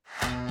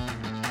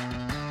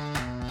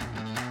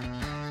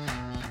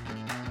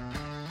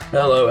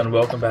Hello and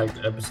welcome back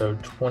to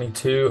episode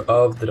 22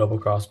 of the Double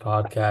Cross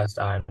Podcast.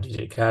 I'm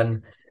DJ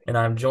Cadden and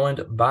I'm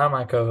joined by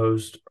my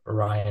co-host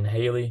Ryan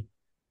Haley.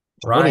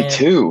 Ryan,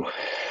 22.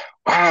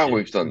 Wow,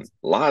 we've done it-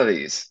 a lot of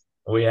these.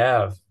 we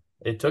have.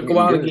 It I'm took a getting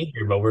while to good. get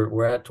here, but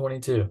we're at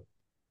 22.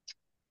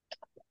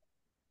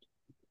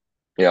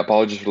 Yeah,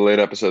 apologies for the late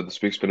episode.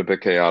 This week's been a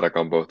bit chaotic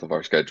on both of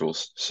our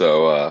schedules.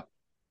 But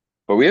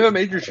we have a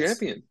major Yes,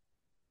 champion,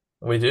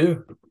 we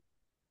do.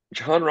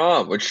 Jon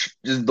Rahm, which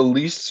is the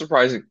least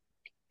surprising.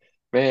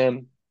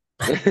 Man,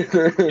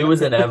 It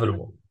was it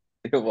inevitable.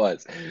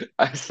 was.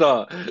 I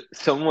saw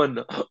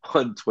someone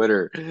on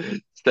Twitter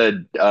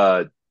said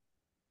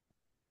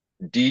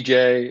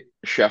DJ,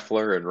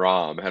 Scheffler, and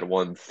Rahm had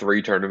won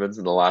three tournaments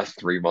in the last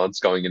 3 months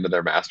going into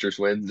their Masters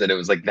wins, and it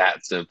was like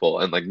that simple,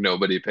 and like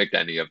nobody picked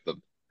any of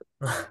them.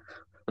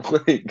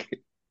 Like,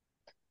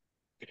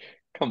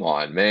 come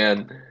on,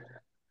 man.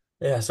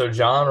 Yeah, so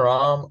Jon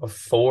Rahm, a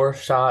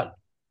four-shot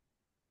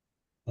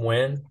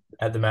win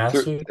at the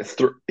Masters.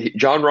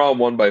 Jon Rahm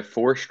won by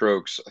 4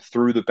 strokes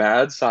through the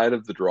bad side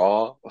of the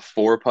draw,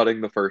 four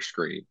putting the first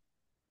green.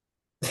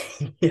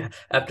 Yeah,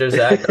 after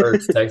Zach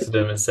Ertz texted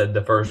him and said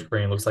the first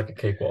green looks like a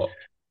cakewalk.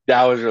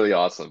 That was really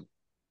awesome.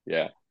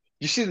 Yeah.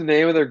 You see the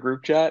name of their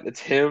group chat? It's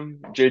him,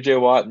 JJ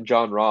Watt, and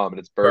Jon Rahm, and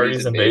it's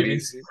birdies Birdies and and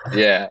babies. babies.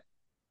 Yeah.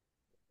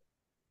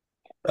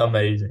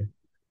 Amazing.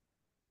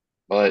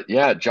 But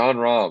yeah, Jon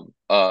Rahm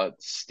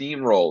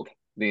steamrolled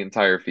the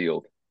entire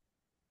field.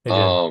 He did.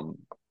 Um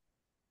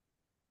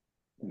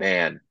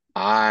man,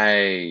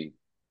 I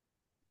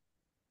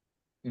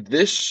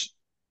this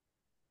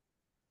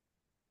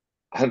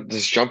I'm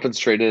just jumping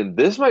straight in.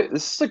 This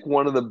is like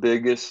one of the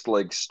biggest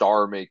like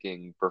star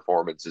making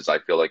performances I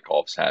feel like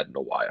golf's had in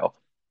a while.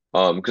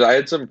 Because I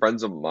had some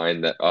friends of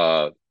mine that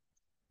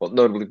well,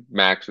 notably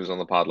Max was on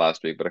the pod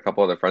last week, but a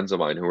couple other friends of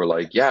mine who were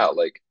like, yeah,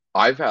 like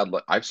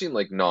I've seen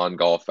like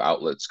non-golf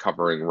outlets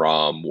covering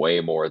Rom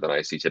way more than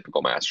I see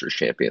typical Masters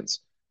champions.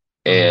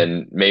 Mhm.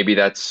 And maybe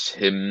that's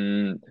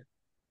him.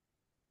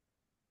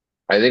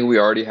 I think we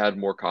already had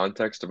more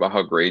context about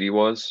how great he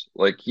was.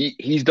 Like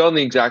he's done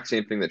the exact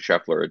same thing that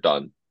Scheffler had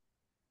done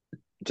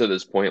to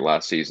this point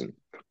last season.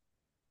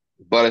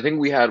 But I think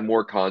we had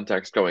more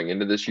context going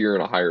into this year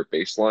and a higher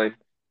baseline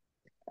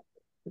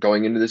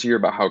going into this year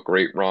about how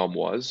great Rom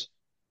was.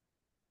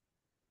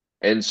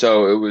 And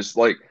so it was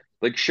like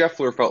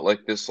Scheffler felt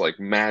like this like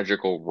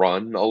magical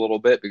run a little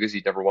bit because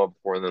he'd never won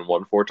before and then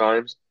won 4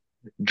 times.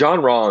 Jon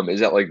Rahm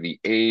is at like the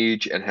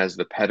age and has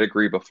the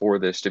pedigree before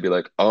this to be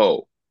like,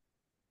 oh,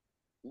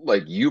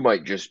 like you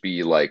might just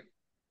be like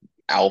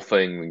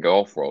alphaing the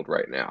golf world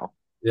right now.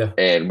 Yeah.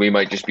 And we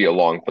might just be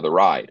along for the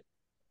ride.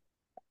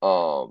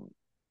 Um,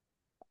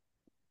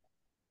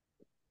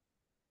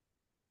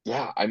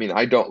 yeah, I mean,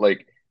 I don't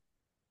like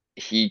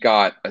he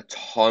got a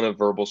ton of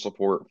verbal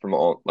support from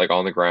like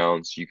on the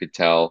grounds. You could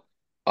tell.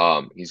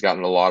 He's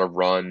gotten a lot of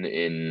run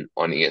in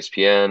on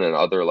ESPN and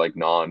other like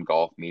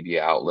non-golf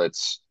media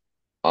outlets.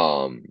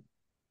 Um,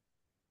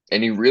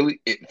 and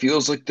it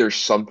feels like there's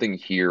something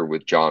here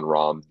with Jon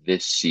Rahm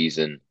this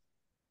season.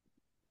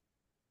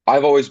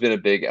 I've always been a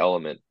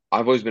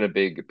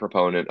big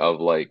proponent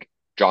of like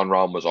Jon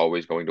Rahm was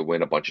always going to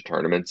win a bunch of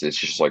tournaments. It's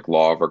just like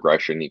law of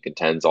regression. He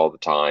contends all the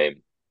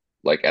time.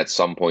 Like at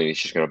some point, he's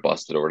just going to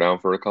bust the door down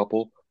for a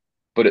couple.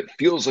 But it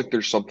feels like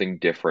there's something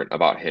different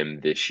about him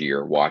this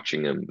year,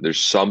 watching him.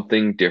 There's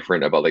something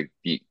different about like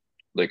the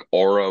like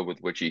aura with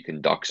which he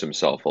conducts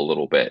himself a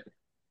little bit.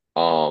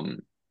 Um,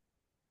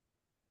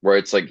 where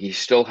it's like he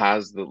still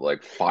has the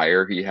like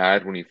fire he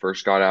had when he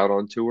first got out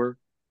on tour,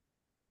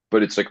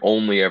 but it's like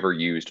only ever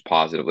used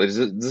positively. Does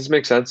this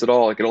make sense at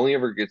all? Like it only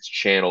ever gets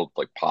channeled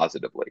like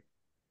positively.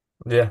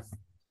 Yeah.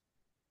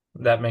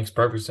 That makes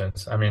perfect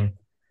sense. I mean,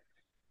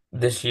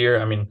 this year,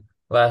 I mean,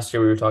 last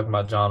year we were talking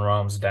about John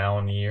Rahm's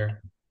down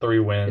year, 3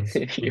 wins.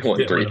 He He won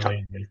didn't win three a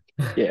times. major.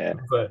 Yeah.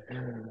 But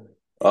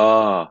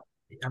Uh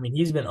I mean,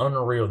 he's been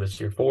unreal this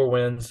year. 4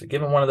 wins.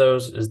 Given one of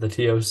those is the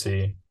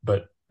TOC,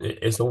 but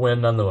it's a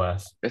win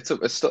nonetheless. it's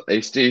still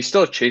he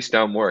still chased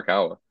down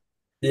Morikawa.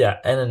 Yeah,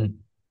 and then,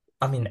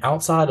 I mean,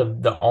 outside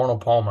of the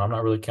Arnold Palmer, I'm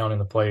not really counting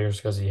the players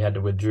because he had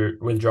to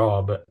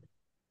withdraw, but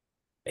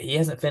he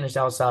hasn't finished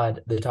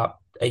outside the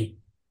top 8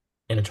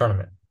 in a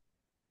tournament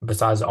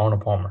besides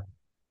Arnold Palmer.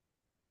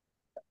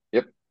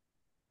 Yep.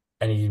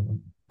 And he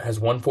has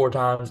won 4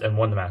 times and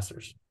won the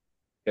Masters.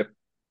 Yep.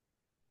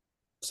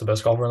 It's the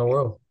best golfer in the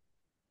world.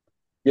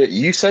 Yeah,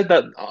 you said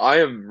that. I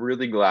am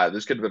really glad.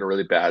 This could have been a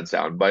really bad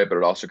soundbite, but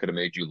it also could have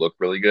made you look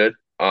really good.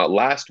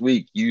 Last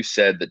week you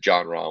said that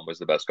Jon Rahm was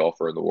the best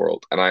golfer in the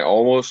world, and I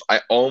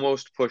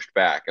almost pushed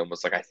back and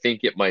was like, I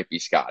think it might be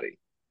Scotty.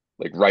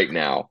 Like right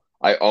now,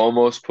 I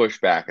almost pushed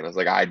back and I was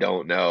like, I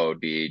don't know,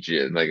 DH.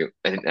 And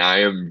I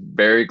am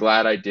very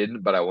glad I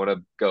didn't, but I want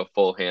to go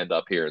full hand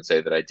up here and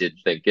say that I did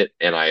think it,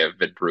 and I have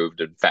been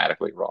proved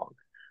emphatically wrong.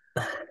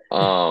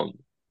 Um,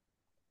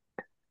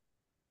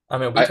 I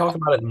mean, we I talked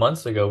about it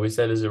months ago. We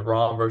said, is it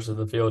Rahm versus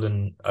the field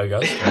in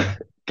Augusta?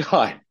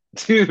 God.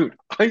 Dude,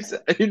 I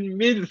said in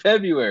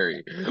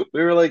mid-February,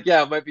 we were like,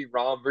 yeah, it might be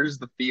Rahm versus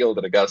the field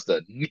at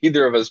Augusta.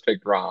 Neither of us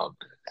picked Rahm.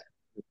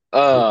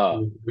 We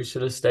Uh, we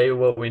should have stayed with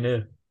what we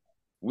knew.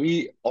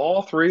 we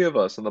all three of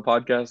us on the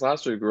podcast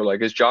last week were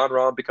like, is Jon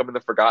Rahm becoming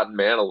the forgotten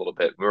man a little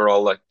bit? We were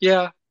all like,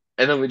 yeah.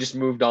 And then we just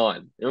moved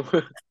on.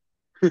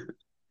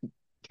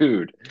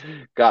 Dude,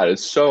 God,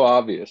 it's so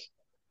obvious.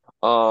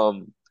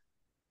 Um,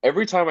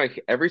 every time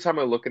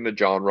I look into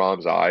Jon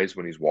Rahm's eyes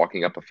when he's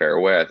walking up a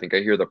fairway, I think I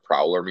hear the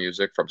Prowler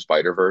music from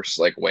Spider-Verse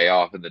like way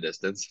off in the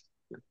distance.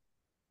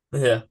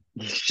 Yeah,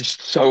 He's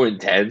just so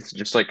intense,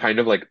 just like kind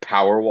of like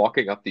power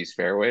walking up these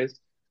fairways,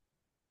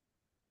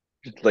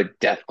 just like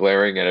death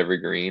glaring at every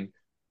green.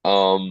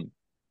 Um,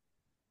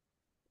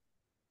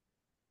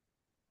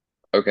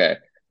 okay,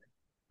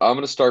 I'm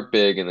gonna start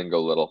big and then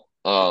go little.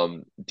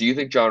 Do you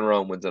think Jon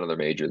Rahm wins another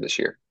major this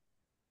year?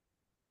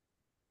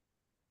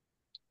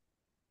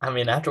 I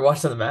mean, after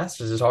watching the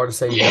Masters, it's hard to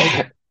say he doesn't.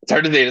 Yeah, it's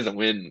hard to say he doesn't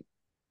win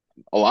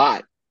a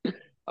lot.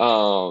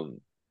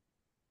 Um,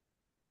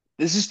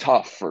 this is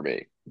tough for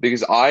me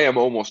because I am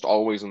almost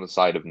always on the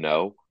side of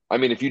no. I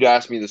mean, if you'd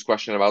asked me this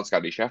question about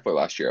Scotty Scheffler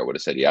last year, I would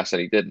have said yes,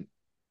 and he didn't.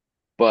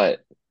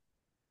 But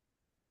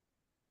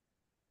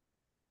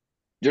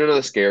do you know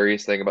the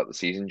scariest thing about the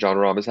season Jon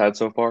Rahm has had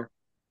so far?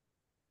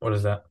 What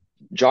is that?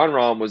 Jon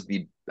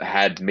Rahm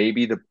had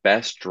maybe the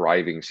best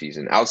driving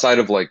season outside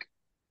of like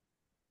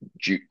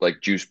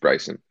Juice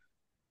Bryson.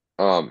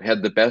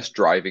 Had the best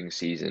driving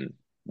season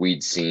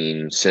we'd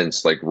seen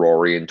since like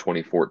Rory in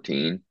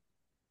 2014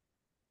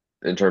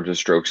 in terms of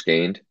strokes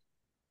gained.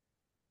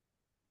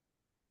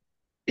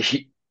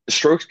 He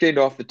Strokes gained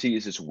off the tee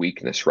is his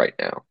weakness right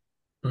now,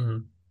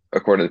 Hmm.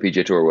 according to the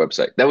PGA Tour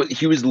website.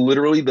 He was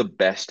literally the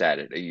best at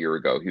it a year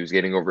ago. He was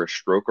getting over a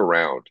stroke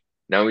around.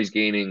 Now he's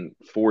gaining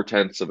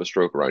 4/10 of a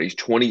stroke around. He's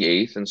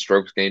 28th in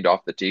strokes gained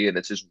off the tee, and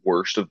it's his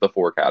worst of the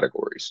four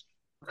categories.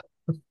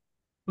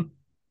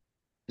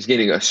 He's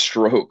gaining a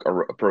stroke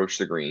approach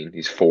the green.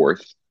 He's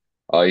fourth.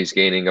 He's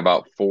gaining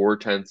about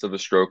 4/10 of a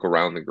stroke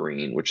around the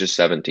green, which is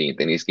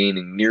 17th, and he's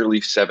gaining nearly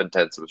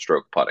 7/10 of a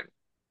stroke putting.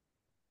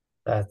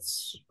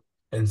 That's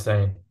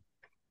insane.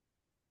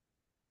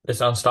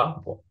 It's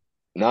unstoppable.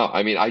 No,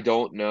 I mean, I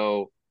don't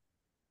know.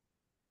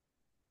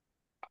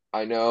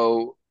 I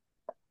know,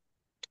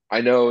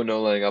 I know,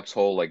 no laying up's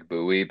whole like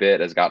buoy bit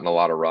has gotten a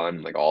lot of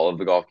run, like all of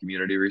the golf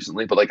community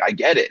recently, but like I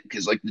get it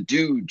because like the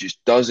dude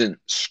just doesn't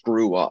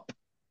screw up,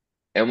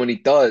 and when he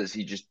does,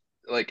 he just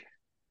like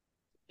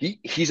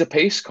he's a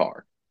pace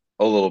car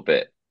a little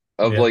bit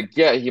of Yeah. like,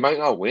 yeah, he might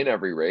not win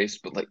every race,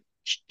 but like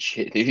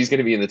shit, he's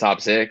gonna be in the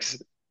top six.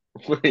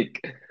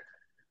 Like,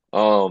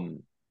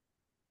 um,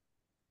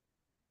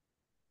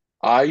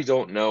 I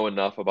don't know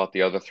enough about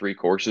the other three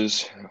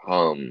courses.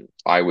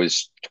 I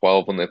was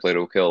 12 when they played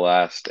Oak Hill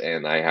last,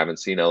 and I haven't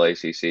seen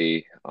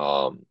LACC.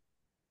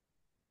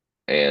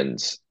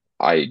 And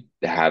I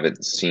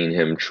haven't seen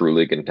him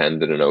truly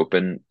contend in an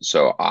open.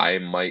 So I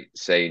might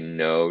say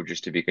no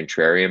just to be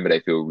contrarian, but I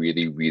feel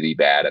really, really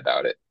bad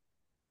about it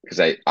because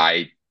I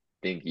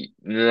think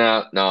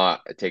I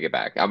take it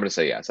back. I'm gonna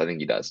say yes. I think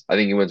he does. I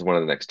think he wins one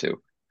of the next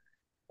two.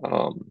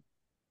 Um,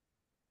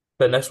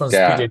 The next one's yeah,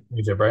 PJ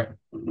Championship, right?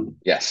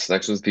 yes.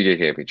 Next one's PJ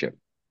Championship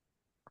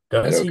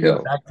at Does he Oak go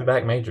Hill.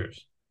 back-to-back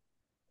majors?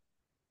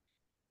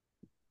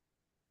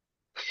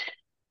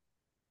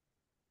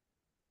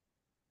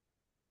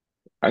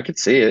 I could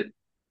see it.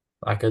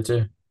 I could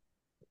too.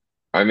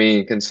 I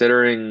mean,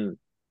 considering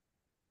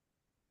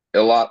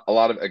a lot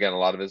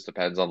of this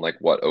depends on like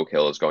what Oak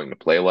Hill is going to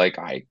play like.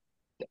 I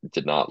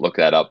did not look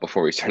that up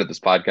before we started this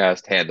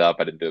podcast. Hand up,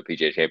 I didn't do a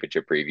PGA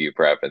Championship preview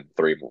prep and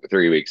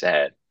 3 weeks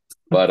ahead.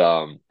 But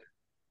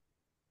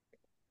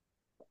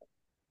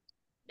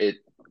it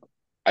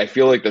I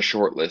feel like the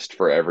short list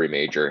for every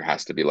major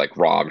has to be like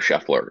Rahm,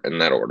 Scheffler in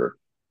that order,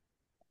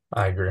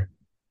 I agree.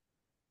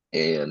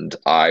 and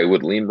I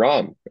would lean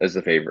Rahm as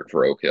the favorite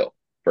for Oak Hill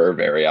for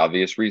very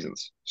obvious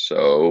reasons.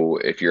 So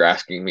if you're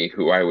asking me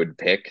who I would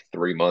pick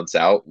 3 months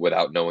out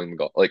without knowing the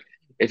golf, like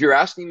if you're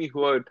asking me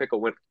who I would pick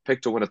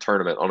to win a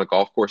tournament on a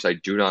golf course I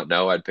do not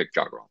know, I'd pick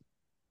Jon Rahm.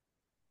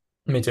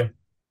 Me too.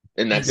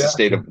 And You got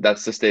to.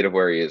 that's the state of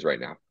where he is right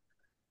now.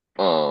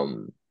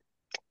 Um,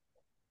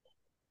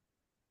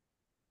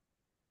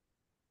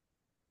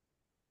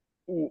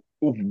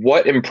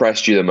 what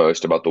impressed you the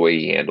most about the way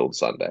he handled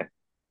Sunday?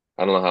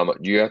 I don't know how much.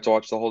 Do you have to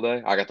watch the whole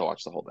day? I got to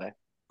watch the whole day.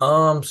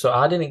 So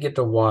I didn't get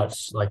to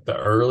watch like the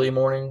early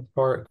morning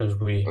part because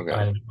I Okay.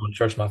 didn't go to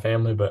church with my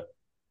family, but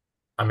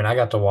I mean I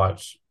got to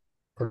watch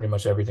pretty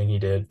much everything he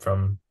did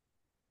from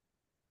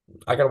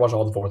I got to watch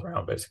all the fourth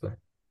round basically.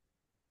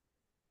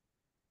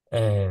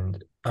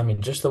 And I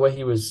mean just the way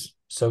he was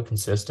so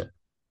consistent.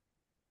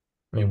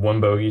 I mean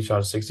one bogey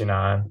shot a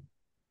 69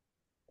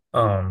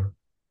 um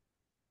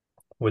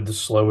with the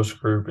slowest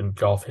group in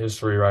golf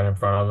history right in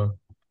front of him.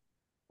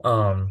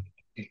 Um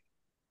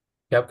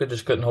Koepka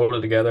just couldn't hold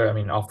it together. I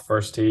mean off the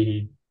first tee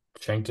he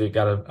shanked it,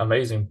 got an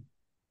amazing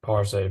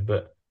par save,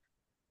 but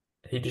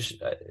he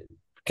just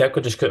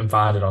Koepka just couldn't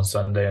find it on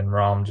Sunday, and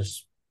Rahm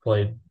just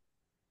played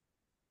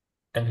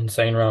an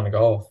insane round of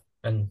golf.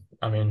 And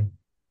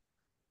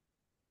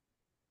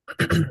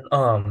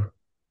um,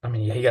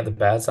 he got the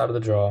bad side of the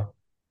draw.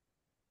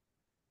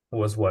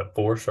 Was what,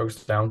 4 strokes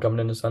down coming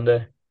into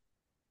Sunday,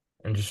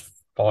 and just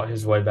fought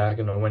his way back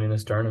into winning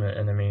this tournament.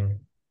 And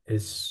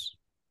it's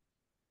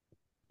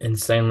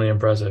insanely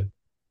impressive.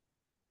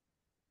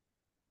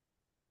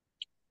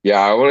 Yeah,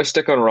 I want to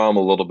stick on Rahm a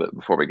little bit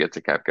before we get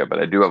to Koepka, but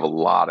I do have a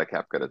lot of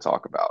Koepka to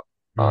talk about.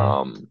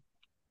 Mhm.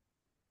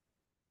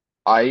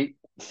 I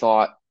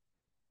thought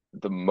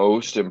the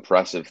most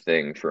impressive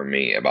thing for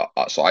me about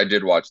so I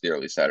did watch the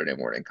early Saturday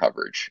morning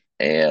coverage,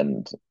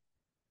 and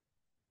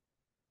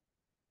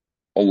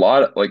a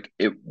lot of like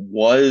it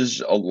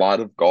was a lot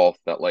of golf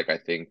that like I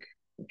think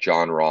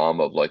Jon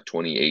Rahm of like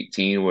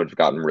 2018 would have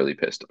gotten really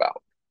pissed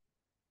about.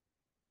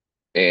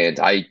 And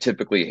I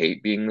typically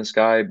hate being this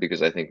guy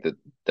because I think that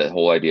the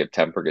whole idea of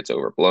temper gets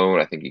overblown.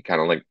 I think he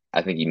kind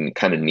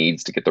of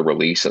needs to get the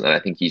release, and then I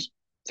think he's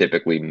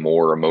typically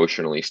more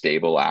emotionally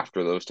stable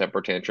after those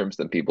temper tantrums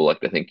than people like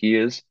to think he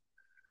is.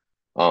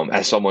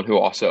 As someone who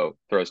also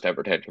throws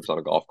temper tantrums on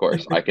a golf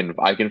course, I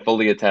can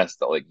fully attest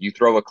that like you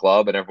throw a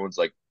club and everyone's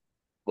like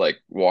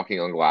walking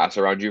on glass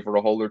around you for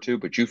a hole or two,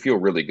 but you feel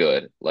really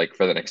good like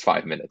for the next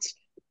 5 minutes.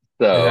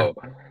 Yeah, So,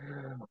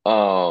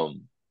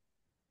 um,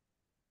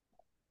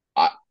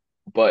 I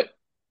but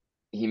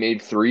he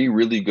made three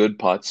really good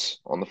putts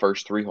on the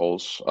first three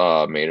holes.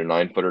 Made a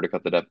 9 footer to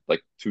cut the depth,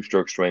 like 2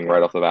 stroke swing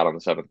right off the bat on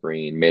the seventh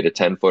green. Made a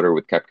 10 footer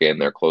with Koepka in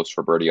there close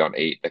for birdie on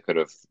eight that could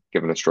have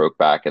given a stroke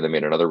back, and then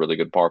made another really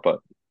good par putt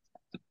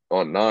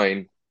on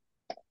nine.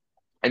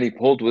 And he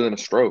pulled within a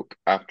stroke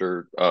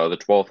after the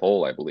 12th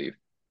hole, I believe.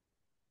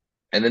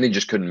 And then he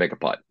just couldn't make a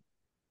putt.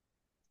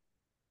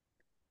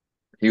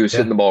 He was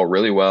hitting yeah. the ball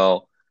really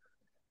well,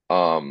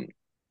 um,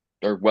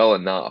 or well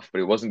enough, but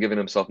he wasn't giving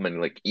himself many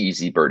like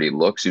easy birdie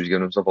looks. He was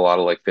giving himself a lot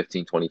of like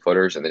 15, 20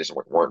 footers, and they just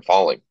weren't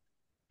falling.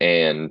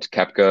 And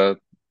Koepka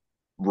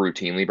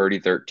routinely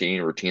birdied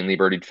 13, routinely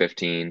birdied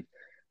 15,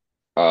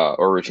 or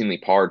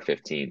routinely parred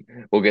 15.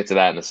 We'll get to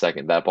that in a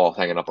second. That ball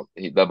hung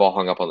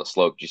up on the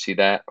slope. Did you see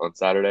that on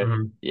Saturday?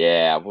 Mhm.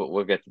 Yeah,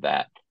 we'll get to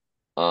that.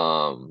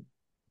 Um,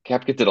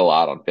 Koepka did a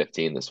lot on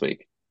 15 this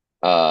week.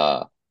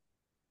 Uh,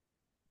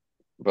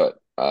 but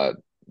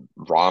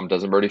Rahm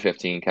doesn't birdie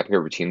 15. Koepka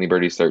routinely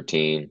birdies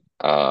 13.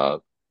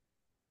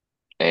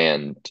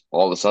 And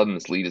all of a sudden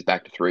this lead is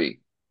back to three.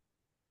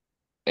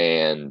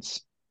 And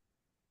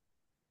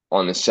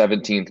on the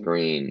 17th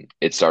green,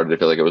 it started to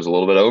feel like it was a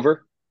little bit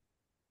over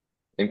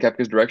in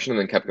Koepka's direction, and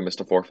then Koepka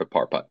missed a 4 foot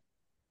par putt.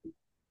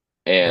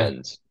 Yeah,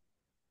 And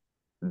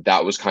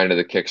that was kind of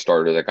the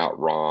Kickstarter that got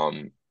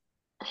Rahm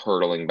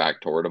hurtling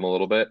back toward him a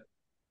little bit.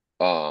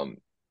 Um,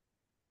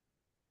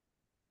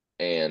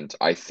 and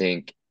I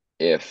think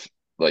if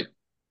like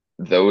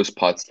those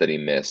putts that he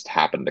missed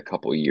happened a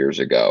couple years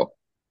ago,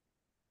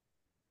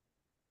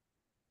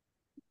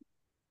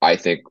 I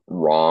think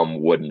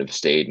Rahm wouldn't have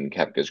stayed and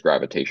kept his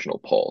gravitational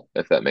pull,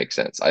 if that makes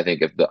sense. I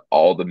think if the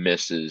all the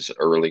misses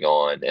early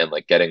on and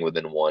like getting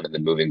within one and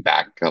then moving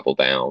back a couple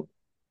down,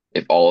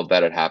 if all of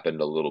that had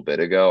happened a little bit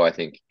ago, I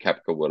think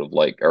Koepka would have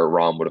like or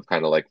Rahm would have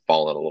kind of like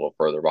fallen a little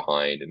further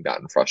behind and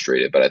gotten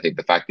frustrated. But I think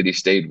the fact that he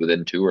stayed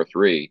within two or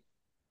three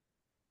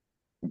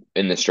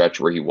in the stretch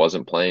where he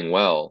wasn't playing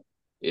well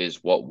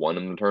is what won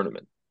him the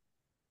tournament.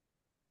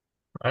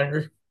 I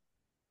agree.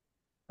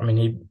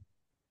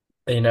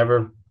 He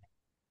never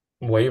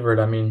wavered.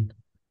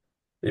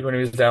 Even when he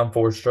was down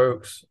 4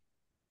 strokes,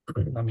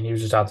 he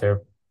was just out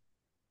there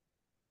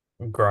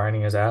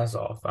grinding his ass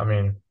off.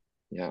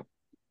 Yeah.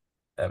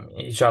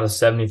 He shot a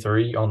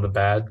 73 on the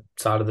bad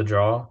side of the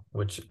draw,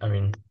 which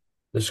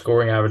the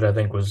scoring average I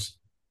think was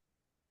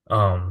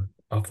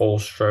a full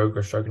stroke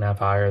or stroke and a half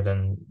higher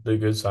than the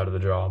good side of the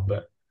draw.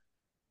 But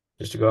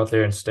just to go out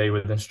there and stay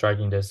within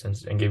striking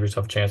distance and give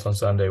yourself a chance on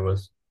Sunday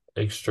was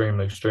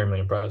extremely, extremely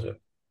impressive.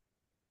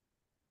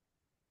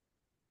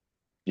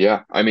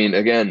 Yeah. I mean,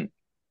 again,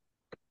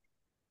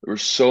 there were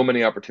so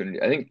many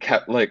opportunities. I think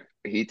kept like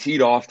he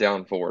teed off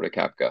down four to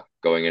Koepka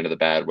going into the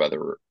bad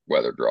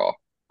weather draw.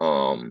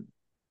 Um,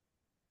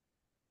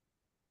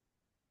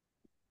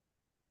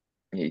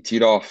 he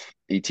teed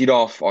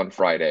off on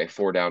Friday,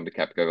 four down to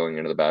Koepka going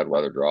into the bad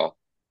weather draw.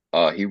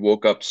 He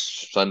woke up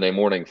Sunday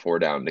morning four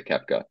down to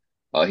Koepka.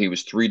 He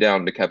was three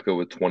down to Koepka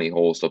with 20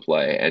 holes to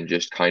play and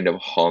just kind of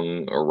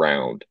hung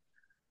around.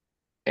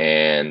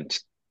 And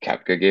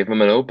Koepka gave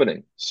him an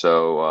opening.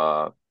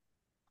 So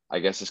I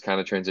guess this kind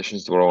of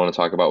transitions to what I want to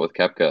talk about with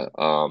Koepka.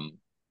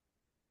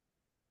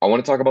 I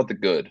want to talk about the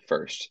good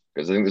first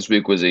because I think this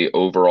week was a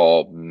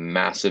overall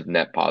massive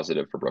net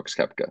positive for Brooks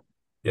Koepka.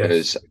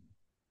 Because Yes.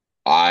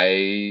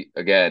 I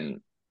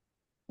again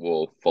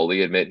will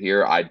fully admit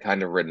here I'd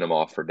kind of written him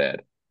off for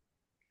dead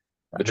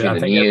between I the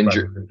think knee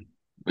everybody injury did.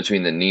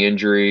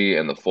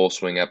 and the full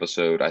swing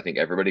episode. I think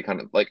everybody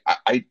kind of like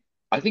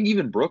I think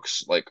even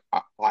Brooks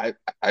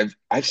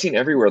I've seen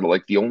everywhere that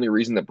like the only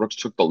reason that Brooks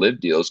took the live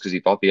deal is because he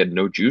thought he had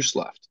no juice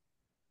left.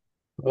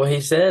 Well,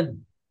 he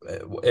said,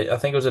 I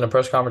think it was in a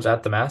press conference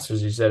at the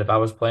Masters. He said if I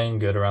was playing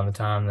good around the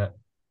time that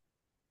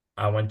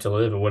I went to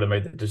live, it would have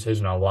made the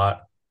decision a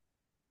lot.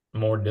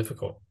 more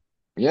difficult.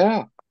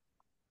 Yeah,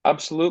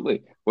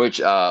 absolutely. Which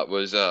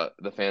was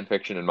the fan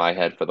fiction in my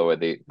head for the way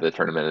the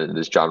tournament ended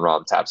is Jon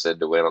Rahm taps in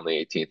to win on the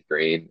 18th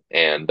green,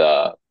 and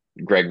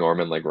Greg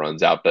Norman like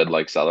runs out to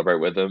like celebrate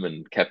with him,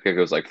 and Koepka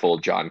goes like full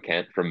John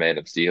Kent from Man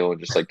of Steel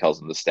and just like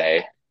tells him to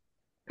stay,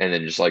 and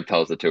then just like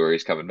tells the tour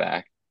he's coming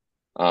back.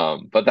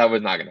 But that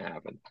was not going to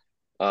happen.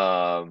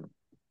 Um,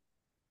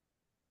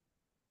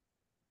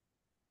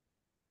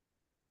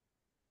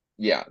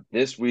 yeah,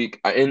 this week,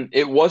 and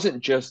it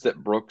wasn't just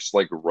that Brooks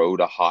like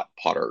rode a hot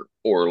putter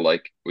or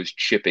like was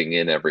chipping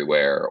in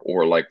everywhere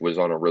or like was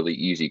on a really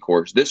easy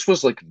course. This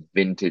was like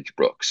vintage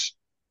Brooks.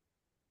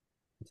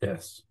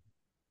 Yes.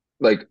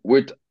 Like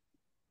with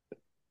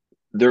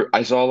there,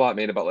 I saw a lot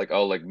made about like,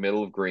 oh, like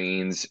middle of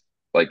greens,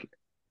 like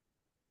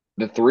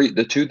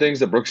the two things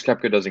that Brooks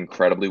Koepka does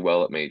incredibly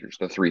well at majors,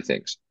 the three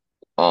things.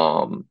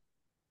 Um,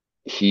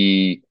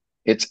 he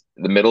hits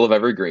the middle of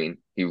every green.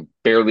 He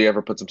barely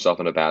ever puts himself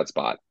in a bad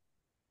spot.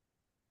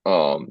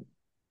 Um,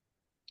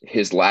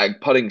 his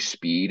lag putting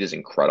speed is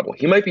incredible.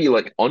 He might be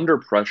like under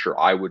pressure.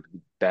 I would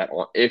bet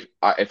on if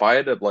I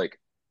had to like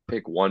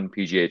pick one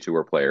PGA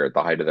Tour player at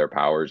the height of their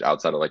powers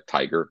outside of like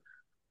Tiger,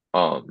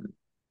 um,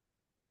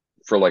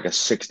 for like a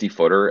 60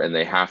 footer and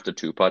they have to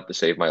two putt to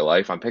save my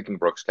life, I'm picking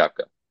Brooks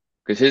Koepka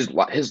because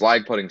his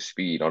lag putting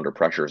speed under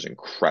pressure is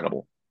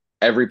incredible.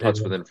 Every It putt's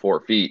is. within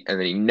 4 feet, and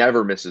then he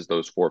never misses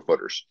those four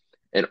footers.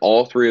 And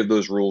all three of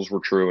those rules were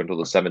true until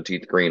the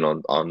 17th green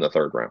on the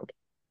third round.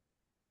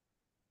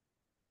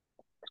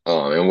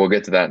 And we'll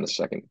get to that in a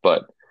second.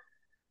 But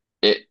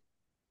it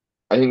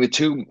I think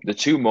the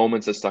two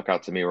moments that stuck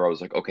out to me where I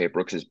was like, okay,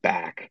 Brooks is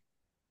back.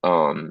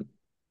 Um,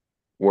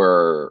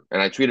 were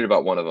and I tweeted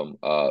about one of them.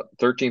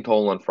 13th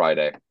hole on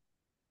Friday.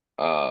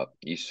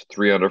 He's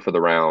 3 under for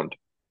the round.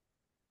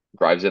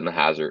 Drives it in the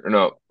hazard. Or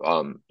no,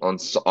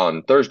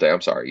 on Thursday,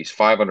 I'm sorry, he's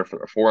 5 under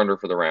for 4 under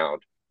for the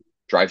round.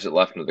 Drives it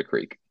left into the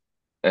creek,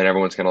 and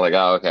everyone's kind of like,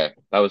 oh, okay,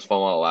 that was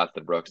fun while it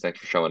lasted, Brooks. Thanks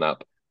for showing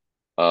up.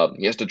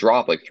 He has to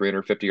drop like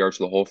 350 yards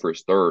to the hole for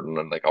his third, and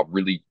then like a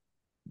really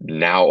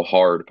now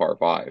hard par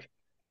five.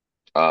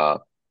 Uh,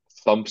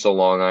 Thumps a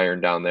long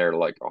iron down there to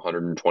like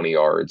 120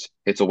 yards,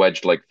 hits a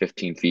wedge to like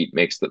 15 feet,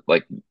 makes the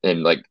like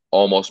and like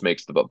almost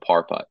makes the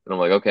par putt. And I'm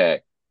like,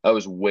 okay, that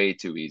was way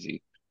too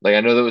easy. Like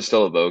I know that was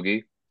still a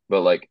bogey,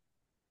 but like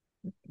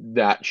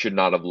that should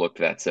not have looked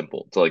that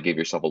simple to like give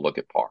yourself a look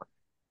at par.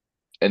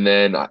 And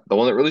then the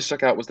one that really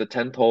stuck out was the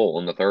 10th hole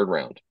in the third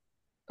round.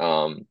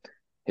 Um,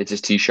 Hits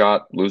his tee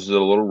shot, loses it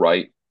a little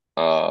right.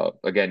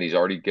 Again, he's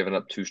already given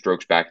up two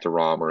strokes back to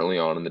Rahm early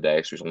on in the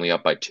day, so he's only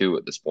up by two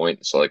at this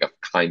point. So like a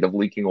kind of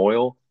leaking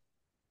oil.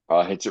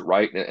 Hits it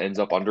right and it ends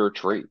up under a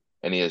tree,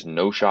 and he has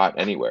no shot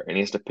anywhere, and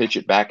he has to pitch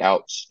it back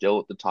out still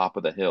at the top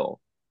of the hill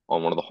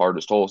on one of the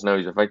hardest holes. Now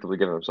he's effectively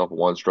giving himself a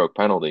one-stroke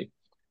penalty.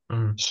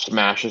 Mm.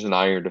 Smashes an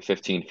iron to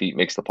 15 feet,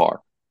 makes the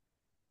par.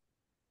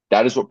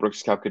 That is what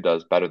Brooks Koepka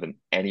does better than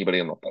anybody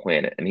on the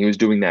planet. And he was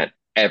doing that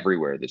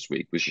everywhere this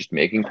week, was just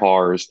making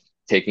pars,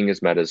 taking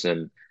his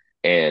medicine,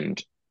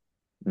 and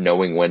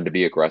knowing when to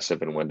be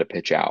aggressive and when to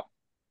pitch out.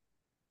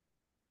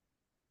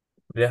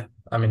 Yeah.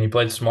 I mean, he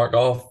played smart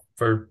golf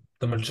for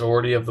the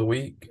majority of the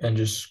week and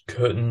just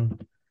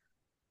couldn't.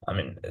 I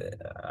mean,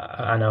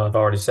 I know I've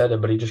already said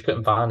it, but he just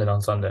couldn't find it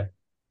on Sunday.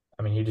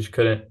 I mean, he just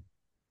couldn't.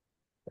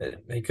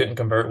 He couldn't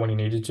convert when he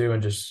needed to,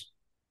 and just.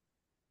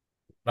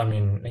 I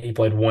mean, he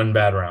played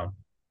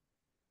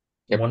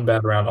Yep. one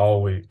bad round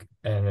all week,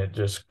 and it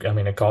just. I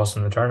mean, it cost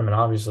him the tournament,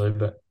 obviously,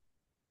 but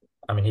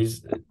I mean,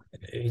 he's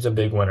a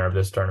big winner of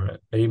this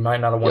tournament. He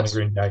might not have won the Yes.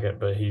 green jacket,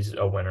 but he's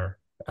a winner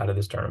out of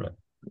this tournament.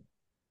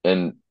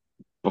 And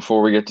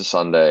before we get to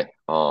Sunday,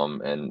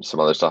 and some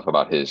other stuff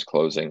about his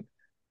closing,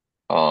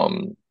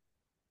 um,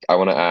 I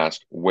want to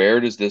ask, where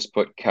does this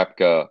put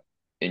Kepka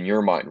in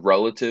your mind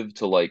relative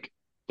to like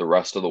the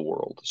rest of the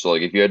world? So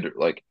like if you had to,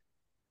 like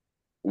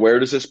where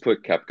does this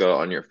put Kepka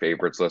on your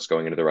favorites list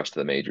going into the rest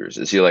of the majors?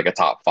 Is he like a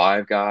top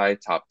five guy,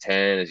 top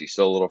 10? Is he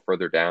still a little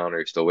further down? Or are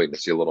you still waiting to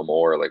see a little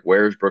more? Like,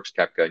 where's Brooks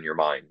Kepka in your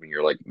mind when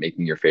you're like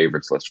making your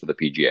favorites list for the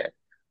PGA?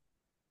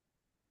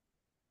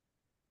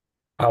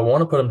 I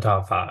want to put him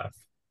top five,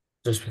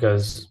 just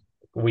because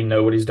we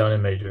know what he's done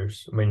in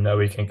majors. We know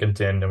he can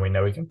contend, and we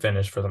know he can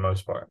finish for the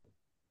most part.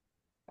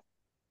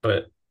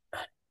 But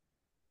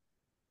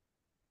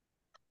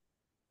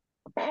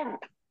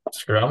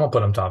screw it, I'm gonna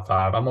put him top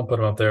five. I'm gonna put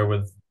him up there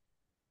with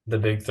the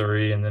big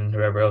three, and then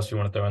whoever else you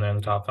want to throw in there in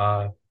the top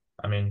five.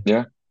 I mean,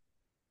 Yeah,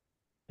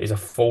 he's a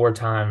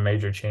four-time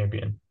major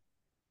champion.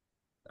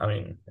 I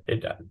mean,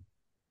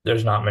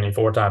 there's not many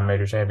four-time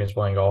major champions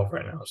playing golf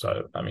right now.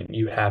 So, I mean,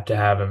 you have to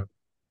have him.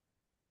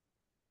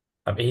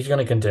 I mean, he's going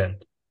to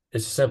contend.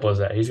 It's as simple as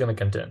that. He's going to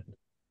contend.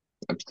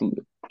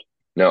 absolutely.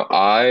 No,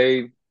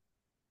 I'd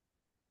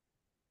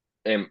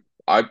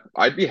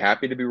be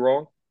happy to be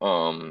wrong.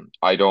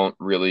 I don't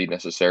really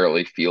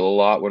necessarily feel a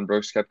lot when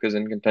Brooks Koepka's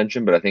in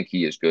contention, but I think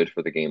he is good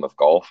for the game of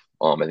golf.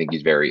 I think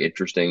he's very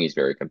interesting. He's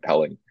very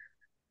compelling.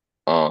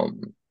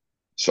 Um,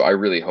 so I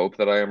really hope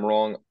that I am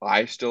wrong.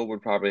 I still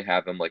would probably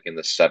have him like in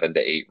the 7 to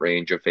 8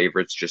 range of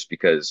favorites, just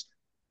because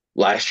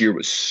Last year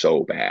was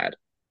so bad.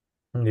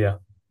 Yeah,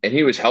 And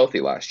he was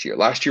healthy last year.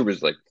 Last year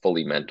was like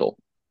fully mental.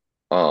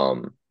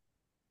 Um,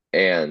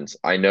 and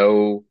I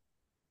know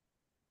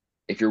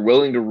if you're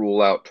willing to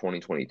rule out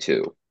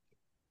 2022,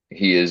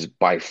 he is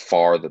by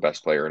far the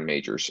best player in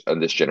majors of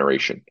this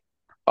generation.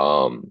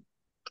 Um,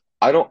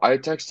 I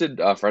texted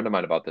a friend of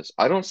mine about this.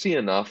 I don't see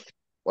enough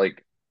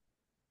like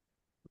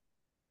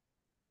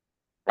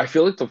I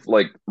feel like the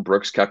like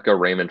Brooks Koepka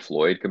Raymond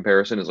Floyd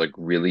comparison is like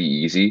really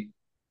easy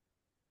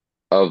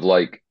of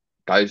like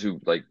guys who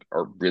like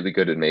are really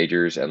good at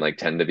majors and like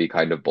tend to be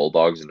kind of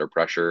bulldogs under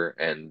pressure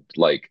and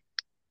like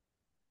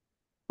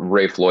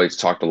Ray Floyd's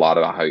talked a lot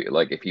about how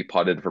like if he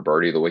putted for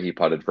birdie the way he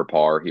putted for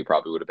par, he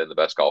probably would have been the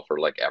best golfer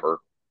like ever.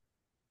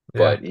 yeah,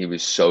 But he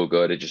was so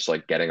good at just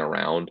like getting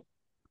around.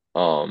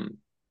 Um,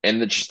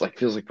 and it just like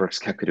feels like Brooks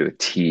Koepka to a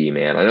T,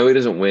 man. I know he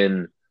doesn't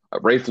win.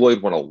 Ray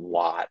Floyd won a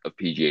lot of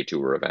PGA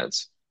Tour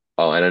events.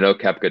 And I know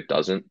Koepka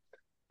doesn't,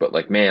 but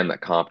like man,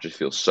 that comp just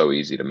feels so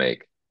easy to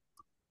make.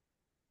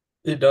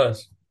 it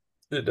does.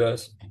 It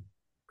does.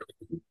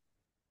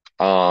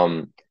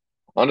 Um,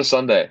 on to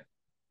Sunday,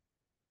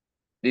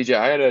 DJ,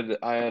 I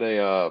had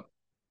a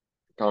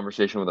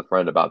conversation with a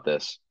friend about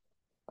this.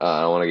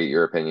 I want to get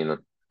your opinion.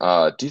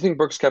 Do you think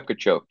Brooks Koepka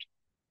choked?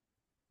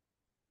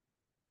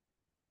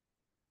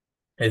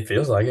 It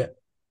feels like it.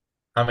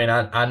 I mean,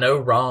 I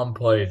know Rahm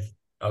played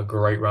a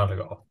great round of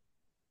golf,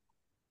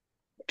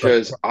 but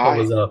Because Koepka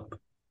was up.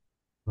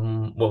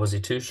 What was he?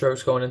 Two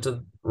strokes going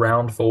into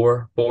round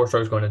four, four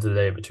strokes going into the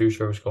day, but two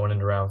strokes going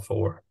into round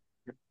four,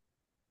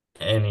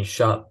 and he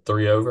shot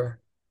three over.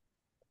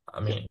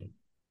 I mean,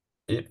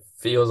 it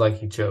feels like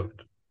he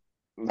choked.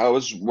 that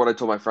was what I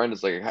told my friend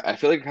is like I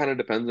feel like it kind of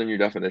depends on your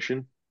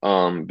definition.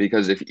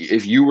 Because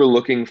if you were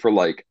looking for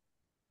like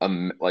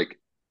like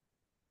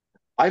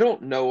I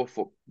don't know if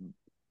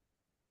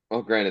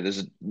well, granted, this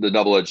is the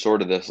double-edged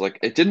sword of this. Like,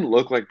 it didn't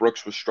look like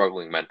Brooks was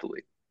struggling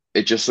mentally.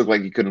 It just looked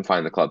like he couldn't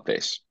find the club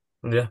face.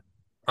 Yeah,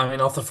 I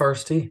mean, off the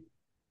first tee.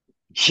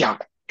 Yeah,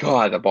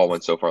 God, that ball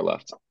went so far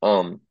left.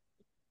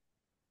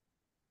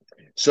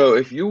 So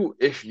if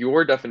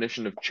your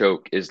definition of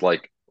choke is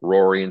like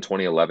Rory in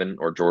 2011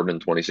 or Jordan in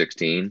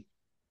 2016,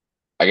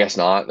 I guess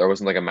not. There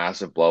wasn't like a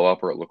massive blow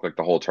up where it looked like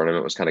the whole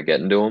tournament was kind of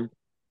getting to him.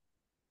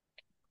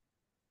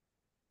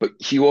 But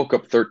he woke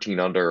up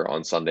 13 under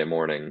on Sunday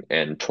morning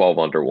and 12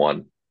 under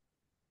one,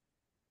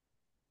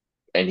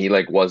 and he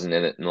like wasn't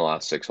in it in the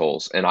last six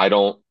holes. And I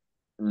don't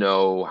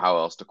know how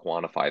else to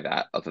quantify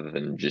that other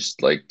than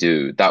just like,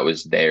 dude, that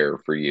was there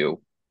for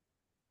you.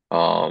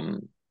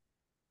 Um,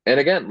 and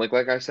again, like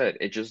I said,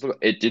 it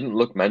didn't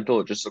look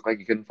mental. It just looked like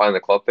he couldn't find the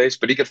club face,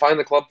 but he could find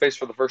the club face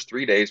for the first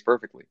 3 days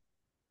perfectly.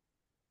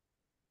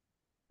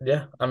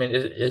 Yeah, I mean,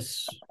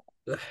 it's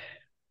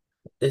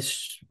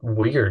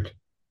weird.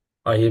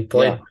 He Yeah.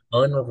 played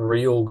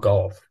unreal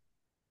golf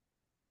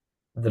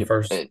the Yep.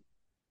 first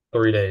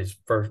 3 days.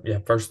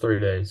 First 3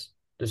 days,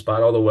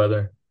 despite all the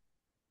weather,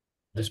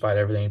 despite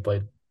everything, he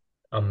played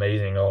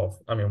amazing golf.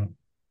 I mean,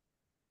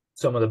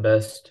 some of the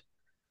best,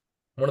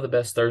 one of the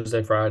best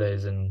Thursday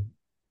Fridays in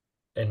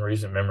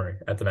recent memory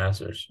at the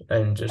Masters,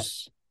 and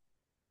just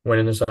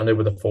went into Sunday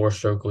with a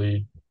four-stroke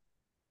lead.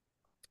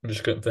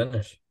 Just couldn't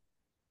finish.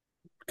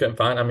 Couldn't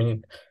find. I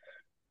mean,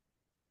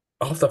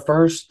 off the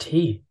first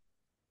tee,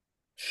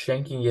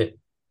 shanking it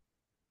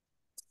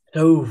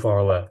so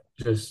far left,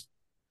 just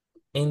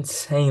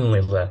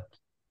insanely left.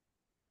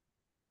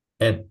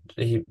 And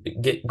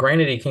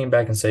granted, he came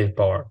back and saved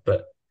par,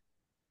 but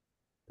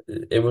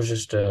it was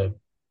just a,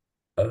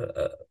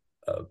 a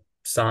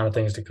sign of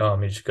things to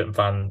come. He just couldn't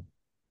find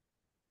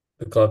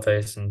the club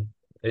face, and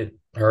it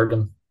hurt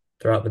him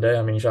throughout the day.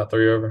 I mean, he shot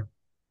three over.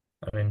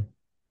 I mean,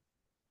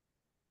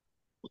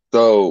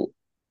 So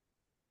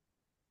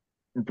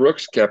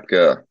Brooks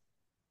Koepka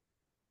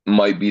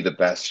might be the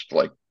best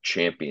like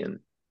champion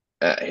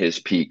at his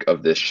peak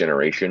of this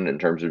generation in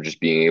terms of just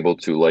being able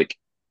to like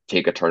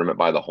take a tournament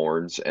by the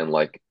horns and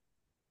like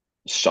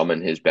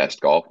summon his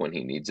best golf when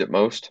he needs it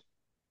most.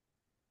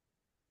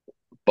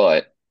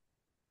 But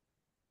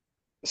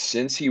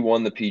since he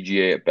won the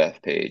PGA at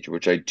Bethpage,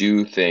 which I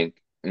do think,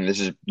 and this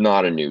is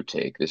not a new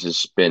take, this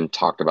has been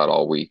talked about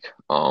all week,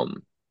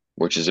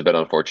 which is a bit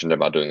unfortunate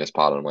about doing this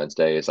pod on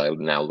Wednesday, as I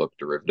now look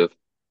derivative.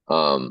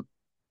 Um,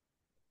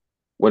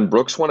 when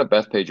Brooks won at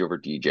Bethpage over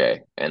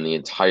DJ, and the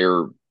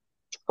entire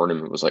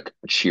tournament was like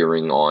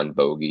cheering on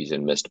bogeys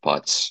and missed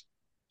putts,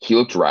 he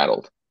looked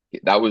rattled.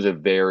 That was a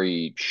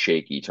very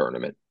shaky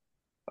tournament,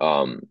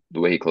 the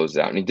way he closed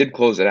it out, and he did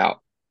close it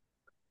out.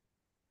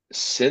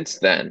 Since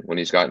then, when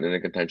he's gotten into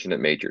contention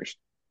at majors,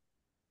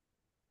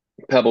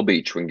 Pebble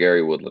Beach when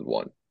Gary Woodland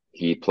won.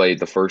 He played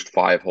the first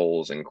five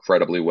holes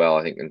incredibly well,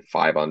 I think in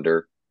five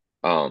under.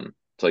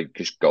 To like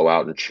just go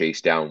out and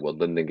chase down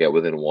Woodland and get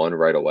within one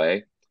right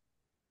away.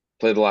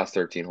 Played the last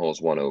 13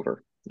 holes, one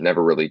over.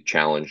 Never really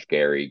challenged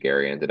Gary.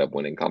 Gary ended up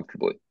winning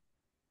comfortably.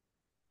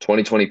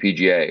 2020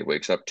 PGA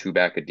wakes up two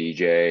back of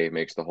DJ,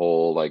 makes the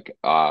whole like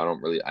I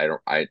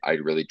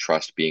really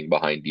trust being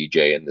behind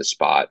DJ in this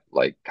spot.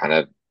 Like kind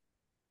of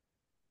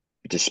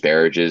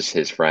disparages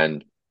his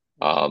friend.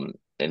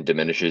 and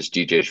diminishes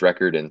DJ's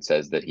record and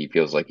says that he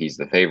feels like he's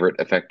the favorite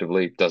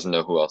effectively. Doesn't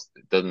know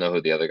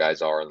who the other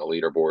guys are on the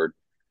leaderboard.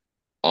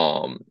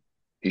 Um,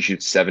 he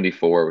shoots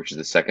 74, which is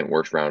the second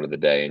worst round of the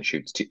day, and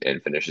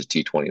finishes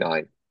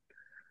T29.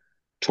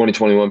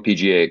 2021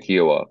 PGA at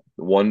Kiowa,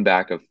 one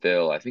back of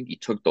Phil. I think he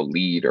took the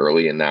lead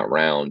early in that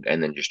round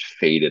and then just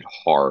faded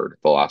hard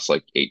the last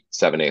like 8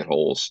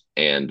 holes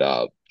and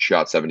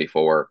shot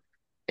 74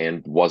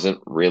 and wasn't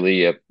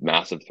really a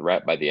massive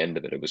threat by the end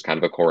of it. It was kind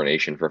of a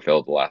coronation for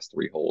Phil the last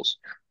 3 holes.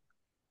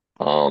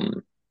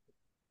 Um,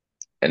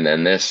 and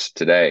then this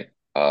today,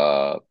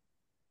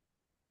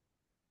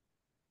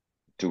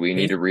 do we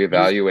need to He's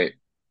reevaluate?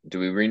 Do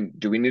we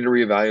need to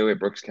reevaluate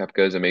Brooks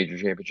Koepka as a major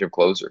championship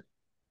closer?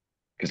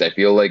 Because I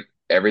feel like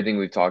everything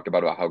we've talked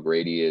about how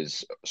great he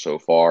is so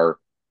far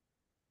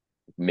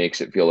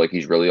makes it feel like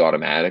he's really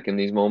automatic in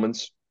these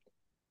moments.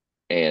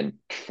 And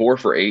 4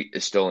 for 8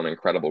 is still an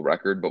incredible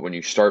record, but when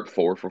you start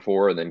 4 for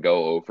 4 and then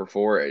go 0 for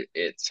 4,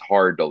 it's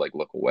hard to like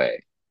look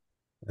away.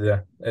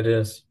 Yeah, it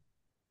is.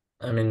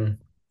 I mean,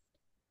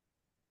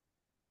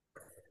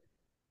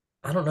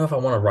 I don't know if I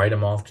want to write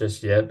him off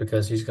just yet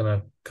because he's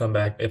gonna come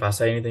back. If I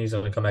say anything, he's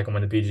gonna come back and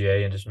win the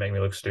PGA and just make me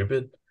look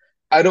stupid.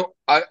 I don't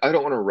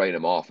want to write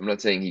him off. I'm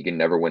not saying he can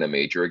never win a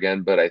major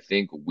again, but I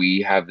think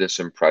we have this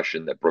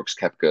impression that Brooks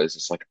Koepka is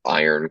this like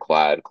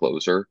ironclad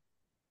closer,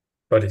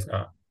 But he's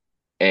not.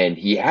 and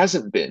he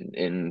hasn't been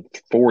in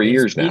 4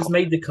 years He's now.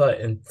 made the cut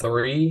in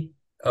three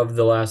of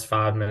the last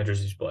five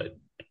majors he's played.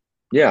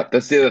 Yeah,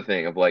 that's the other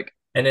thing of like,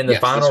 And in the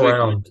yes, this final week.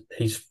 round,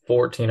 he's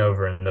 14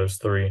 over in those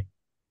three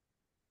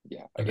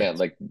Yeah, again, events.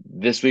 like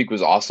this week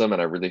was awesome,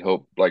 and I really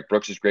hope like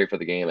Brooks is great for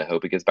the game. I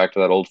hope he gets back to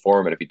that old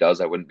form, and if he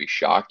does, I wouldn't be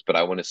shocked. But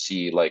I want to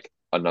see like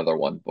another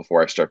one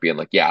before I start being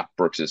like, yeah,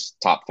 Brooks is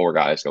top four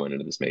guys going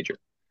into this major.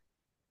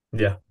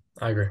 Yeah,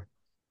 I agree.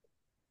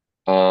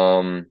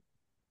 Um,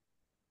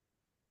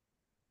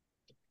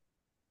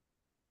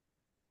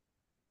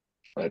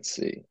 let's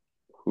see,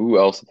 who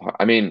else?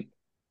 I mean,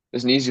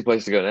 there's an easy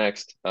place to go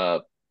next.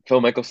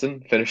 Phil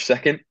Mickelson finished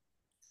second.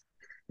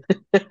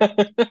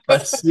 A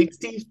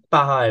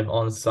 65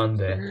 on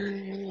Sunday,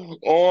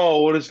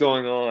 Oh, what is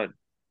going on?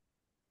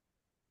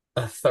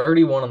 a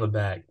 31 on the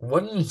back.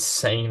 What an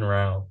insane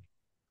round.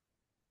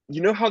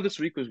 You know how this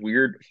week was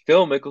weird?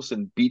 Phil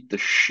Mickelson beat the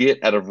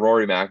shit out of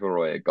Rory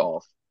McIlroy at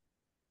golf.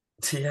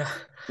 Yeah,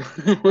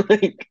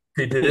 Like,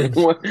 he did.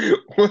 what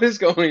what is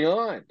going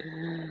on?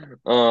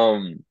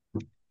 Um,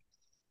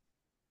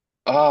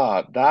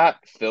 that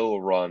Phil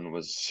run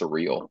was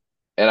surreal.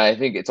 And I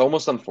think it's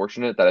almost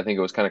unfortunate that I think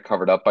it was kind of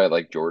covered up by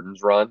like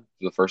Jordan's run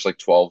for the first like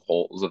 12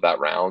 holes of that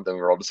round. And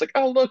we were all just like,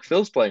 oh, look,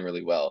 Phil's playing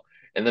really well.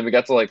 And then we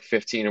got to like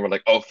 15 and we're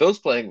like, oh, Phil's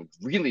playing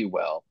really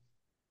well.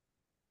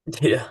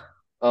 Yeah.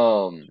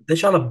 Um, They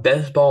shot a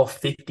best ball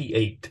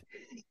 58.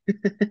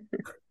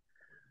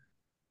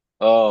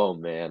 oh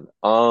man.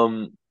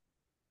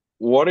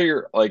 What are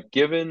your like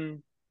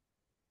given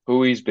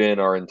who he's been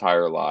our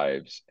entire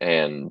lives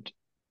and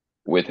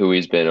with who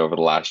he's been over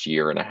the last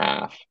year and a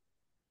half?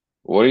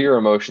 What are your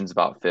emotions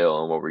about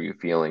Phil and what were you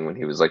feeling when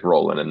he was like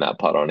rolling in that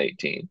putt on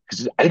 18?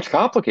 Because it's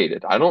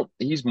complicated.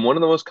 He's one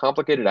of the most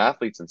complicated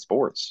athletes in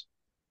sports.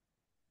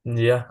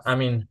 Yeah, I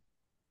mean,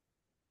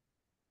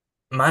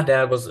 my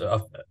dad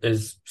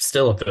is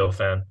still a Phil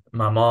fan.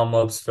 My mom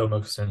loves Phil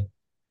Mickelson.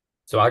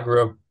 So I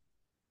grew up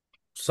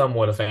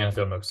somewhat a fan of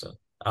Phil Mickelson.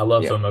 I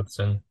love Yeah. Phil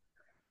Mickelson.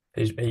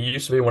 He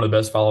used to be one of the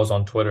best followers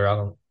on Twitter. I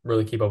don't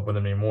really keep up with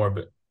him anymore,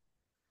 but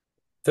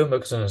Phil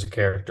Mickelson is a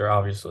character,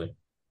 obviously.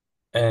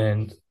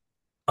 And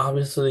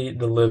obviously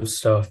the live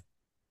stuff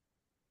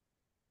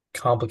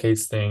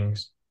complicates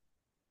things.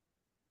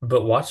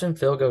 But watching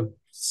Phil go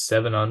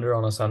 7 under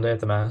on a Sunday at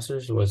the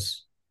Masters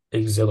was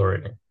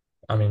exhilarating.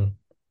 I mean,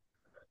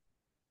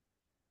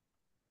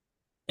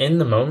 in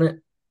the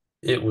moment,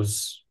 it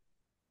was,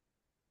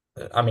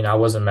 I mean, I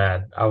wasn't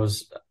mad.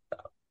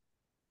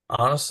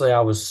 Honestly, I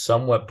was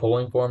somewhat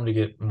pulling for him to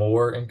get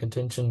more in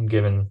contention,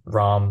 given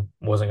Rahm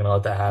wasn't going to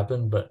let that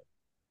happen. But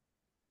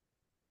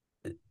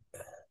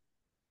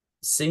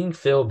seeing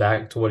Phil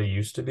back to what he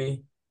used to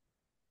be,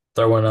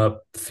 throwing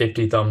up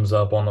 50 thumbs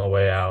up on the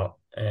way out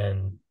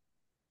and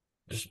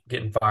just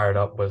getting fired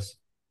up was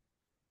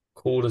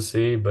cool to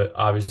see. But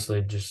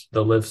obviously, just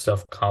the live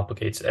stuff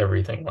complicates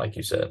everything, like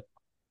you said.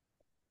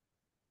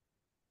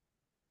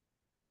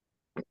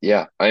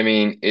 Yeah. I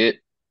mean,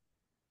 it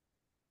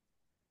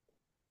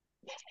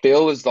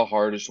Phil is the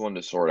hardest one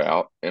to sort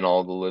out in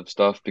all the live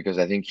stuff because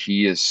I think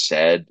he has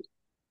said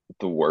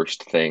the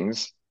worst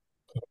things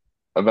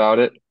about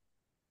it.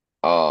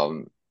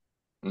 Um,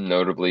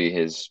 Notably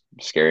his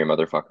scary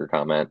motherfucker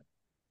comment.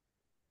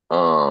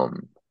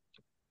 Um,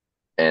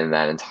 and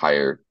that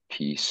entire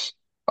piece.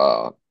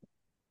 Uh,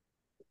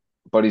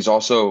 but he's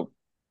also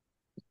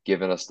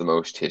given us the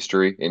most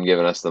history and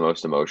given us the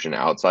most emotion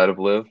outside of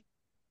live.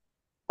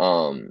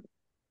 Um,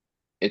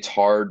 it's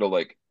hard to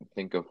like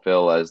think of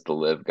Phil as the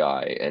live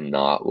guy and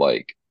not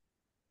like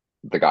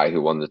the guy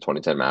who won the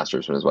 2010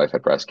 Masters when his wife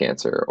had breast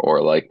cancer,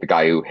 or like the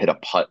guy who hit a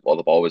putt while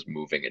the ball was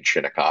moving in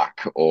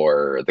Shinnecock,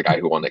 or the guy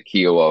who won at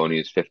Kiowa when he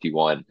was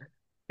 51.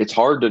 It's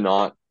hard to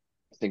not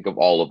think of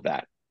all of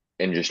that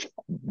and just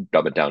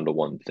dumb it down to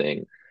one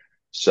thing.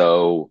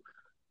 So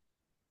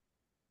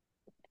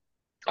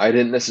I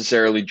didn't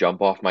necessarily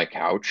jump off my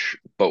couch,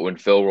 but when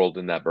Phil rolled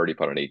in that birdie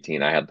putt on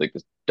 18, I had like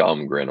this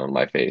dumb grin on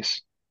my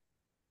face.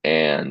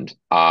 And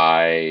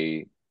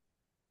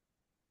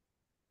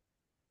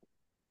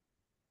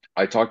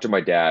I talked to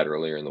my dad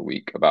earlier in the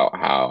week about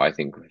how I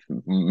think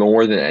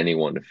more than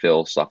anyone,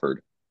 Phil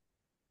suffered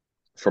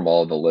from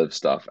all the live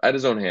stuff at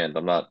his own hand.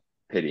 I'm not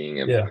pitying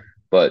him, Yeah.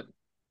 but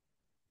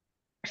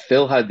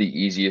Phil had the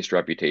easiest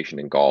reputation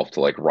in golf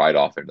to like ride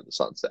off into the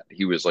sunset.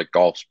 He was like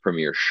golf's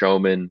premier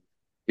showman.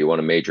 He won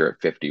a major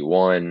at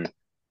 51.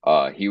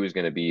 He was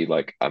going to be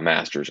like a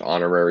Masters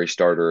honorary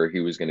starter. He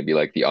was going to be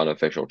like the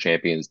unofficial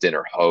champions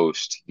dinner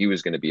host. He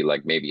was going to be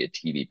like maybe a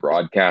TV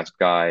broadcast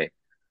guy.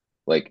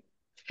 Like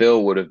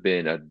Phil would have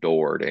been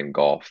adored in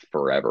golf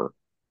forever.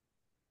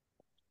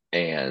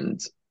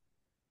 And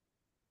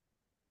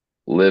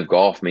live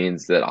golf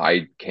means that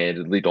I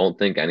candidly don't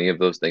think any of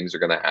those things are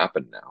going to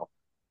happen now.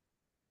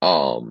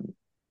 Um,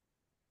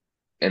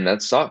 and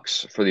that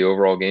sucks for the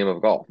overall game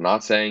of golf.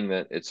 Not saying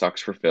that it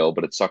sucks for Phil,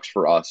 but it sucks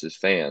for us as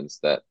fans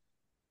that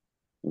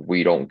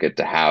we don't get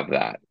to have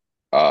that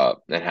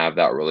and have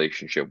that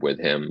relationship with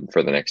him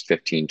for the next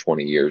 15,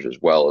 20 years as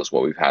well as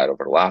what we've had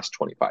over the last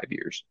 25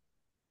 years.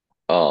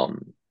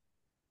 Um,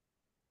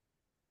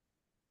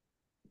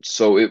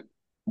 so it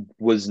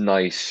was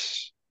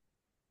nice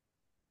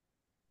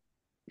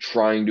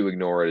trying to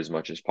ignore it as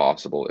much as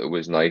possible. It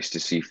was nice to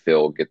see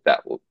Phil get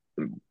that.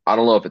 I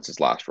don't know if it's his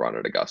last run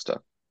at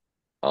Augusta.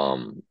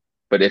 Um,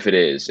 but if it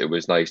is, it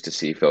was nice to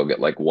see Phil get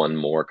like one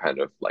more kind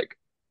of like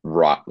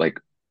rot, like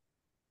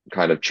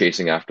kind of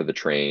chasing after the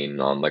train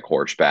on like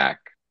horseback,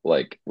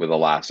 like with a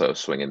lasso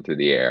swinging through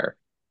the air,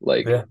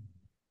 like Yeah.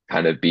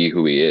 kind of be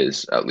who he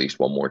is at least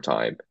one more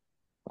time.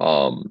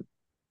 Um,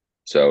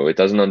 so it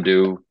doesn't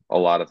undo a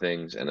lot of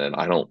things, and then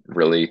I don't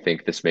really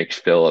think this makes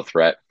Phil a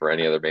threat for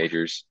any other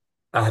majors.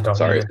 I don't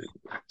Sorry, either.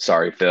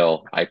 sorry,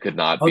 Phil. I could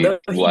not be Although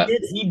let.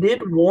 he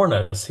did warn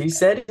us. He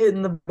said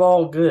hitting the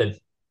ball good.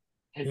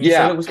 He said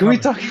Yeah, it was can we coming.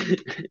 talk?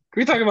 Can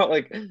we talk about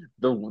like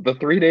the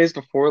 3 days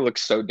before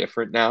looks so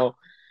different now?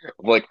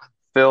 Like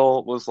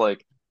Phil was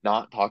like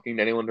not talking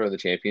to anyone during the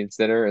Champions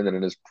Dinner, and then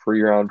in his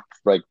pre-round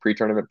like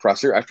pre-tournament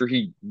presser, after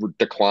he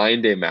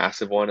declined a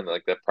massive one in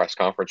like the press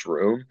conference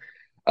room,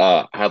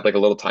 had like a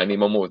little tiny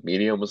moment with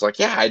media and was like,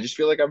 "Yeah, I just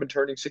feel like I've been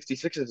turning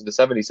 66s into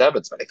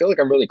 77s, but I feel like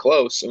I'm really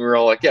close." And we were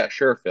all like, "Yeah,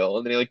 sure, Phil."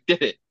 And then he like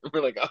did it. And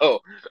we're like, "Oh,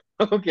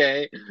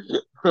 okay."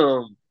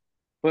 Um,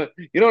 but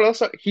you know what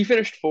else? He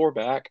finished four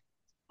back.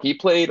 He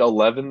played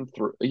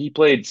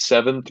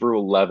 7 through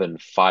 11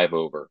 5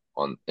 over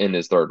on in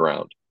his third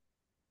round,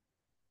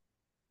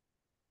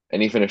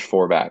 and he finished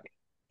four back.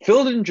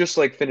 Phil didn't just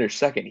like finish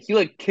second. He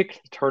like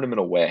kicked the tournament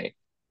away.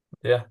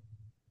 Yeah.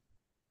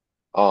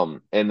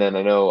 And then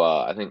I know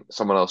I think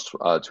someone else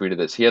tweeted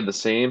this. He had the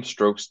same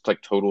strokes,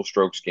 like total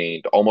strokes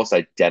gained, almost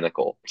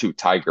identical to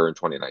Tiger in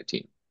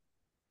 2019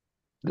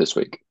 this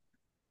week.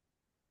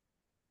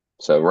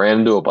 So ran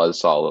into a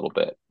buzzsaw a little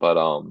bit, but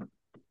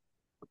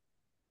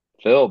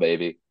Phil,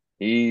 baby,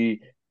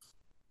 he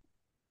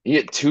he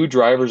hit two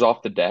drivers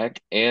off the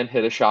deck and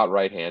hit a shot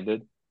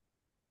right-handed.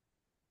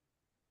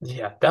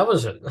 Yeah. That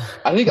was it.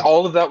 I think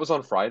all of that was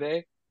on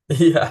Friday.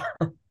 Yeah.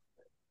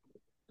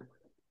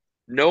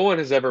 No one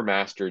has ever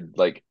mastered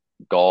like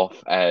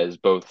golf as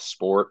both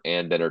sport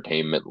and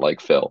entertainment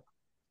like Phil.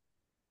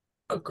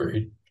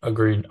 Agreed.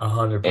 Agreed.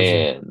 100%.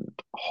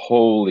 And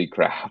holy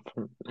crap.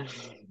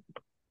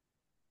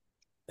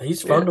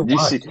 He's Yeah. fun to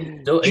watch.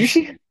 He's still, Do you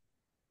he's,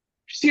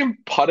 see him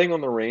putting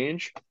on the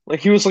range?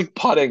 Like he was like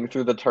putting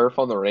through the turf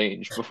on the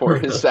range before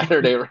his really.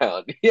 Saturday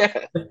round.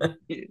 Yeah.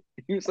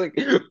 He was like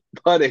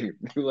putting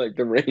through like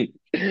the range.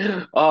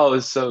 Oh, it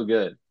was so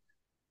good.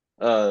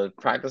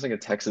 Practicing a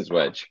Texas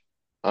wedge.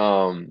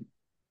 Um,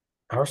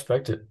 I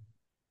respect it.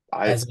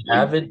 I As an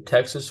avid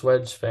Texas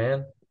Wedge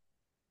fan,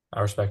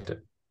 I respect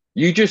it.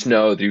 You just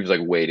know that he was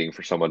like waiting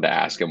for someone to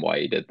ask him why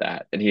he did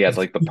that, and he had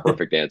like the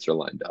perfect answer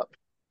lined up.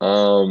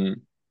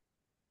 Um,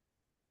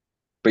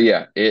 but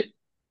yeah, it.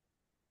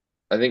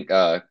 I think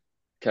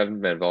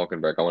Kevin Van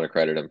Valkenburg, I want to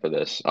credit him for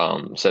this.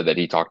 Said that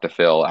he talked to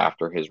Phil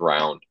after his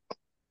round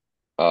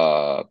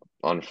uh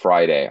on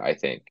Friday, I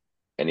think,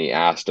 and he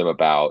asked him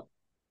about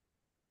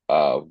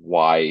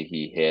why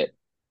he hit.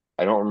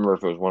 I don't remember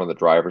if it was one of the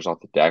drivers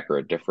off the deck or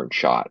a different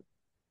shot.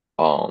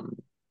 Um,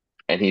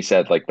 And he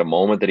said like the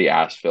moment that he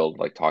asked Phil to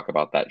like talk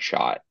about that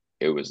shot,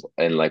 it was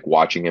and like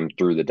watching him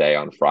through the day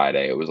on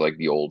Friday, it was like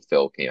the old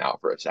Phil came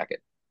out for a second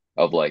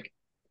of like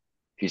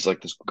he's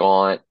like this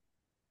gaunt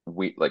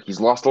weight like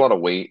he's lost a lot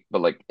of weight,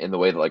 but like in the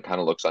way that like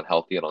kind of looks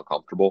unhealthy and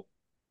uncomfortable.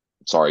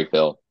 Sorry,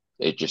 Phil.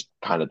 It just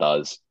kind of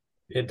does.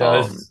 It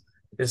Um does.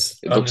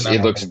 It's it looks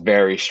undeniable.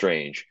 very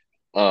strange.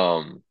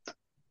 Um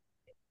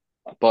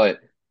but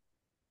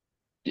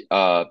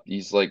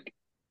he's like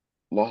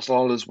lost a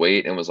lot of his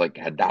weight and was like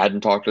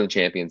hadn't talked to the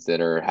champions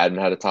dinner, hadn't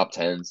had a top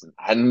 10,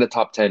 hadn't been a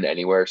top 10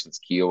 anywhere since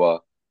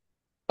Kiowa.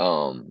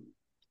 Um,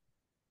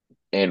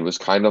 and was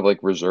kind of like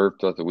reserved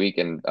throughout the week.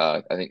 And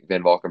I think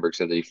Van Valkenburg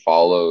said that he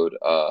followed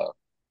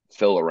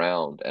Phil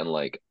around and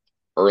like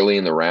early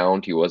in the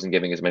round, he wasn't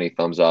giving as many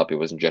thumbs up. He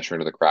wasn't gesturing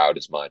to the crowd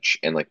as much.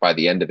 And like by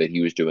the end of it,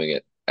 he was doing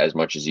it as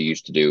much as he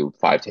used to do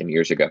 5, 10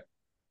 years ago.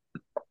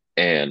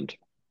 And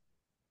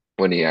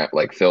when he had,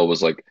 like Phil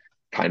was like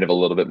kind of a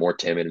little bit more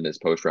timid in his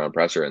post round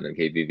presser, and then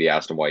KVV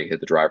asked him why he hit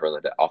the driver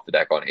on off the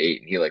deck on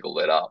 8, and he like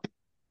lit up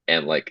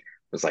and like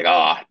was like,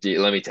 "Ah, oh,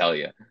 let me tell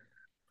you."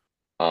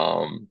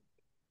 Um,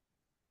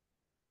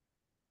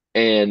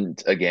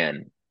 and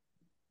again,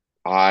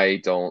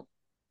 I don't.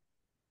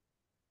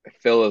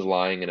 Phil is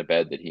lying in a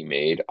bed that he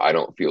made. I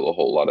don't feel a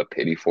whole lot of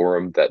pity for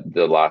him that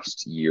the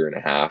last year and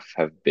a half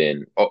have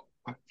been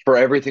for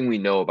everything we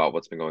know about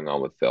what's been going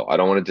on with Phil. I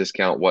don't want to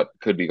discount what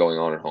could be going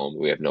on at home.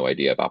 We have no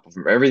idea about, but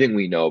from everything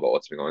we know about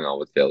what's been going on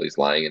with Phil, he's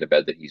lying in a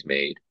bed that he's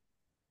made.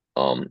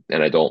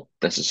 And I don't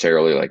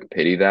necessarily like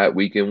pity that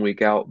week in,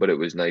 week out, but it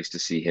was nice to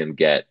see him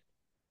get,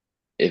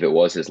 if it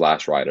was his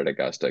last ride at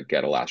Augusta,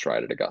 get a last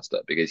ride at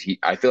Augusta because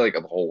I feel like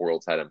the whole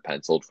world's had him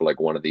penciled for like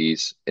one of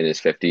these in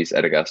his 50s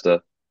at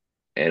Augusta,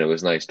 and it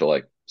was nice to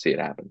like see it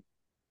happen.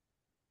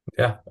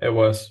 Yeah, it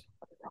was.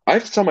 I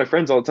have to tell my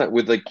friends all the time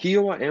with like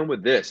Kiowa and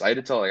with this. I had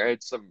to tell like I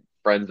had some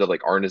friends that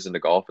like aren't as into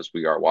golf as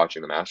we are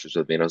watching the Masters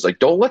with me, and I was like,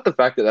 don't let the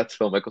fact that that's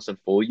Phil Mickelson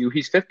fool you.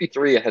 He's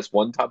 53 and has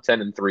one top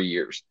 10 in 3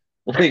 years.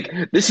 Like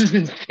this is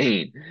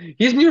insane.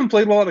 He hasn't even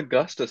played well at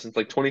Augusta since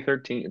like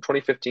 2013 and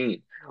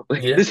 2015.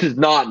 Like Yeah. this is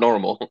not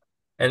normal.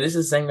 And this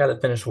is the same guy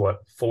that finished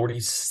what,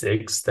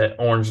 46th at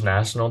Orange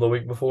National the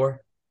week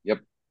before? Yep.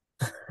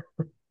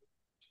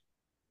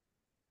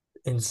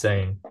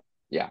 Insane.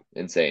 Yeah,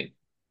 insane.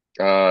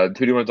 Who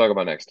do you want to talk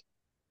about next?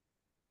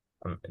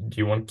 Do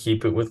you want to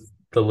keep it with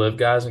the live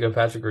guys and go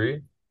Patrick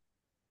Reed?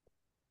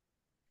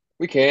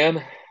 We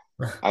can.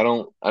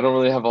 I don't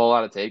really have a whole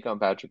lot of take on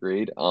Patrick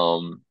Reed.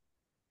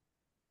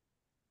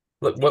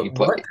 Look, He what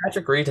play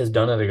Patrick Reed has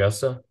done at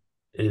Augusta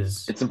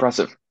is it's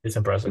impressive. it's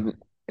impressive.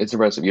 It's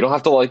impressive. You don't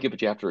have to like it,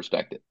 but you have to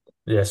respect it.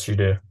 Yes, you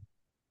do.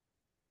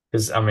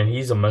 Because I mean,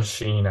 he's a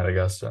machine at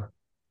Augusta.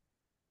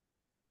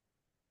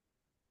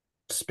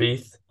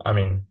 Spieth, I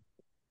mean,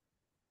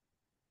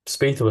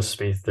 Spieth was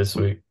Spieth this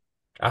week.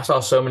 I saw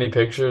so many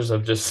pictures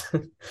of just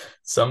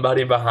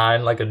somebody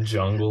behind like a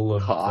jungle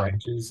of God.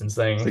 branches and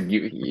It's saying like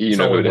you it's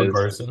know who only it one is.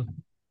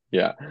 person.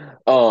 Yeah.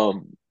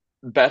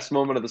 Best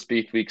moment of the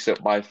Speak Week so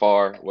by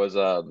far was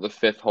the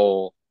fifth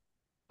hole.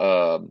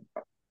 Um,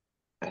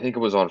 I think it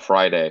was on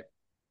Friday.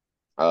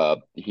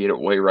 He hit it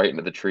way right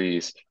into the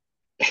trees,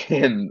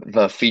 and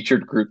the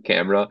featured group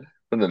camera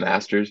from the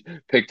Masters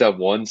picked up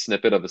one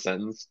snippet of a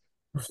sentence,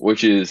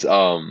 which is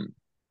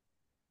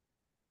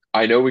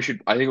I know we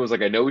should. I think it was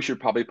like I know we should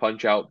probably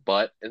punch out,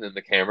 but and then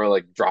the camera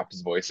like dropped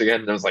his voice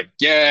again, and I was like,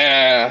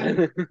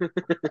 yeah,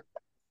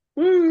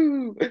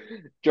 woo,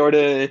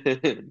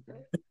 Jordan.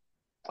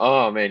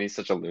 Oh man, he's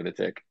such a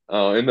lunatic.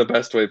 In the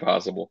best way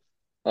possible.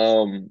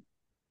 Um,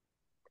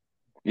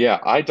 yeah,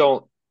 I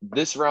don't.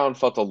 This round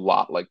felt a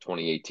lot like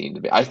 2018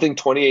 to me. I think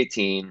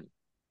 2018,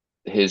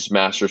 his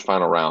Masters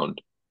final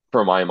round,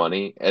 for my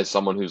money, as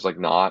someone who's like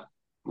not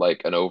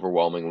like an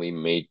overwhelmingly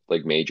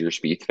major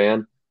Spieth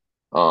fan.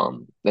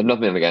 There's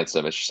nothing against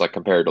him. It's just like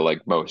compared to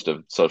like most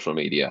of social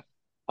media.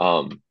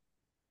 Um,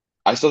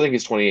 I still think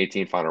his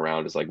 2018 final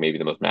round is like maybe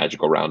the most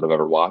magical round I've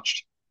ever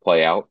watched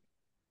play out.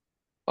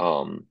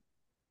 Um,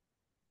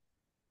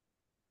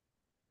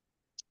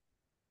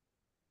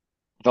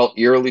 Felt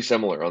eerily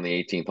similar on the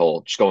 18th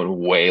hole, just going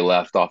way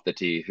left off the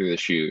tee through the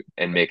chute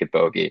and make it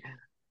bogey.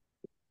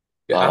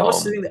 I was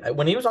Um, sitting there,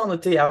 when he was on the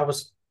tee, I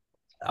was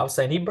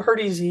saying he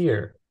birdies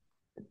here.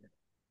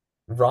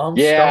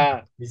 Rahm stump,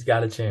 yeah, he's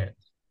got a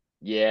chance.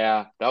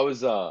 yeah, that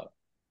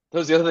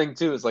was the other thing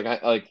too. Is like I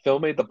like Phil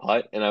made the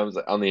putt and I was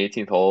like, on the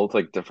 18th hole to,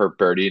 like for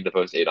birdie to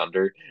post 8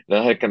 under, and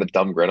I had kind of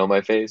dumb grin on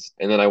my face.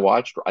 And then I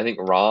watched, I think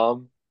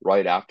Rahm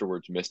right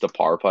afterwards missed a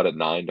par putt at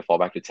 9 to fall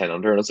back to 10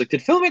 under, and I was like,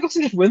 did Phil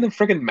Mickelson just win the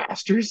freaking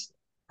Masters?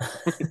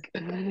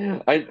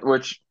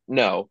 Which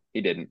no,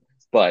 he didn't.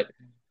 But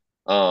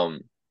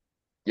um,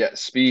 yeah,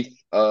 Spieth.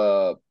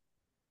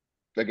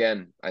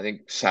 Again, I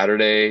think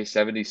Saturday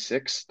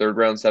 76, third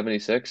round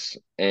 76,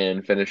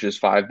 and finishes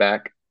 5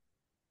 back.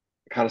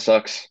 Kind of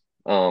sucks.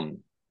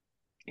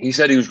 He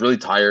said he was really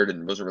tired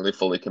and wasn't really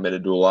fully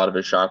committed to a lot of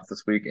his shots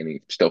this week, and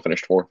he still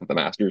finished fourth at the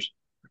Masters.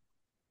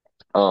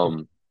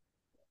 Um,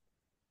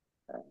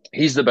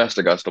 he's the best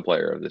Augusta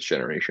player of this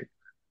generation,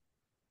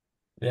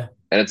 Yeah,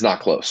 and it's not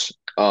close.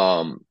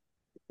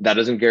 That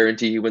doesn't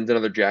guarantee he wins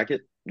another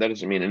jacket. That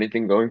doesn't mean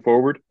anything going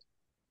forward,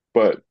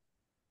 but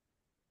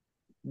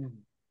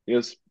he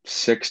has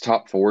 6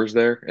 top 4s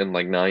there in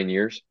like 9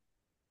 years.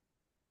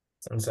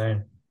 it's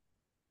insane.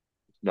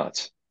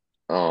 Nuts.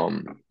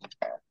 Um,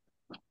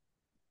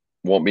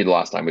 won't be the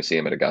last time we see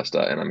him at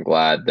Augusta, and I'm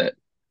glad that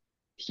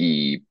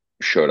he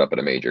showed up at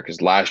a major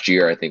because last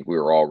year I think we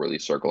were all really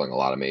circling a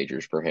lot of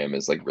majors for him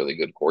as like really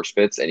good course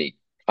fits, and he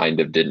kind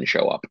of didn't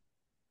show up.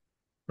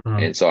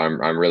 Mhm. And so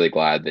I'm really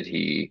glad that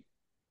he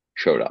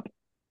showed up.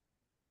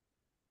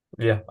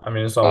 Yeah, I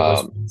mean it's always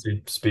Um, fun to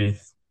see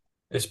Spieth,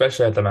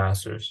 especially at the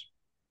Masters,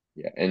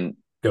 yeah, and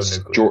go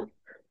nuclear.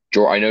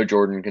 I know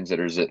Jordan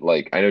considers it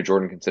like I know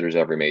Jordan considers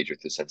every major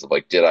through the sense of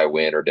like, did I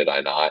win or did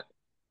I not?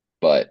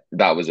 But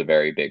that was a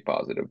very big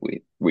positive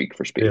week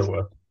for It Spieth.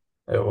 was.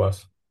 It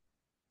was.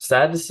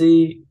 Sad to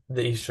see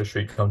the Easter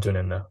streak come to an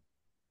end though.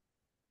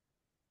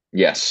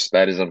 Yes,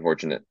 that is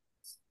unfortunate,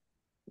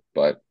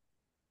 but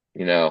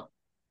you know,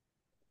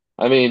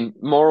 I mean,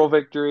 moral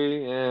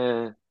victory,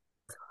 no.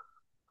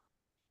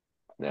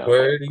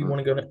 Where do you want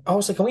to go next?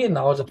 Also, can we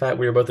acknowledge the fact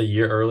we were both a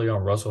year early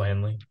on Russell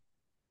Henley?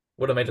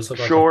 Would have made us look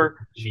like a Sure,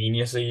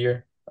 genius a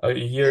year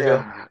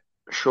ago. yeah,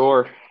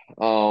 sure.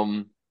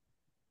 Um,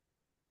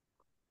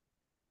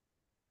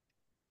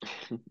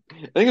 I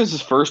think it was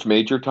his first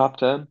major top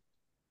 10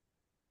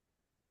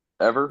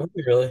 ever, Would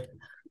we really?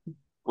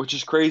 which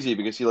is crazy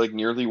because he like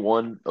nearly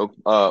won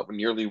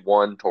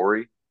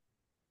Torrey.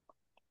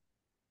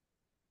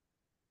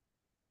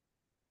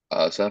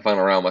 So that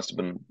final round must have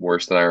been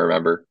worse than I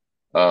remember.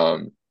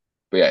 Um,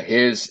 but yeah,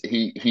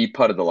 he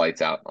putted the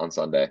lights out on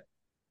Sunday.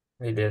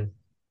 He did.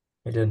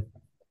 He did.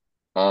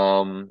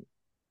 Um,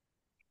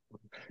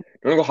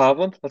 you want to go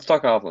Hovland? Let's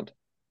talk Hovland.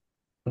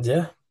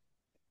 Yeah.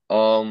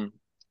 Um,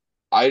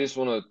 I just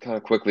want to kind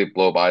of quickly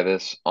blow by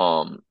this.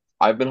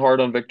 I've been hard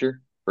on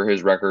Victor for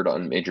his record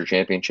on major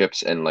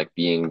championships and like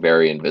being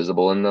very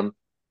invisible in them.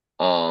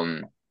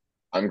 Um,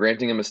 I'm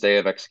granting him a stay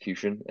of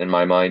execution in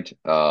my mind.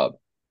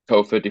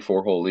 Co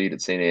 54 hole lead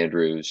at St.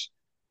 Andrews,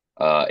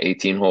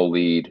 18 hole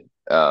lead.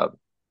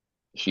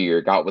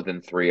 Here got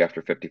within three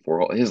after 54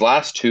 holes. His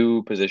last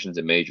two positions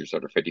in majors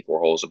after 54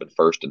 holes have been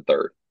first and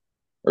third,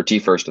 or T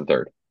first and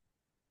third.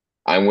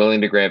 I'm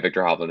willing to grant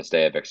Victor Hovland a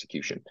stay of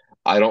execution.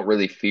 I don't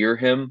really fear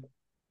him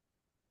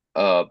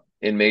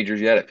in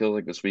majors yet. It feels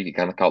like this week he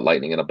kind of caught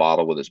lightning in a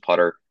bottle with his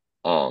putter.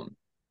 Um,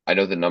 I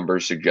know the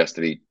numbers suggest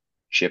that he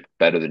chipped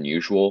better than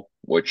usual,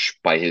 which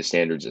by his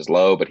standards is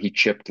low, but he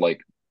chipped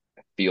like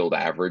field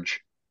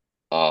average.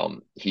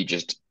 He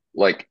just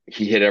like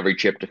he hit every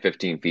chip to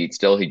 15 feet.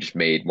 Still, he just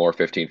made more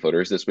 15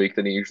 footers this week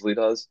than he usually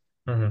does.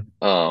 Hmm.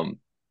 Um,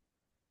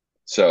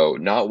 so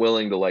not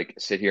willing to like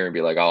sit here and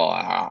be like, oh,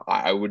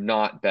 I would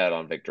not bet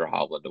on Victor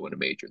Hovland to win a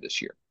major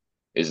this year,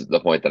 is the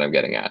point that I'm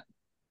getting at.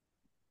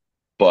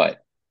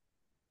 But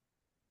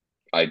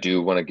I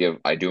do want to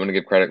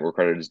give credit where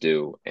credit is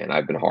due, and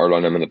I've been hard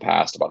on him in the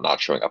past about not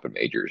showing up in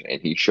majors,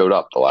 and he showed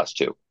up the last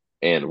two.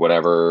 And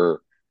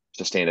whatever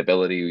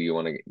sustainability you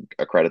want to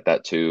accredit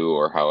that to,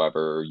 or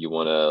however you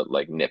want to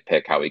like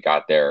nitpick how he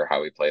got there,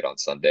 how he played on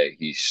Sunday,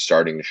 he's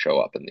starting to show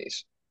up in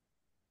these.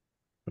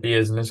 He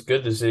is, and it's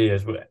good to see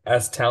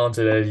as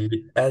talented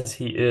as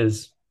he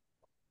is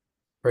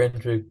for him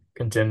to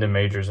contend in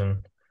majors.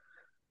 And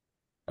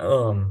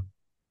um,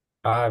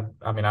 I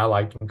mean, I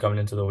liked him coming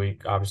into the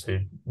week.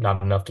 Obviously,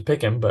 not enough to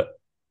pick him, but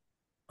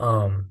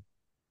um,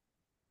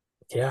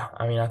 yeah.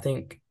 I mean, I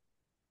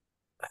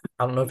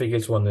don't know if he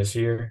gets one this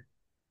year,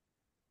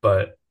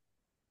 but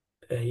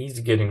he's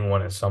getting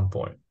one at some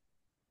point.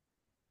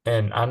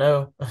 And I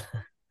know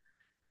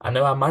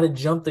I might have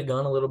jumped the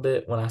gun a little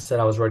bit when I said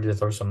I was ready to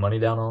throw some money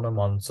down on him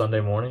on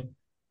Sunday morning,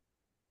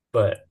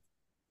 but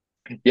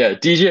Yeah,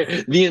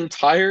 DJ, the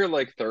entire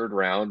like third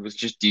round was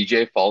just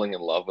DJ falling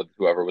in love with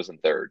whoever was in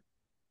third.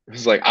 It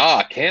was like,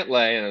 can't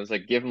lay. And I was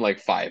like, give him like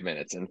 5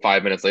 minutes. And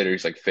 5 minutes later,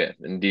 he's like fifth.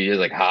 And DJ's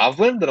like,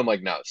 Hovland? And I'm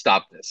like, no,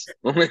 stop this.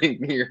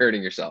 You're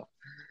hurting yourself.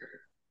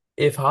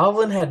 if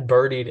Hovland had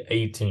birdied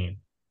 18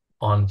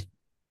 on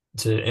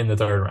to in the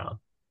third round,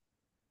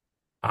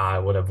 I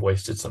would have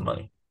wasted some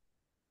money.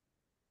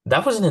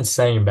 That was an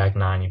insane back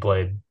nine he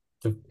played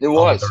It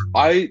on the was. third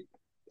round.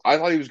 I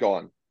thought he was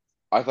gone.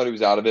 I thought he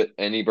was out of it.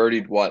 And he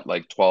birdied what,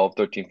 like 12,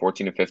 13,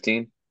 14, and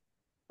 15?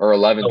 Or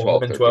 11,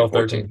 12, 11, 13, 12,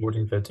 13, 14.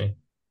 14, 15.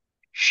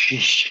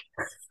 Sheesh.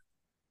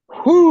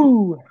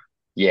 Whoo.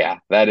 Yeah,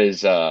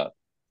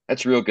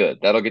 that's real good.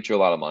 That'll get you a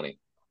lot of money.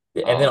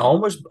 Yeah, and then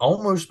Um,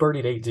 almost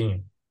birdied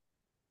 18.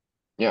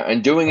 Yeah,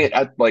 and doing it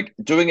at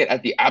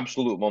the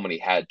absolute moment he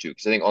had to,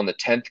 because I think on the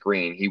 10th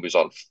green he was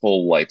on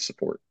full life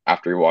support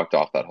after he walked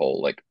off that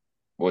hole. Like,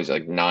 what was it,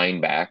 like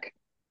nine back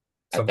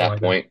at Something that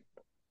like that. point?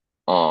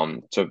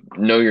 So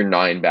know you're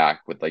nine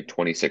back with like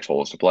 26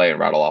 holes to play and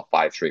rattle off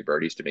five straight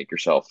birdies to make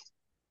yourself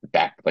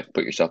back, like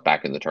put yourself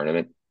back in the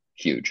tournament.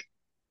 Huge.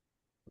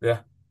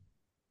 Yeah.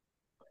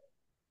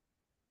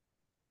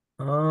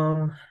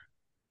 Um,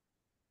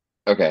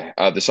 Okay,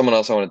 there's someone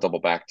else I want to double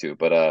back to,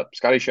 but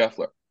Scotty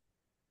Scheffler.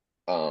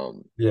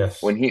 Um,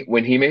 yes.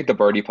 when he made the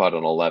birdie putt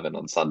on 11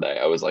 on Sunday,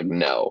 I was like,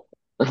 no,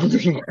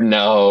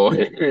 no,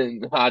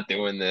 not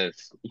doing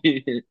this.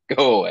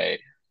 Go away.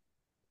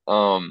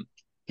 Um,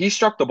 he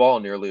struck the ball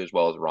nearly as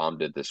well as Rahm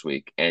did this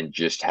week, and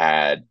just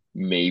had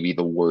maybe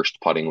the worst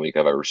putting week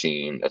I've ever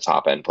seen a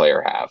top end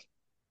player have.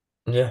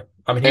 Yeah.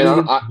 I mean, he And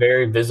was getting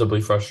very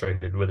visibly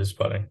frustrated with his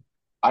putting.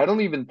 I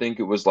don't even think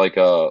it was like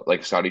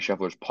Scotty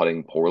Scheffler's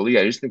putting poorly.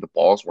 I just think the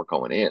balls weren't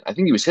going in. I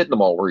think he was hitting the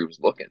ball where he was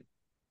looking.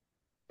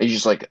 He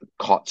just like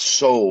caught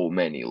so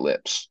many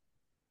lips.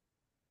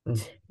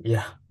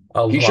 Yeah,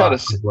 a He shot lot a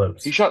of he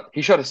blips. shot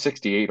he shot a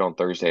 68 on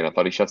Thursday, and I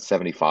thought he shot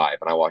 75.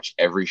 And I watched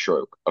every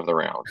stroke of the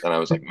round, and I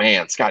was like,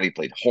 man, Scotty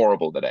played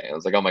horrible today. I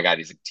was like, oh my God,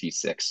 he's like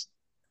T6.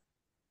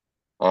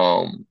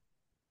 Um,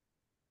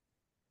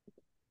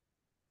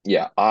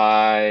 yeah,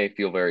 I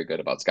feel very good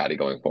about Scotty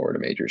going forward to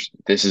majors.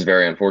 This is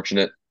very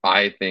unfortunate.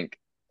 I think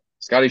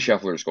Scotty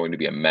Scheffler is going to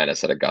be a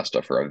menace at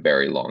Augusta for a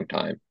very long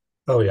time.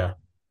 Oh yeah.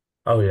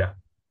 Oh yeah.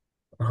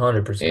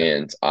 100%.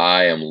 And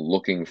I am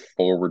looking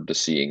forward to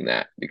seeing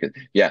that because,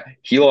 yeah,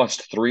 he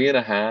lost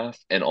 3.5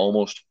 and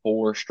almost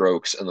 4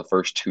 strokes in the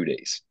first 2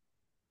 days.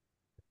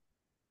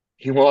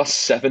 He lost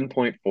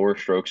 7.4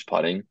 strokes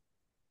putting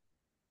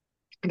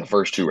in the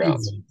first two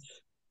rounds.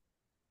 Jesus.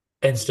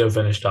 And still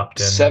finished top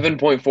 10, mind you.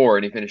 7.4,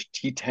 and he finished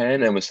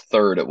T10 and was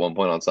third at one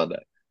point on Sunday.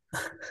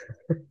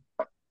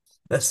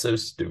 That's so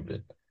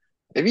stupid.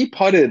 If he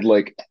putted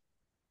like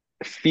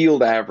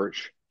field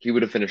average, he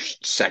would have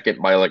finished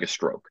second by like a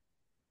stroke.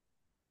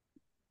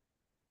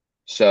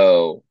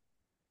 So,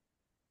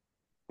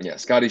 yeah,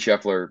 Scotty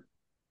Scheffler,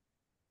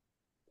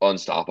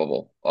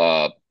 unstoppable.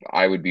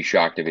 I would be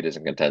shocked if he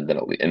doesn't contend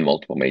in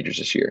multiple majors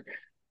this year.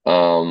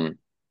 Um,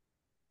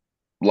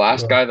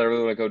 Last Yeah. guy that I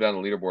really want to go down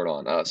the leaderboard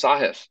on,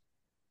 Sahith.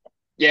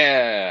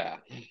 Yeah,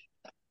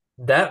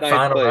 That ninth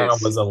final round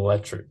place. was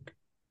electric.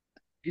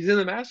 He's in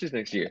the Masters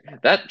next year.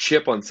 That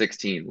chip on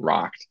 16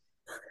 rocked.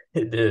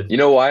 It did. You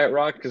know why it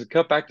rocked? Because it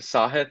cut back to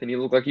Sahith, and he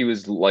looked like he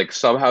was like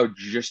somehow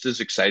just as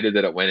excited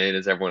that it went in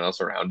as everyone else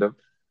around him.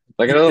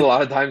 Like I know a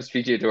lot of times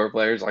PGA Tour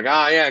players are like,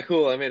 ah, yeah,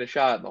 cool, I made a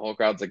shot, and the whole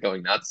crowd's like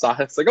going nuts.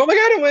 Sahith's like, oh my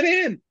God, it went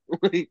in!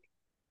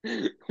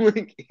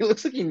 Like he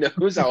looks like he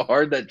knows how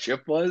hard that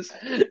chip was.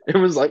 It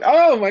was like,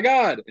 oh my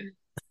God,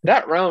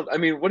 that round. I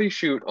mean, what do you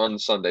shoot on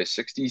Sunday?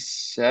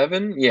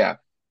 67? Yeah,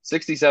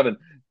 67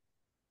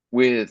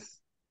 with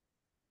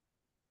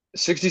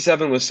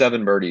 67 with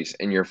 7 birdies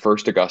in your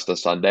first Augusta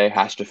Sunday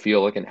has to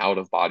feel like an out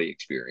of body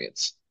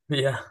experience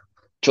Yeah.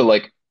 to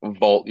like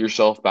vault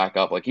yourself back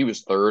up. Like he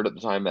was third at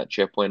the time that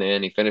chip went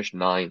in. He finished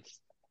ninth.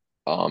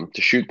 To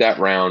shoot that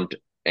round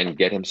and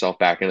get himself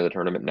back into the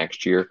tournament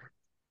next year.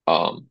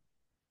 Um,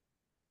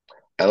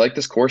 I like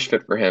this course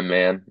fit for him,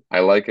 man. I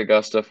like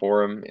Augusta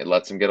for him. It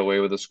lets him get away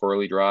with the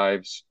squirrely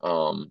drives.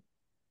 And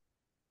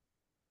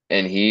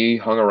he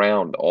hung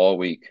around all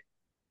week.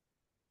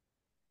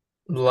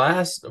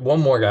 Last, one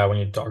more guy we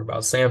need to talk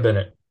about. Sam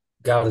Bennett.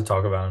 Got to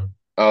talk about him.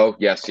 Oh,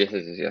 yes, yes,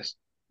 yes, yes,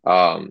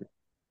 yes.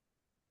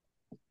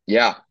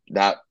 Yeah,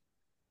 that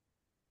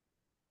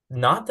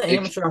Not the it,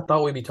 amateur I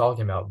thought we'd be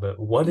talking about, but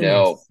what an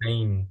no,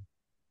 insane,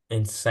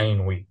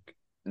 insane week.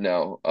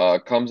 no.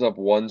 Comes up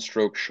 1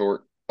 stroke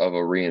short of a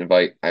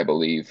reinvite, I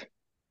believe.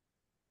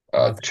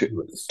 I think Two he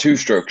was. 2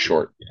 strokes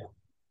short.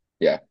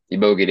 Yeah, he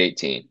bogeyed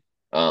 18.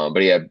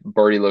 But he had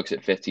birdie looks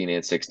at 15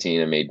 and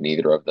 16 and made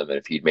neither of them. And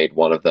if he'd made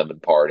one of them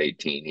and par at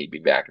 18, he'd be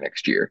back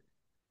next year.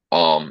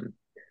 Um,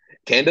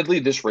 Candidly,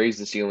 this raised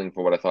the ceiling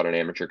for what I thought an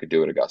amateur could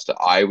do at Augusta.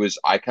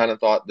 I kind of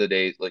thought the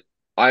days like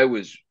I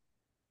was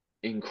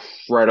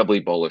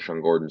incredibly bullish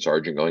on Gordon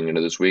Sargent going into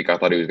this week. I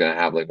thought he was going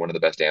to have like one of the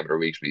best amateur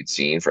weeks we'd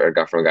seen from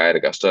a guy at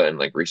Augusta in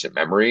like recent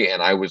memory.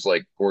 And I was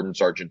like Gordon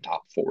Sargent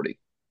top 40.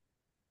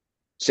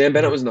 Sam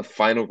Bennett Yeah. was in the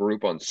final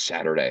group on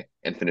Saturday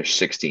and finished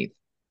 16th.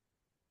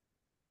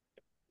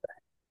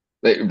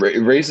 It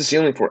raised the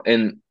ceiling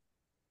and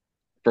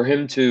for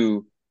him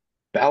to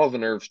battle the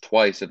nerves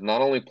twice of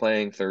not only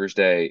playing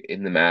Thursday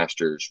in the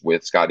Masters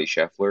with Scotty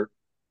Scheffler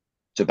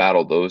to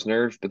battle those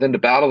nerves, but then to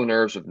battle the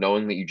nerves of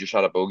knowing that you just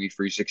shot a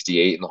bogey-free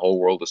 68 and the whole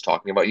world is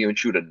talking about you and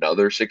shoot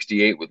another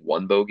 68 with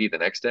one bogey the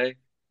next day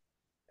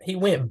He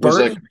went was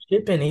like, birdie,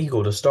 chip, and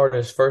eagle to start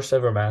his first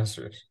ever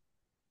Masters.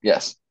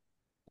 yes.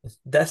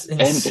 That's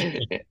And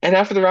insane. and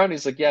after the round,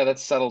 he's like, yeah, that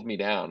settled me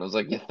down. I was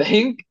like, you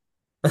think?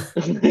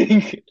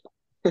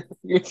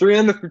 You're 3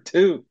 under for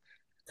two.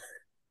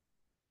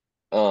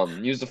 He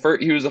was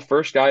the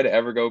first guy to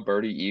ever go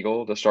birdie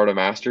eagle to start a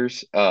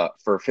Masters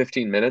for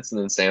 15 minutes,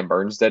 and then Sam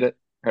Burns did it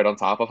right on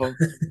top of him.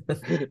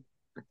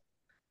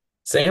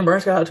 Sam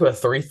Burns got out to a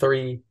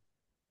 3-3-3-3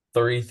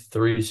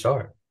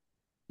 start.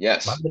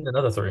 Might have Yes. been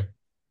another three.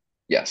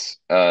 Yes.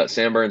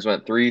 Sam Burns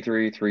went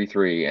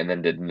 3-3-3-3 and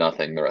then did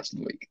nothing the rest of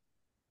the week.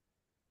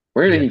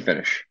 Where did Yeah. he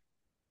finish?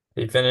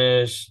 He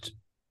finished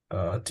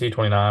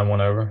T29, one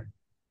over.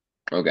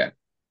 Okay.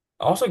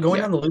 Also going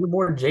Yeah. down the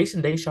leaderboard,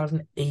 Jason Day shot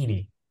an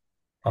 80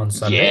 on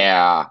Sunday.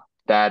 Yeah.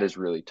 That is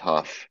really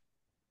tough.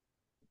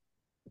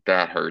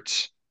 That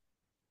hurts.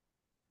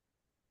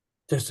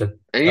 Just a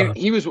And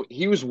he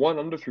was 1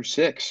 under through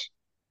six.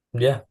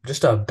 yeah,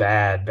 just a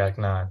bad back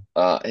nine.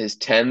 His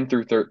 10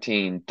 through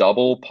 13,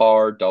 double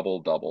par, double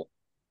double.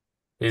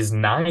 His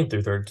 9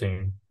 through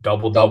 13,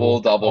 double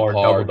Double double double or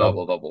par, double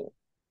double double. double.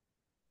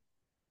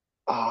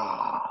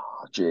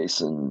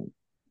 Jason.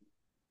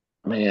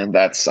 Man,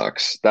 that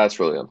sucks. That's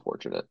really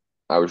unfortunate.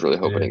 I was really It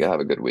hoping he could is. have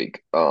a good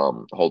week.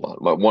 Hold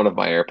on. One of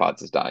my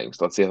AirPods is dying,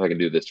 so let's see if I can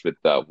do this with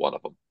one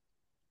of them.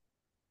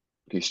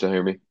 Can you still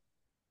hear me?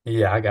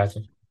 Yeah, I got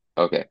you.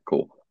 Okay,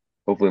 cool.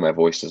 Hopefully my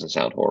voice doesn't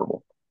sound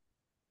horrible.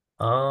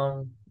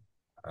 Um,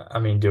 I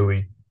mean, do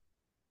we?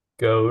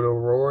 go to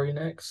Rory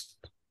next?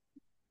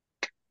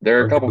 There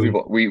are a Or do couple we?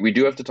 people we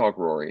do have to talk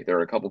Rory. There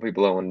are a couple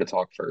people I wanted to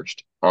talk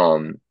first.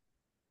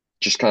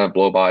 Just kind of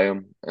blow by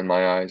him in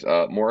my eyes.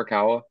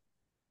 Morikawa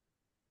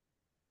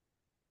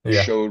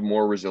Yeah, showed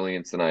more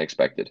resilience than I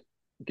expected,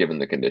 given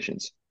the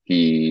conditions.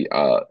 He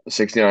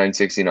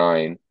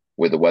 69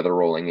 with the weather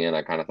rolling in.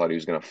 I kind of thought he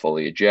was going to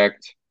fully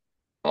eject.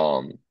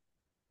 Um,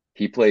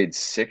 he played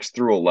 6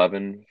 through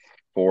 11,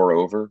 4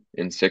 over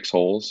in 6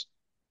 holes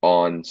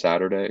on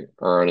Saturday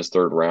or on his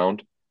third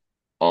round.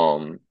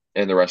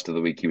 And the rest of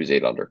the week he was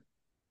 8 under.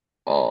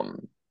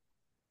 Um,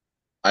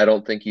 I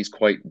don't think he's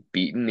quite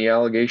beaten the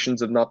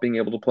allegations of not being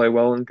able to play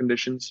well in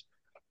conditions.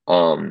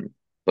 Um,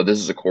 but this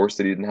is a course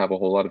that he didn't have a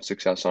whole lot of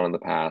success on in the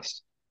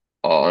past.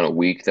 On a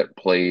week that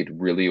played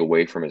really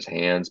away from his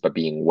hands by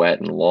being wet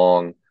and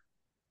long.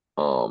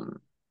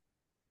 Um,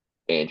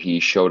 and he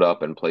showed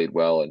up and played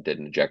well and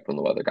didn't eject when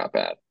the weather got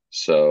bad.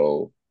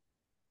 So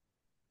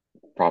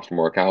props to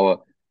Morikawa.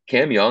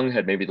 Cam Young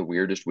had maybe the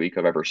weirdest week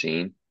I've ever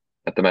seen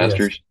at the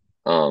yes, Masters.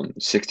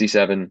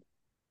 67,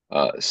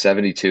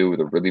 72 with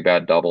a really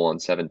bad double on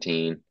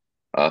 17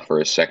 for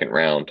his second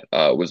round.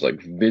 Was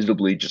like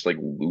visibly just like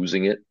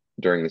losing it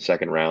during the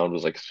second round,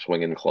 was like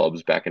swinging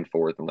clubs back and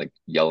forth and like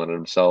yelling at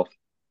himself.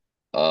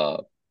 Uh,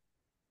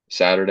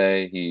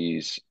 Saturday,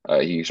 he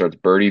starts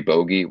birdie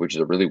bogey, which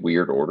is a really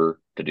weird order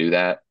to do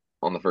that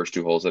on the first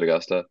 2 holes at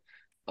Augusta.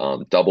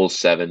 Doubles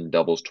 7,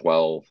 doubles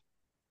 12.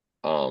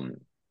 Um,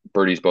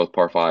 birdies both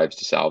par fives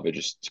to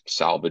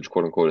salvage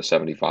quote unquote a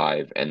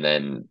 75, and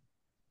then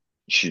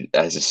she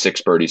has a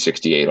six birdie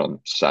 68 on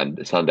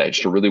Sunday.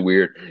 Just a really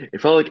weird.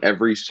 It felt like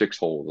every 6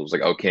 holes it was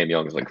like, oh, Cam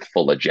Young is like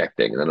full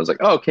ejecting, and then it was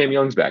like, oh, Cam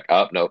Young's back.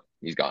 Oh, nope,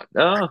 he's gone.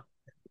 No,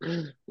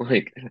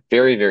 like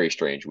very very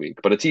strange week,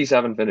 but a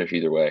T7 finish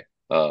either way.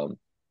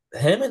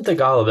 him and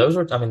Tagala. Those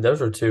are, I mean,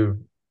 those are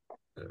two.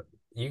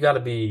 You got to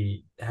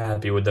be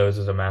happy with those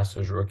as a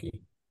Masters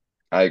rookie.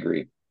 I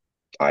agree.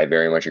 I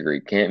very much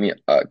agree.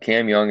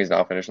 Cam Young is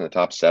now finished in the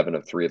top 7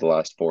 of 3 of the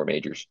last 4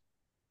 majors,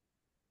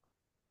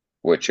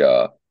 which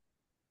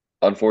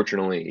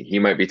unfortunately he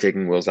might be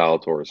taking Will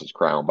Zalatoris'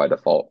 crown by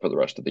default for the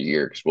rest of the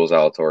year because Will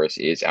Zalatoris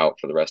is out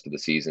for the rest of the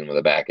season with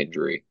a back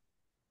injury.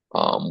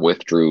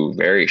 Withdrew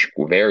very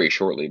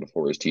shortly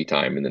before his tee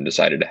time and then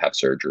decided to have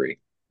surgery.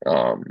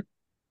 Um,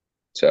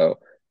 so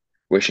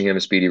wishing him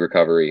a speedy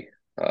recovery.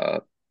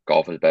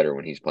 Golf is better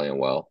when he's playing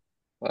well.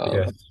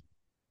 Um, Yes.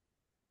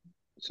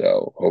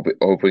 so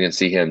hope we can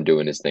see him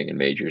doing his thing in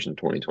majors in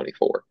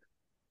 2024.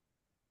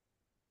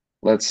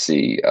 Let's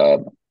see.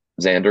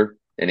 Xander,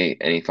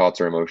 any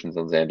thoughts or emotions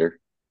on Xander?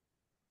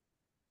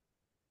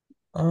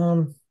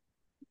 Um,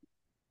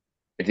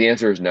 If the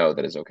answer is no,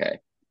 that is okay.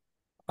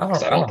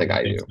 Because I I don't don't think really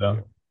I think do.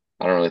 so.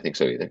 I don't really think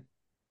so either.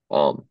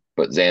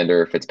 But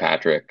Xander,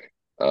 Fitzpatrick,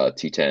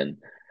 T10.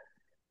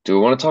 Do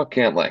we want to talk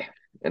Cantlay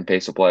and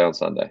pace of play on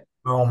Sunday?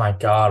 Oh my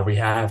God, we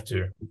have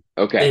to.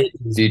 Okay. It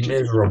is DJ,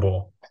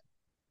 miserable.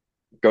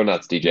 go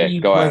nuts, DJ. He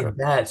Go at played him.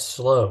 that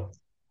slow.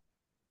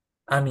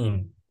 I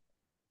mean,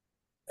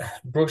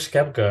 Brooks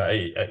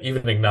Koepka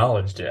even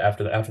acknowledged it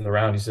after the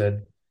round. He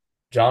said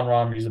Jon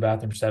Rahm used the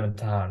bathroom 7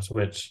 times,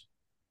 which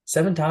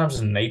 7 times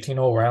in an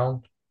 18-hole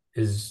round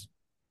is,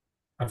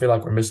 I feel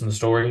like we're missing the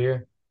story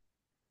here.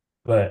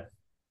 But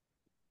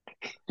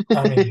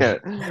I mean, Yeah.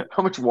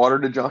 How much water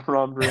did Jon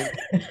Rahm drink?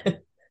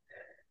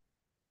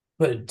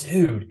 but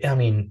dude, I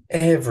mean,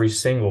 every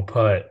single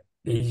putt,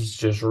 he's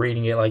just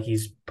reading it like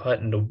he's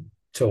putting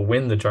to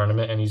win the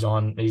tournament, and he's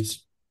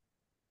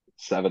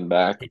 7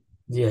 back.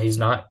 yeah, he's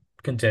not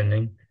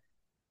contending.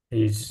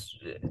 He's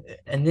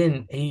and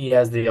then he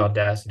has the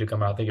audacity to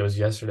come out, I think it was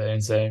yesterday,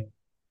 and say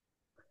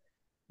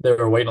they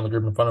were waiting on the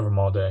group in front of him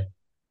all day.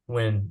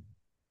 When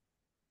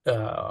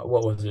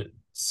what was it?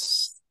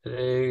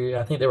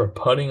 I think they were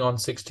putting on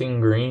 16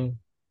 green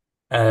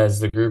as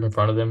the group in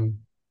front of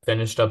them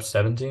finished up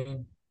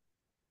 17,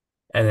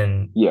 and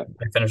then Yeah.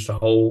 they finished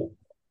an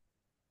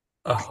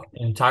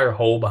entire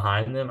hole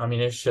behind them. I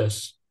mean, it's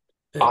just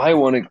I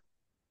want to,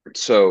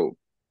 so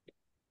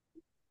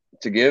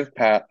to give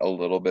Pat a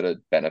little bit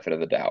of benefit of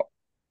the doubt,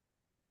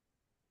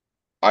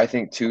 I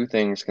think 2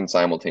 things can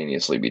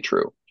simultaneously be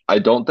true. I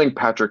don't think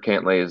Patrick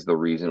Cantlay is the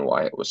reason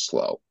why it was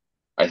slow.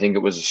 I think it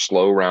was a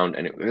slow round,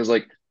 and it was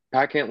like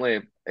Pat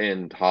Cantlay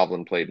and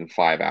Hovland played in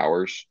 5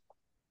 hours.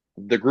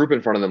 The group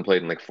in front of them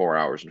played in like 4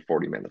 hours and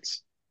 40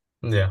 minutes.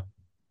 yeah,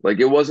 Like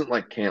it wasn't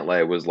like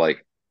Cantlay was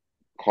like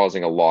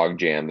causing a log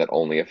jam that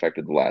only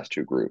affected the last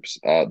 2 groups.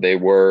 They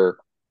were,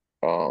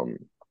 um,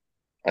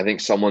 I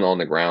think someone on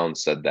the ground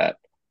said that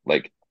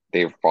like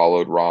they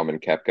followed Rahm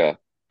and Koepka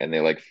and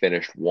they like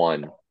finished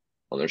one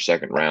on their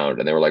second round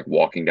and they were like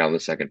walking down the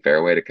second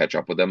fairway to catch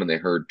up with them and they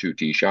heard 2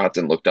 tee shots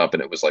and looked up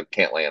and it was like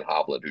Cantlay and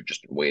Hovland who'd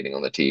just been waiting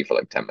on the tee for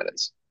like 10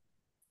 minutes.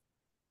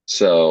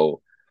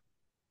 So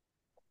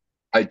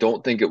I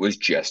don't think it was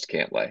just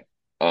Cantlay.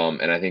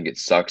 And I think it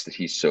sucks that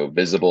he's so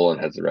visible and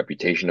has the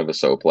reputation of a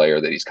so player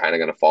that he's kind of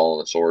going to fall on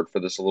the sword for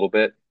this a little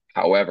bit.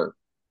 However,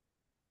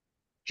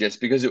 just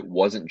because it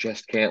wasn't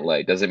just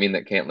Cantlay doesn't mean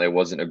that Cantlay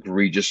wasn't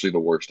egregiously the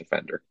worst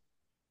offender.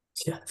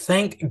 Yeah,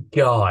 thank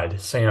God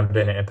Sam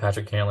Bennett and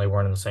Patrick Cantlay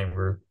weren't in the same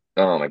group.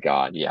 Oh my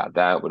God, yeah,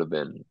 that would have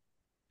been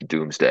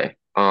doomsday.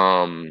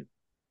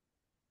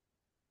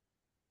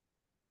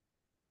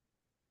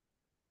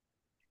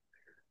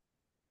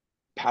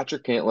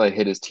 Patrick Cantlay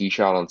hit his tee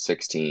shot on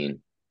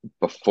 16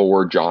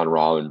 before Jon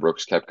Rahm and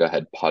Brooks Koepka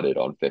had putted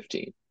on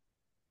 15.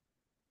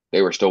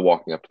 They were still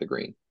walking up to the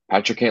green.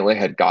 Patrick Cantlay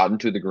had gotten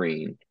to the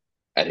green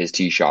at his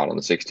tee shot on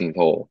the 16th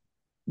hole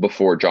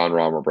before Jon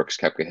Rahm or Brooks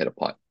Koepka hit a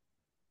putt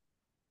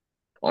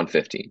on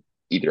 15,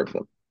 either of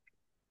them.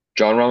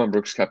 Jon Rahm and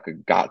Brooks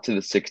Koepka got to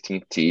the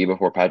 16th tee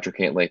before Patrick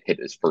Cantlay hit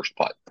his first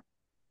putt.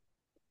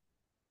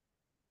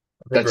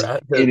 That's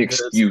The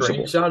inexcusable.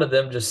 screenshot of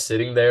them just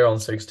sitting there on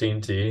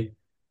 16T,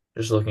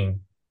 just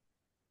looking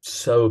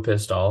so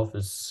pissed off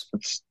is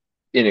It's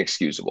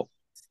inexcusable.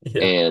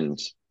 yeah. And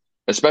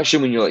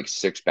especially when you're like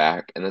six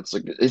back, and it's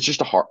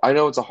just a hard. I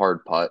know it's a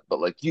hard putt, but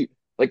like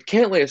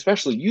Cantlay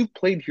especially, you've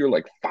played here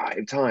like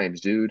 5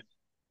 times, dude.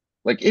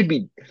 Like it'd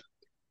be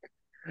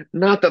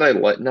not that I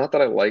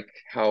like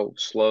how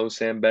slow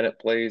Sam Bennett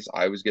plays.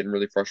 I was getting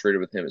really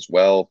frustrated with him as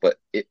well, but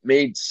it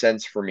made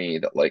sense for me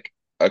that like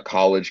a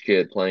college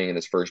kid playing in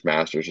his first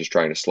Masters is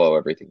trying to slow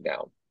everything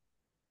down.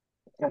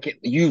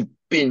 You've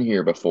been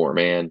here before,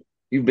 man.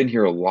 You've been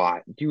here a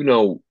lot. You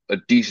know a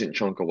decent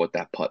chunk of what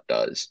that putt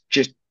does.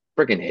 Just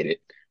freaking hit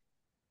it.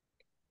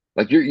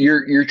 Like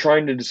you're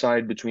trying to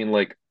decide between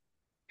like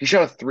he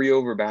shot a 3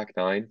 over back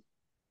nine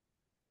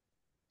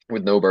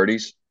with no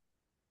birdies.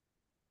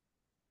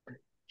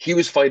 He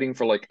was fighting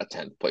for like a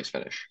 10th place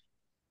finish.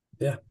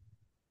 Yeah.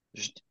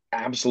 Just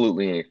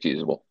absolutely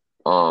inexcusable.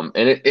 And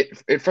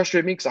it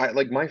frustrated me because I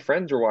like my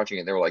friends were watching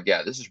it and they were like,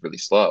 "Yeah, this is really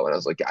slow," and I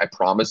was like, "I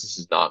promise this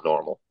is not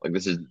normal. Like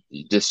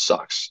this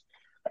sucks."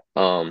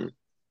 Um,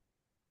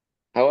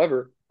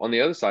 However, on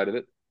the other side of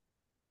it,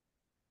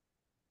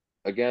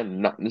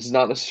 again, this is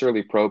not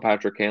necessarily pro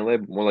Patrick Cantlay,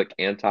 but more like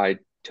anti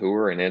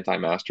tour and anti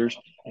Masters.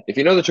 If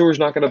you know the tour is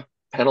not going to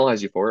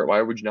penalize you for it,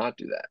 why would you not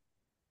do that?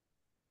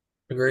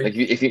 Like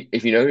Agreed.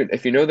 if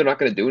you know they're not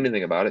going to do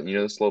anything about it, and you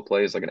know the slow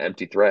play is like an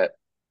empty threat,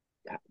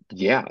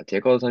 yeah,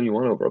 take all the time you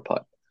want over a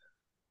putt.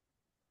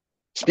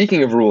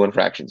 Speaking of rule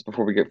infractions,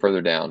 before we get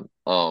further down,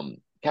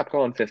 Koepka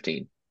on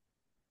 15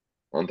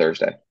 on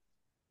Thursday.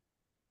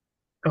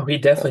 Oh, he Uh,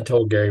 definitely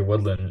told Gary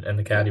Woodland and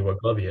the caddy what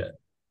club he had.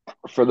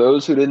 for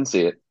those who didn't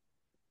see it,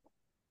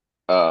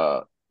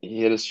 uh, he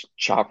hit his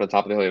shot from the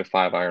top of the hill. He had a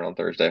 5 iron on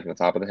Thursday from the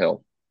top of the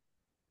hill,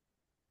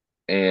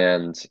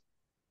 and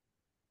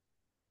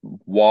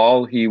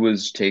while he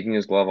was taking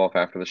his glove off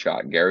after the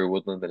shot, Gary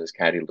Woodland and his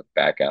caddy looked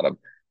back at him,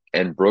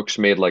 and Brooks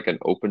made like an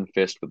open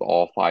fist with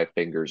all 5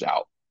 fingers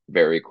out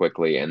very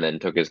quickly, and then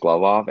took his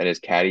glove off, and his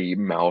caddy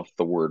mouthed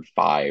the word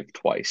five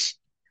twice.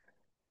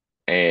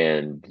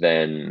 And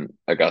then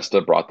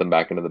Augusta brought them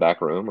back into the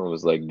back room and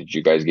was like, "Did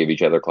you guys give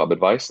each other club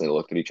advice?" And they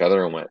looked at each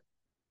other and went,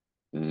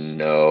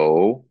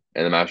 "No."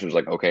 And the master was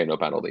like, "Okay, no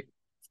penalty."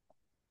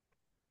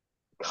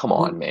 Come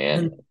on, man.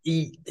 And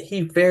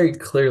he very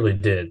clearly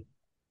did.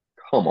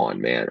 Come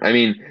on, man. I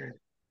mean,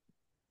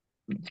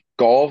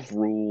 golf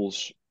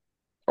rules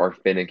are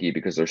finicky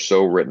because they're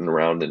so written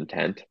around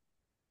intent.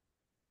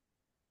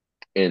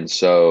 And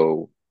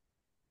so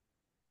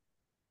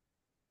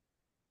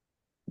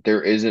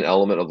there is an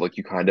element of like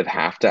you kind of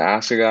have to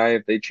ask a guy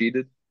if they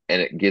cheated,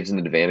 and it gives an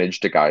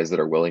advantage to guys that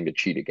are willing to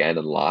cheat again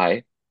and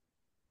lie,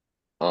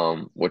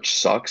 which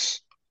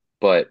sucks.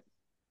 But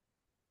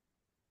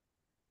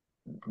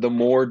the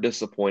more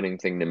disappointing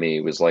thing to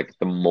me was like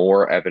the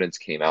more evidence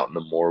came out and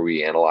the more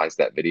we analyzed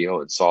that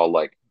video and saw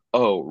like,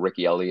 oh,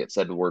 Ricky Elliott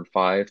said the word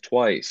five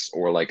twice,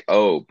 or like,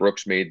 oh,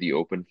 Brooks made the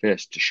open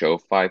fist to show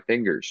 5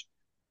 fingers.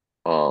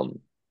 Um,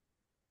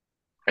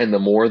 and the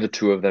more the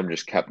two of them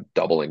just kept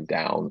doubling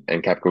down,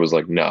 and Koepka was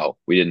like, no,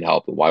 we didn't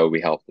help them. Why would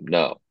we help them?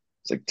 No.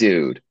 It's like,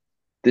 dude,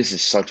 this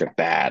is such a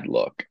bad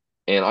look.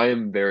 And I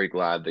am very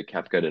glad that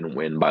Koepka didn't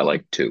win by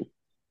like two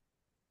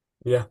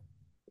Yeah.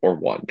 or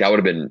one. That would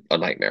have been a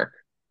nightmare.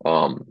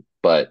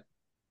 But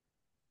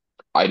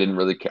I didn't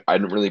really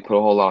put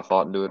a whole lot of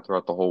thought into it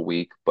throughout the whole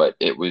week, but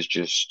it was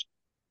just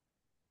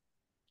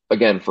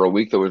again for a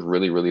week that was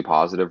really, really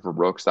positive for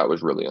Brooks, that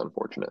was really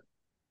unfortunate.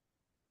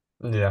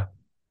 Yeah.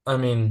 I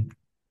mean,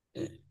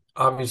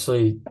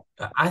 obviously,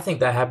 I think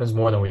that happens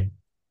more than we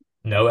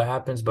know it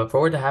happens, but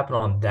for it to happen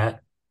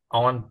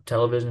on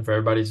television for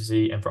everybody to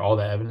see and for all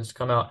the evidence to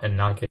come out and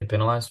not get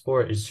penalized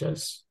for it is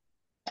just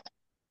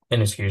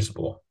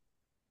inexcusable.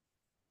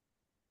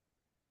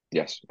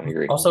 Yes, I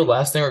agree. Also,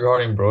 last thing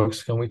regarding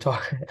Brooks, can we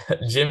talk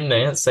Jim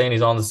Nance saying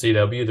he's on the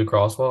CW, the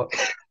crosswalk?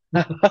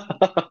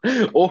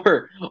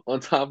 Or on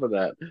top of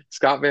that,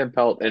 Scott Van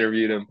Pelt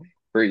interviewed him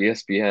for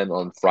ESPN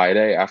on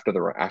Friday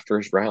after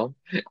his round,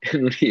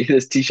 and when he hit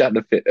his tee shot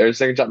or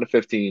second shot to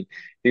 15,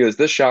 he goes,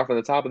 "This shot from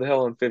the top of the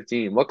hill on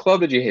 15. What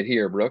club did you hit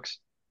here, Brooks?"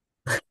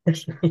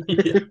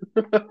 Yeah,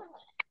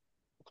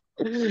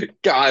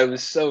 God, it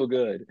was so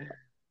good.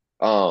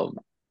 Um,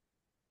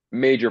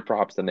 Major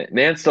props to Nance.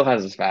 Nance still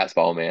has his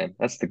fastball, man.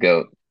 That's the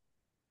goat.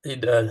 he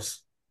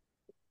does.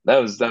 That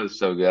was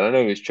so good. I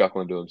know he was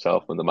chuckling to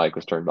himself when the mic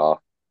was turned off.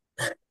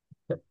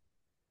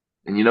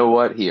 And you know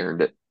what? He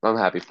earned it. I'm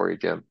happy for you,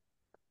 Jim.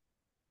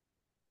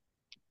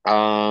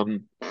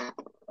 Um,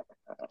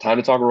 Time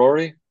to talk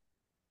Rory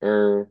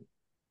or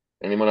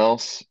anyone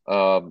else?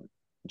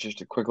 Just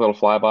a quick little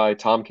flyby.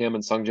 Tom Kim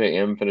and Sung Jae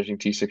Im finishing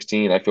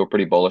T16. I feel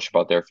pretty bullish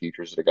about their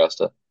futures at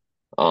Augusta.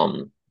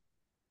 Um,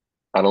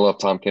 I don't know if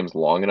Tom Kim's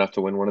long enough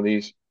to win one of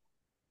these,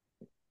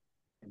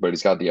 but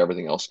he's got the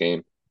everything else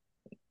game.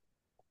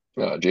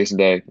 Jason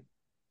Day,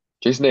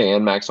 Jason Day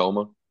and Max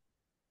Homa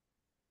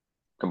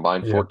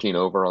combined Yeah. 14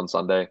 over on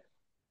Sunday.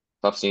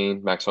 Tough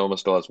scene. Max Homa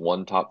still has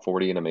one top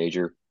 40 in a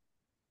major.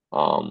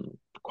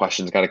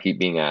 Questions got to keep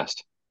being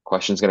asked.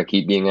 Questions going to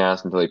keep being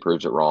asked until he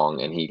proves it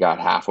wrong. And he got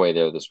halfway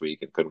there this week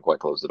and couldn't quite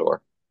close the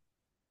door.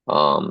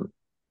 Um,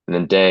 and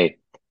then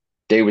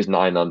Day was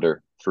 9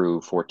 under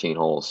through 14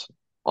 holes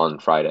on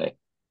Friday.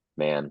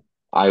 Man,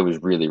 I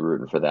was really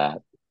rooting for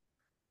that.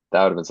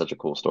 That would have been such a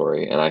cool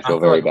story. And I I feel feel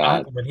very like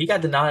bad. when he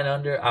got to 9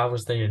 under, I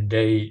was thinking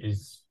Day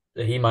is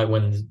he might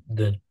win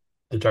the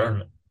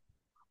tournament.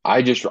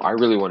 I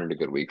really wanted a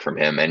good week from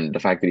him. And the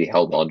fact that he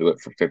held on to it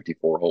for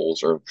 54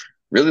 holes or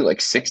really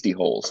like 60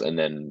 holes and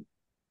then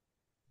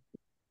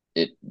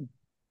it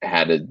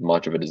had as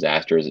much of a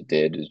disaster as it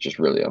did is just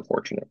really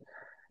unfortunate.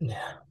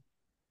 Yeah.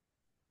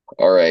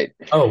 All right.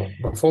 Oh,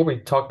 before we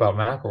talk about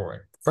McElroy,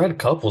 Fred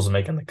Couples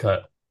making the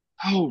cut.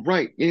 Oh,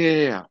 right. Yeah,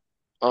 yeah,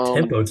 yeah.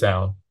 Tempo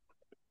Town.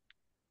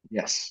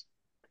 Yes.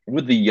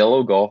 With the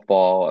yellow golf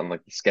ball and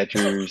like the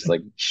Skechers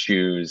like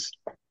shoes.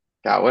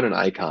 God, what an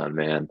icon,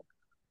 man.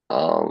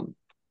 Um,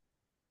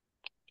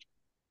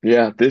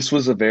 yeah, this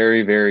was a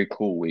very, very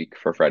cool week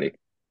for Freddie.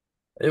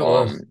 It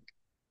was. Um,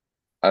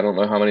 I don't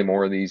know how many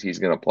more of these he's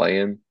gonna play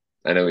in.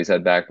 I know he's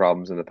had back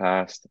problems in the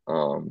past.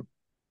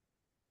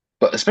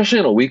 But especially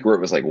on a week where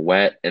it was like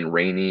wet and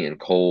rainy and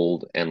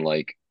cold and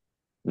like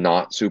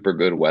not super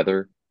good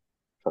weather,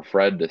 for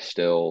Fred to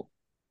still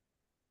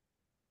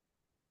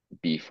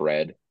be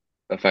Fred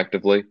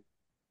effectively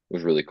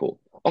was really cool.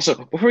 Also,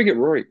 before we get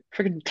Rory,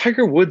 freaking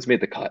Tiger Woods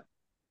made the cut.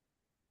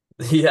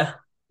 Yeah.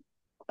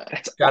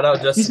 That's Shout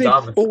out he's Justin made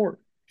Thomas. four.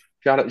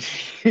 Shout out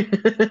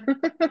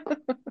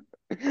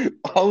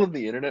all of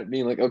the internet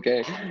being like,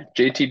 okay,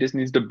 JT just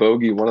needs to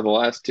bogey one of the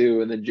last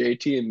two, and then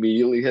JT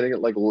immediately hitting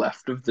it like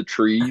left of the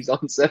trees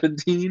on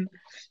 17.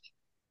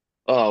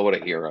 Oh, what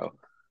a hero.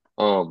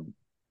 Um,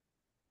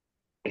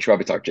 I should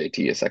probably talk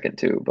JT a second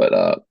too, but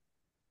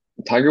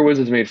Tiger Woods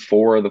has made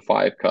four of the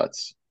five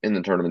cuts in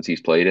the tournaments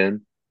he's played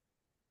in,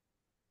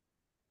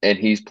 and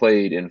he's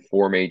played in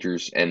four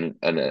majors and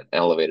an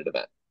elevated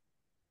event.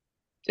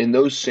 In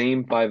those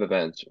same five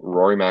events,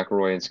 Rory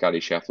McIlroy and Scotty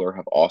Scheffler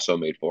have also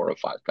made four of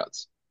five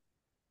cuts.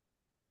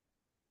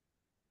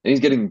 And he's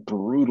getting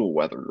brutal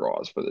weather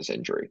draws for this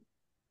injury.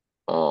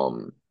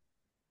 Um,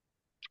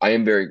 I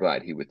am very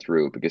glad he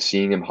withdrew because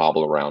seeing him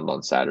hobble around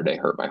on Saturday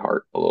hurt my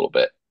heart a little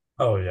bit.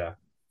 Oh yeah.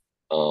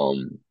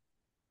 Um,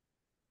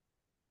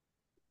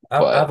 I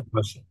have but a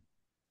question.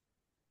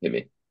 hit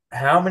me.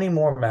 How many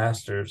more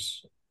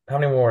Masters? How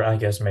many more, I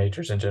guess,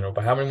 majors in general,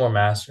 but how many more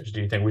Masters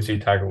do you think we see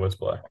Tiger Woods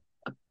play?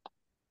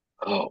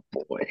 Oh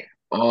boy.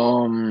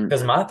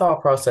 Because my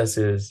thought process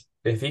is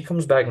if he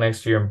comes back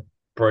next year and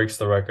breaks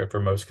the record for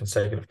most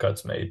consecutive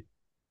cuts made,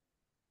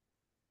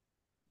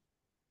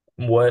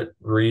 what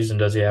reason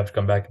does he have to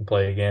come back and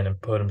play again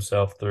and put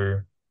himself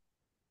through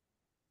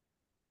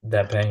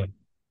that pain?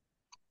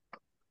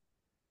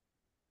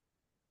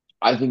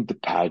 I think the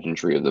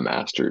pageantry of the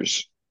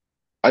Masters.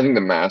 I think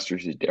the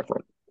Masters is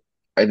different.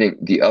 I think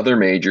the other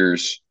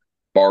majors,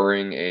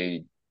 barring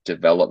a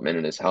development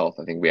in his health,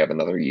 I think we have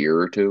another year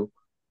or two.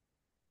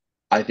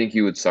 I think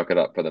he would suck it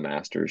up for the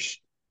Masters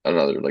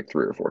another like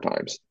three or four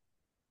times.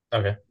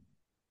 Okay.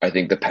 I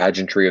think the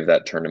pageantry of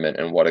that tournament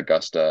and what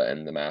Augusta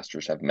and the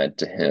Masters have meant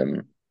to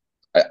him.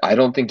 I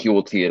don't think he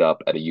will tee it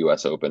up at a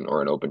US Open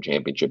or an Open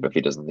Championship if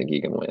he doesn't think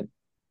he can win.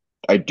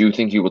 I do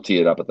think he will tee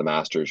it up at the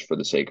Masters for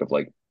the sake of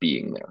like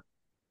being there.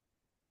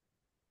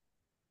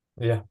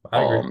 Yeah,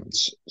 I agree.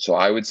 So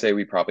I would say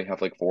we probably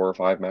have like four or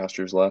five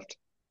Masters left.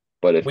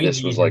 But if We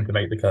this was need him like, to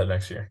make the cut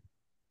next year.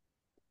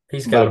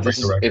 He's got but to break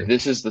the if record.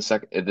 this is the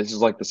second, if this is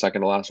like the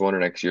second to last one or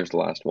next year's the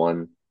last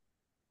one,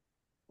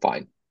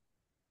 fine.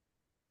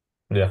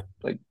 Yeah.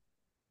 Like,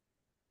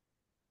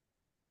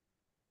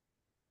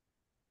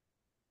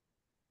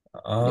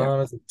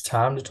 yeah, Is it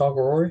time to talk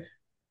Rory?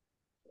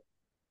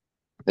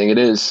 I think it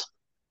is.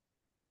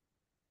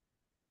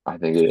 I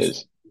think it Just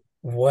is.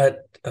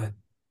 what a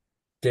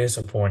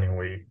disappointing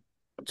week.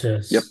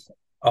 Yep. Just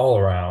all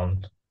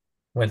around.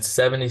 Went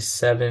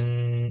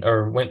 77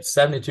 or went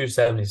 72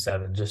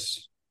 77.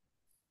 Just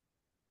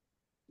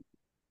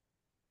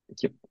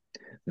Yep.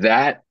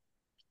 That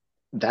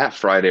that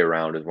Friday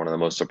round is one of the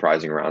most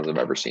surprising rounds I've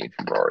ever seen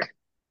from Rory.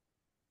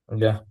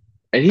 yeah.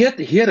 And he had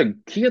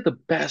the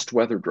best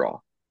weather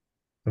draw.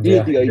 He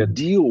had Yeah, the he did.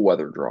 ideal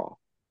weather draw.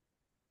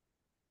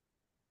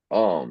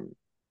 Um,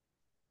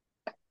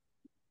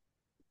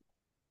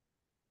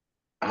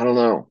 I don't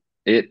know.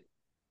 It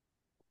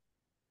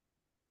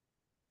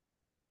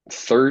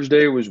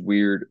Thursday was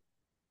weird.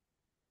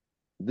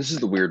 This is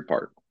the weird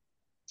part.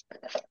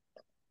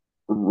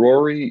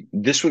 Rory,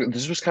 this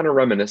was kind of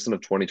reminiscent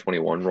of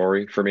 2021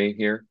 Rory for me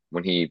here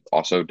when he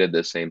also did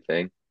this same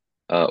thing,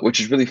 which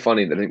is really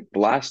funny that I think the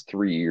last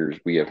 3 years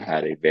we have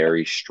had a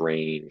very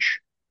strange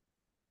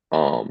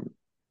um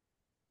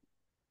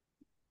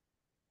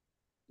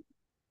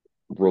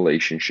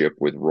relationship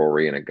with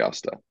Rory and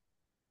Augusta.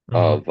 Hmm.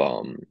 Of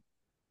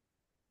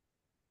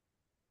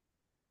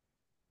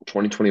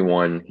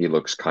 2021, he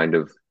looks kind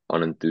of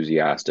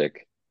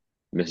unenthusiastic,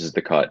 misses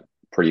the cut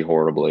pretty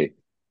horribly,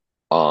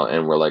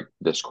 and we're like,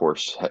 this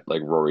course,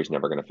 like Rory's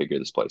never going to figure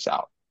this place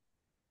out.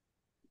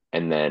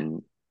 And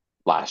then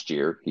last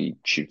year, he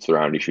shoots the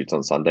round he shoots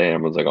on Sunday, and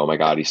everyone's like, oh my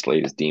God, he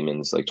slayed his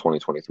demons. Like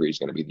 2023 is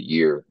going to be the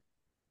year.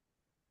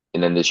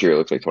 And then this year, it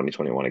looks like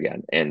 2021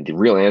 again. And the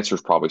real answer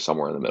is probably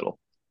somewhere in the middle.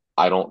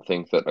 I don't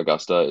think that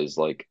Augusta is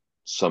like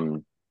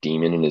some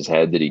demon in his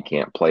head that he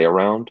can't play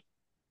around,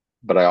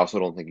 but I also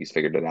don't think he's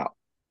figured it out.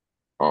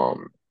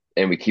 Um,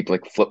 and we keep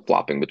like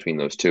flip-flopping between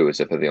those two as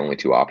if they're the only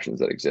two options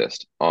that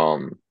exist.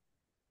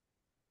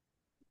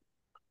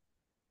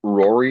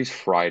 Rory's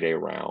Friday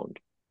round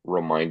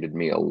reminded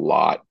me a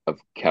lot of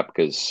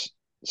Koepka's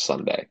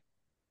Sunday.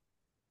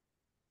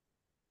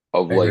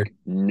 Of I agree. like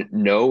n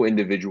no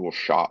individual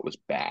shot was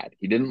bad.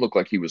 He didn't look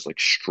like he was like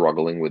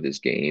struggling with his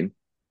game,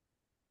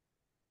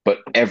 but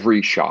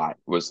every shot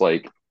was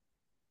like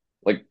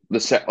the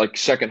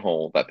second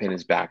hole that pin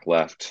is back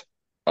left.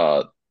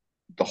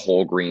 The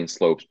whole green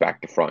slopes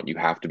back to front. You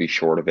have to be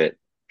short of it.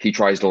 He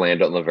tries to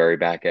land it on the very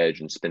back edge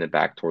and spin it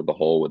back toward the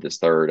hole with his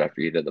third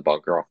after he did the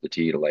bunker off the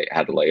tee to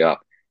had to lay up.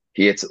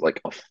 He hits it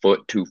like a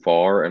foot too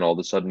far, and all of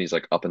a sudden he's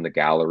like up in the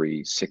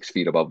gallery, 6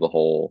 feet above the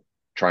hole,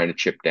 trying to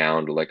chip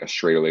down to like a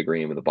straightaway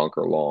green with a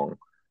bunker long.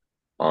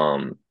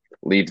 Um,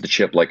 Leaves the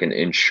chip like an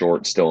inch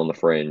short, still in the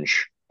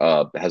fringe.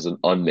 Has an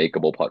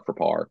unmakeable putt for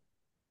par.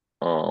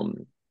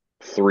 Um,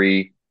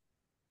 Three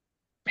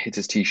hits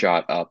his tee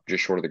shot up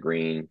just short of the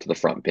green to the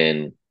front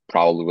pin.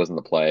 Probably wasn't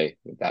the play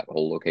with that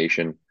whole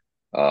location.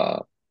 Uh,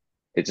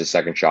 Hits his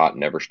second shot,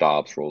 never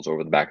stops, rolls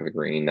over the back of the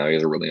green. Now he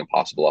has a really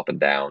impossible up and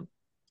down.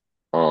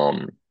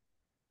 Um,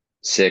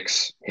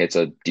 Six hits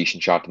a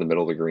decent shot to the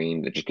middle of the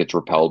green that just gets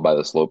repelled by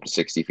the slope to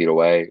 60 feet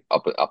away,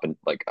 up and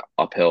like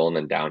uphill and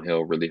then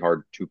downhill, really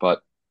hard two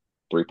putt,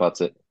 three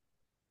putts it.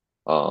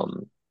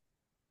 Um,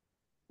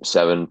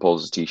 Seven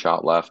pulls his tee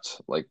shot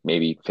left, like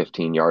maybe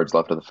 15 yards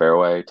left of the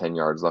fairway, 10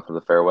 yards left of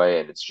the fairway,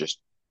 and it's just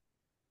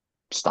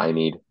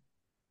stymied.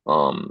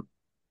 Um,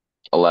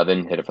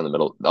 11 hit it from the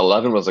middle.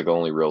 11 was like the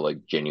only real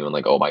like genuine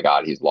like oh my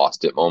God he's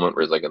lost it moment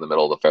where he's like in the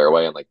middle of the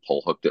fairway and like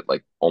pull hooked it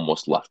like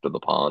almost left of the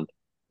pond.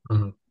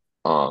 Hmm.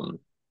 Um,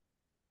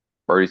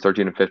 Birdies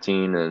 13 and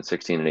 15 and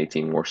 16 and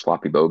 18 more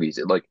sloppy bogeys.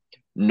 It like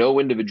no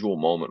individual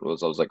moment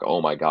was I was like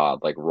oh my God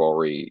like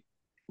Rory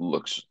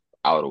looks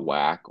out of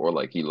whack or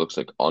like he looks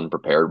like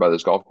unprepared by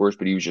this golf course,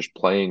 but he was just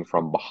playing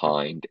from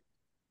behind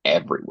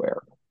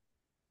everywhere,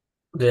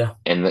 Yeah.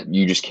 and that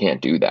you just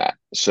can't do that.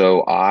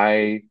 So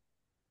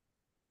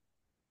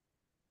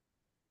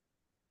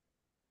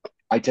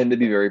I tend to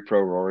be very pro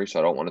Rory, so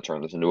I don't want to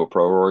turn this into a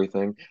pro Rory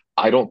thing.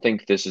 I don't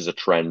think this is a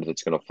trend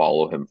that's going to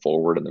follow him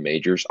forward in the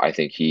majors. I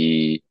think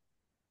he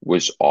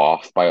was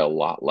off by a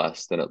lot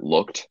less than it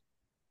looked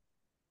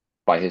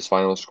by his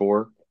final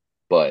score,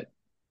 but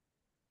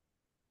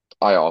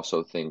I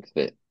also think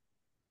that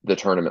the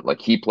tournament,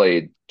 like he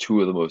played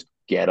two of the most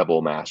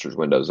gettable Masters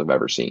windows I've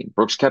ever seen.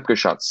 Brooks Koepka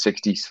shot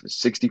 60,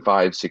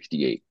 65,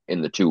 68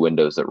 in the two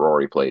windows that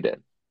Rory played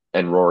in.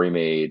 And Rory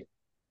made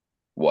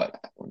what?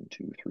 One,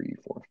 two, three,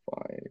 four,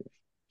 five,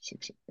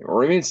 six.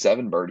 Rory made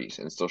seven birdies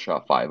and still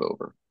shot five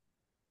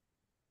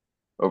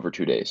over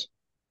 2 days.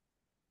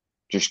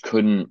 Just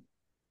couldn't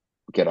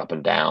get up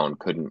and down,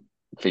 couldn't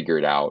figure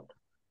it out.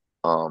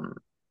 Um,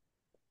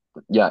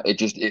 yeah,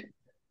 it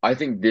I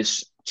think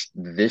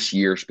this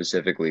year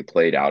specifically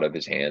played out of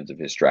his hands of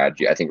his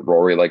strategy. I think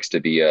Rory likes to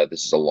be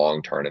this is a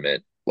long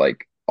tournament.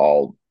 Like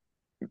I'll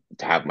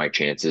have my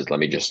chances. Let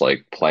me just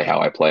like play how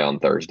I play on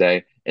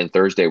Thursday. And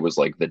Thursday was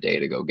like the day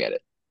to go get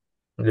it.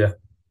 Yeah.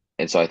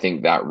 And so I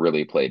think that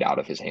really played out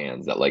of his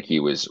hands that like he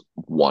was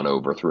one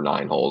over through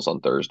nine holes on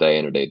Thursday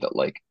in a day that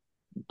like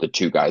the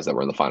two guys that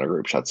were in the final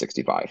group shot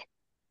 65.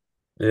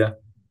 Yeah.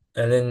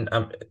 And then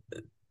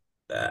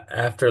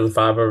after the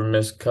five over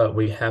missed cut,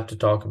 we have to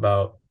talk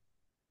about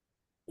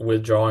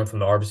withdrawing from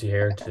the RBC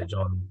Heritage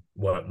on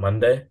what,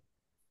 Monday?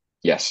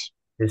 Yes.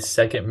 His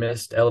second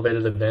missed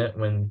elevated event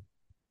when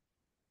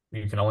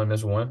you can only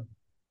miss one.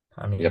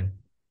 I Yep. mean,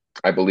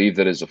 I believe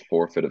that is a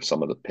forfeit of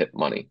some of the pit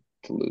money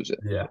to lose it.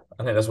 yeah,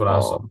 I think that's what I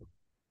saw. Um,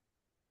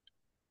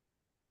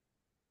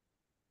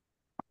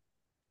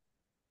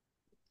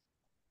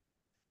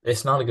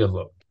 It's not a good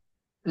look.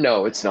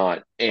 no, it's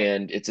not.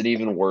 And it's an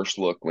even worse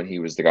look when he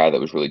was the guy that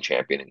was really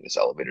championing this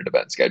elevated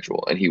event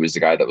schedule. And he was the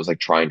guy that was like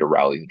trying to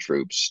rally the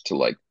troops to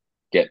like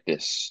get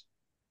this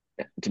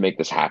to make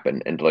this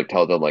happen and to like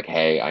tell them like,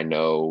 hey, I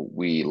know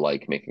we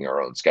like making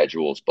our own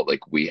schedules, but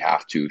like we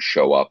have to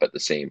show up at the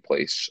same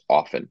place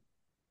often.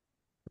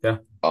 Yeah.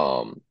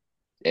 Um,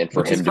 and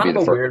for Which is him to kind be of the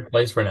a first, weird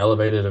place for an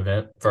elevated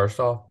event, first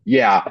off.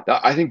 yeah,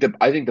 I think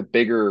the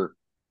bigger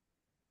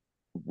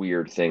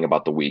weird thing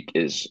about the week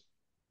is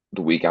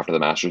the week after the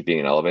Masters being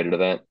an elevated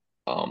event.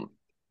 Um,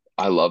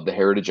 I love the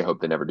Heritage. I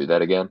hope they never do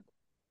that again.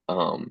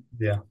 Um,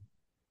 Yeah.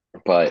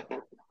 but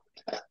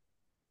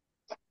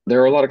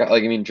there are a lot of guys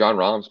like I mean Jon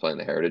Rahm's playing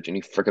the Heritage and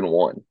he freaking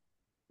won.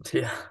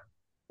 Yeah.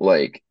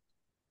 Like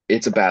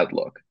it's a bad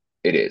look.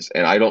 It is.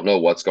 And I don't know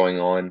what's going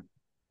on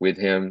with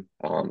him.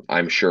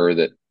 I'm sure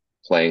that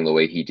playing the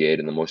way he did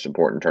in the most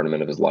important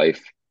tournament of his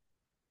life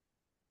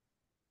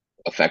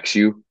affects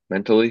you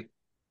mentally,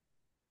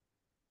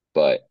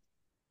 but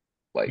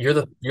like You're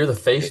the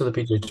face it, of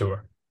the PGA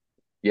Tour.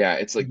 yeah,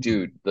 it's like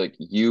dude, like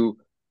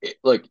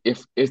like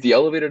if the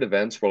elevated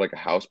events were like a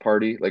house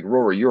party, like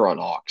Rory, you're on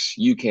aux.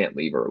 You can't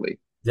leave early.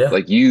 Yeah.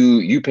 Like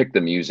you pick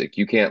the music.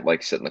 You can't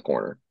like sit in the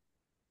corner.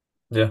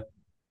 Yeah.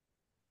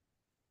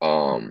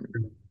 Um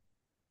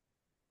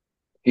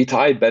he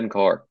tied Ben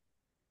Carr.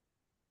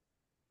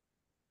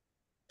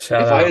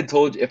 Shout out.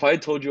 If I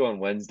had told you on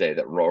Wednesday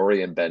that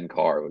Rory and Ben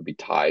Carr would be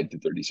tied to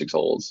 36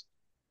 holes,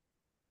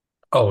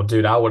 Oh,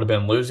 dude, I would have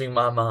been losing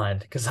my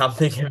mind because I'm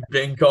thinking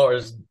Ben Carr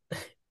is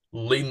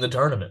leading the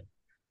tournament.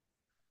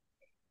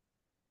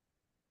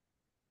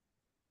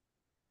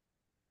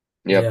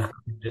 yep. Yeah.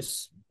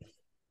 Just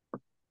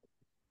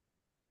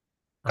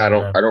I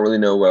don't know. I don't really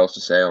know what else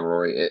to say on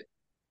Rory.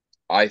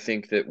 I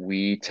think that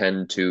we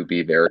tend to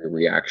be very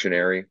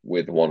reactionary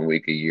with 1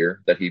 week a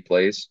year that he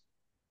plays.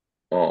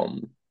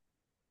 Um,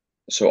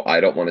 so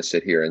I don't want to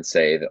sit here and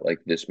say that like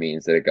this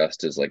means that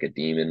Augusta's like a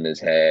demon in his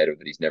head or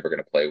that he's never going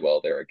to play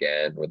well there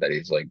again or that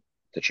he's like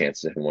the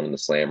chances of him winning the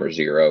slam are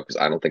zero because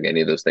I don't think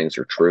any of those things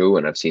are true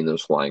and I've seen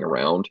those flying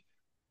around.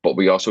 But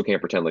we also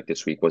can't pretend like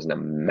this week wasn't a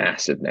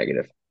massive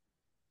negative.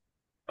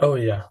 Oh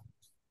yeah,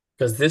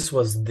 because this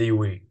was the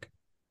week.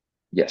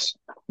 Yes,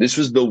 this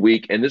was the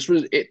week, and this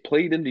was it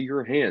played into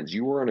your hands.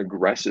 You were an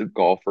aggressive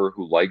golfer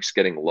who likes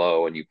getting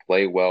low, and you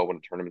play well when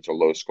tournaments are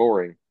low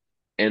scoring.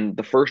 And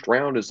the first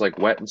round is like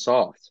wet and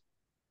soft,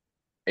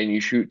 and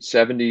you shoot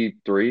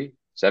 73,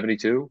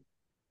 72.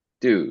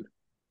 Dude,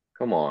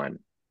 come on.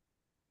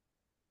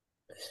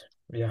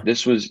 Yeah.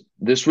 This was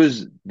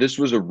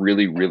a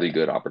really, really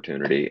good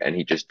opportunity, and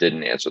he just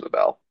didn't answer the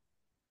bell.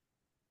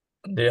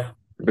 Yeah.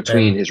 And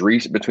Between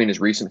his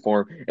recent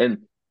form and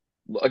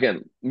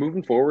again,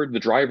 moving forward, the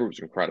driver was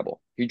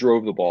incredible. He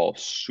drove the ball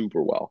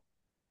super well.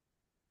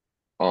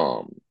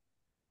 Um,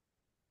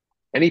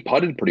 And he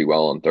putted pretty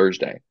well on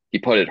Thursday. He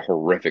putted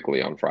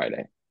horrifically on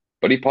Friday,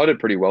 but he putted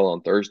pretty well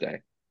on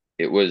Thursday.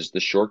 It was the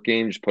short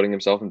game just putting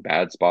himself in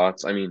bad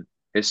spots. I mean,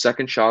 his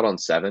second shot on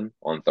seven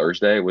on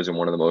Thursday was in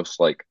one of the most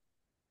like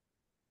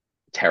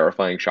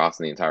terrifying shots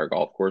in the entire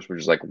golf course, which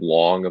is like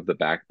long of the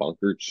back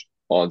bunkers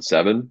on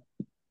seven.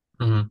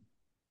 mhm.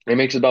 It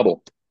makes a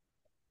double.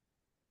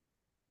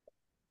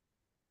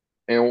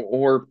 And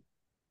or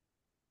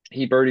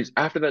he birdies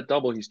after that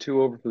double, he's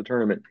two over for the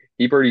tournament.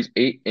 He birdies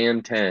 8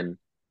 and 10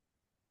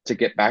 to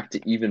get back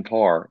to even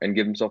par and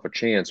give himself a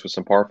chance with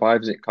some par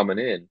fives coming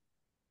in.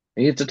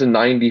 He hits it to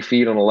 90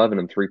 feet on 11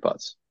 and three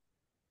putts.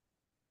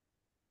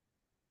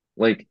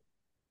 Like,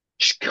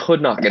 just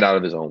could not get out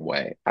of his own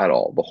way at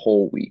all the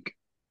whole week.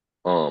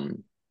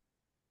 Um,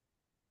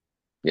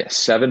 yeah,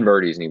 seven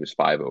birdies and he was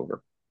five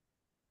over.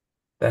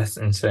 That's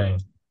insane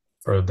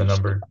for the Just,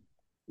 number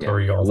yeah,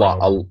 three golfer in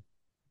the world.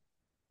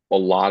 a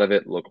lot of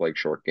it looked like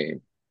short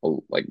game,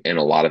 like, and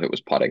a lot of it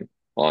was putting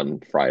on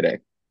Friday.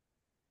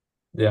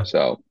 Yeah.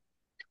 So,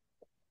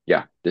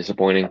 yeah,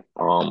 disappointing.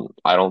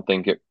 I don't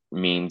think it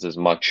means as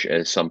much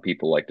as some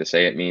people like to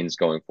say it means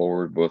going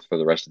forward, both for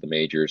the rest of the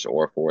majors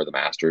or for the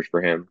Masters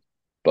for him.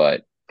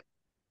 But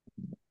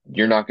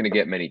you're not going to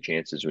get many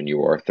chances when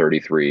you are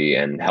 33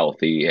 and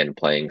healthy and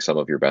playing some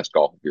of your best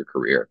golf of your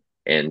career.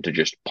 And to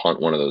just punt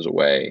one of those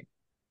away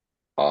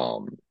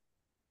um,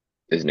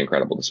 is an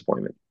incredible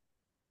disappointment.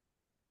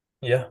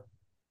 Yeah.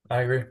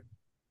 I agree.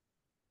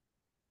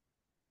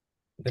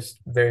 It's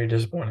very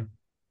disappointing.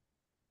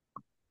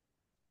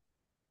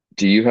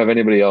 Do you have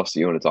anybody else that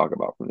you want to talk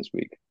about from this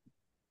week?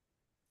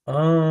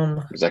 Um,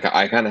 Because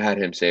I kind of had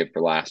him saved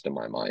for last in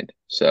my mind.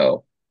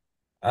 So,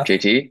 I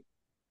JT,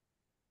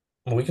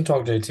 we can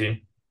talk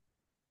JT.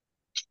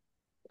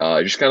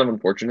 just kind of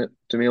unfortunate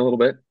to me a little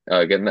bit,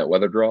 getting that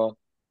weather draw.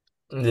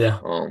 Yeah.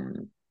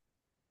 Um,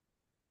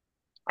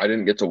 I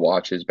didn't get to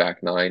watch his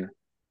back nine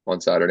on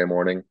Saturday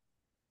morning.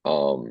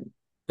 Um,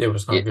 It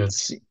was not good.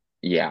 it's,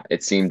 yeah,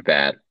 it seemed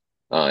bad.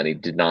 And he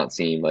did not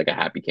seem like a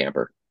happy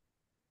camper.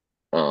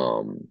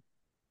 Um,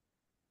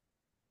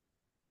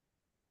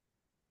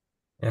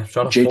 Yeah.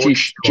 Shot a JT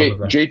 42 on the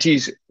back.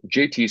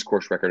 JT's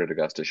course record at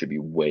Augusta should be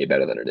way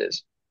better than it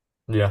is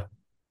Yeah.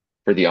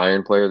 for the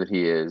iron player that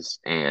he is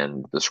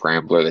and the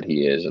scrambler that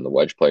he is and the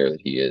wedge player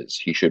that he is.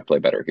 He should play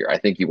better here. I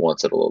think he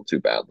wants it a little too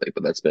badly,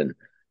 but that's been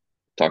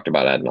talked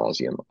about ad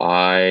nauseum.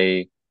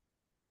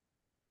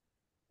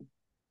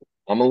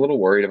 I'm a little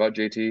worried about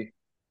JT,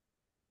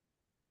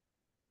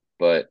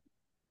 but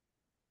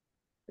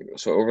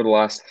so over the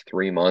last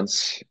 3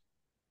 months,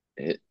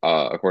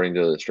 according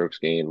to the strokes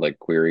gained like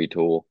query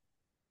tool,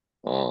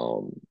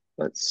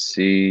 let's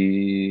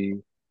see.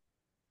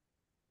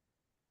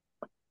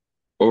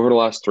 over the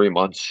last 3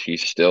 months,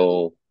 he's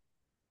still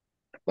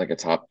like a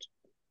top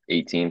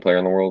 18 player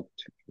in the world.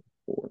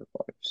 4,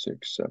 5,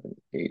 6, 7,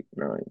 8,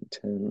 9,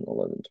 10,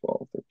 11,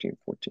 12, 13,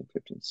 14,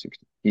 15,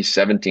 16. He's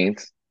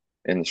 17th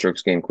in the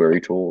strokes gained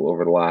query tool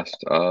over the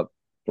last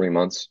 3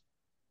 months,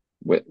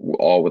 with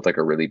all with like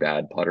a really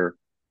bad putter.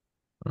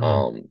 Mhm.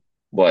 Um,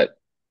 but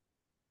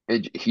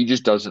he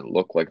just doesn't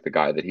look like the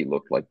guy that he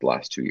looked like the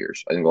last 2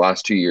 years. I think the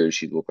last 2 years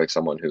he looked like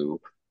someone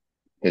who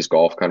his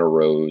golf kind of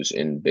rose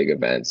in big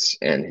events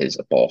and his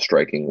ball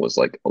striking was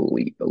like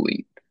elite,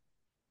 elite.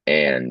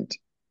 And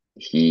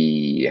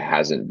he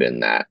hasn't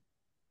been that.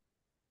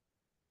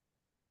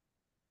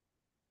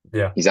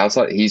 Yeah, He's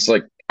outside. He's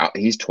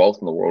 12th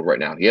in the world right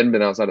now. He hadn't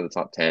been outside of the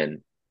top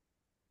 10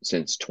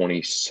 since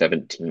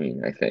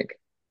 2017, I think.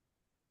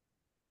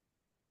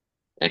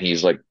 And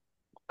he's like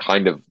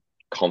kind of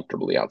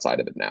comfortably outside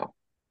of it now,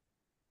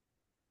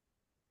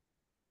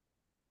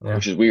 yeah.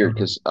 which is weird Um,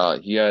 because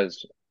he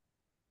has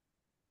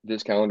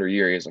this calendar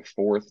year, he has a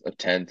fourth, a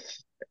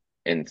 10th,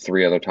 and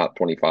three other top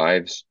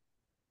 25s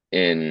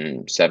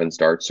in 7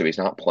 starts. So he's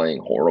not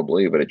playing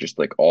horribly, but it just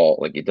like all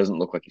like it doesn't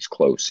look like he's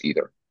close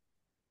either.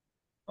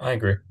 I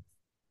agree.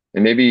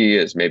 And maybe he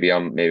is. Maybe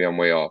I'm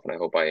way off, and I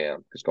hope I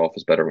am because golf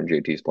is better when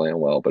JT's playing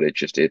well. But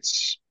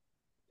it's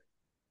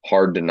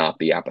hard to not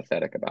be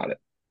apathetic about it.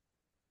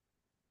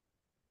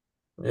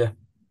 Yeah,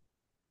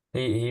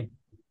 he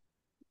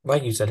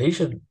like you said, he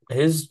should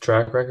his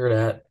track record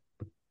at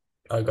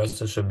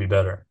Augusta should be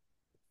better.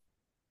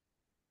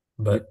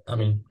 But I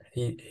mean,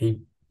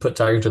 he put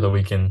Tiger to the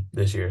weekend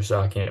this year, so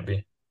I can't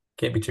be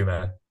too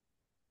mad.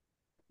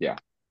 Yeah,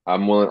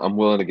 I'm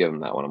willing to give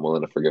him that one. I'm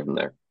willing to forgive him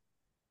there.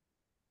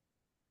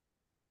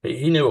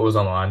 He knew it was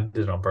on the line,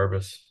 did it on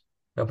purpose,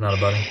 helping out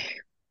a buddy.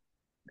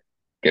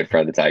 Good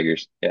friend of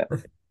Tigers. Yeah.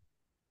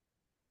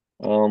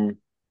 Um.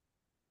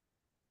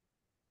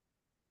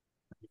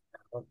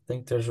 I don't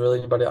think there's really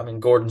anybody. I mean,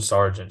 Gordon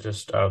Sargent,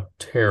 just a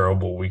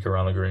terrible week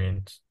around the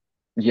greens.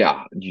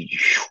 Yeah. You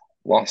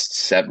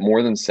lost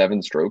more than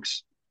 7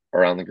 strokes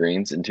around the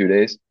greens in 2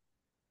 days.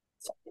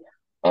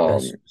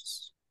 That's Um.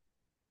 just,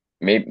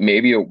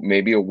 Maybe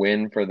a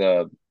win for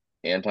the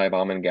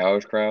anti-bomb and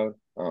gouge crowd.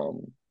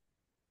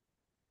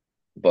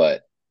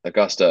 But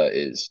Augusta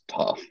is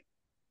tough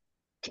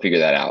to figure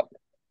that out.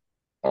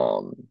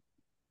 Um.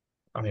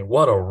 I mean,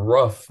 what a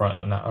rough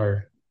front nine,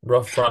 or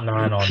rough front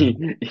nine He,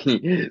 on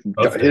he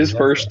both days. his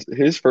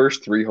That's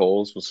first 3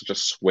 holes was such a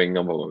swing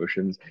of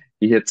emotions.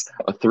 He hits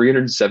a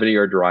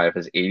 370-yard drive,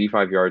 has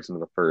 85 yards into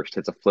the first,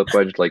 hits a flip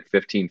wedge like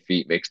 15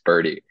 feet, makes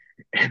birdie,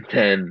 and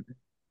then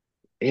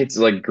hits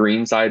like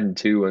greenside and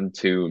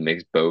two,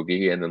 makes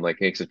bogey, and then like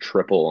makes a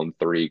triple on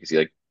three because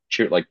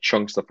he like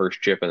chunks the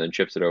first chip and then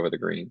chips it over the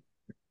green.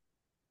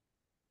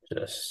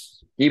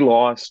 just, He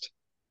lost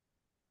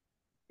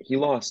he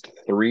lost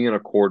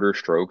 3.25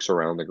 strokes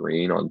around the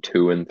green on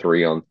 2 and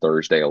 3 on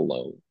Thursday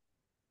alone.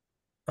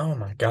 oh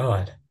my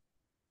God,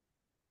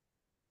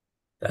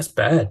 that's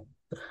bad.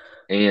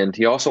 And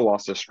he also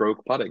lost a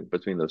stroke putting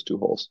between those 2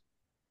 holes.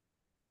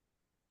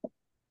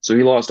 So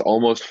he lost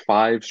almost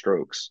 5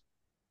 strokes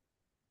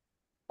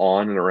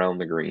on and around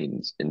the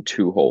greens in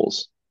 2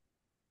 holes.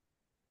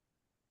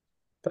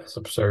 That's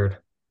absurd.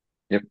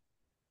 Yep.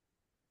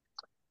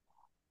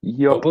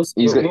 But Yep. we'll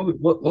He's got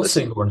we'll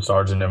see listen. Gordon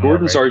Sargent in more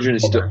Gordon major, Sargent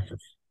is more still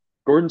Masters.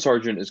 Gordon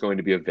Sargent is going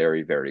to be a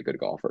very, very good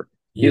golfer.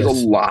 He has a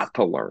Yes. lot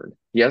to learn.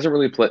 He hasn't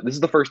really played. This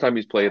is the first time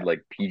he's played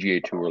like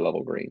PGA Tour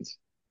level greens.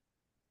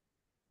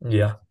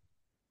 Yeah.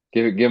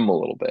 Give him a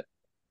little bit.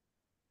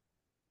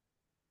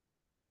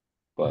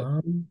 But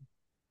Um,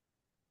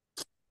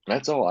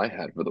 that's all I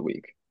had for the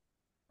week.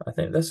 I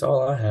think that's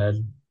all I had.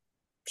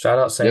 Shout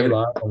out You Sandy have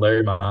Lyle and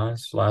Larry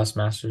Mize, last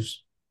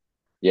Masters,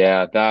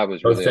 Yeah, that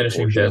was both really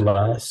finishing dead unfortunate.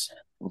 last.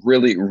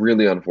 Really,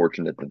 really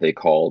unfortunate that they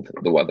called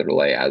the weather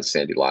delay as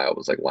Sandy Lyle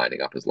was like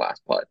lining up his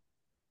last putt.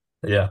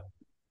 Yeah.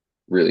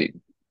 Really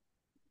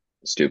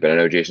stupid. I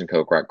know Jason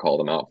Kokrak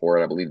called him out for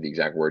it. I believe the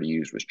exact word he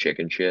used was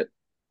chicken shit,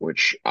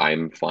 which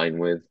I'm fine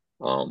with.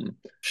 Um,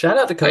 Shout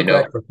out to I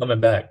know. Koepka for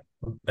coming back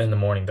in the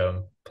morning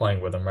though,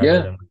 playing with him rather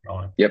Yeah. than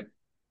withdrawing. Yep.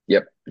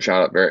 Yep.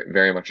 Shout out, very,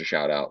 very much a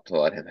shout out to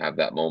let him have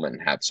that moment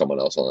and have someone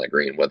else on that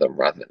green with him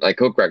rather than like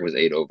Kokrak was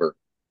 8 over,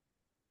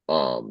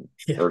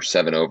 Yeah. or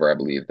 7 over, I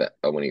believe that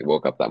when he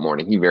woke up that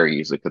morning, he very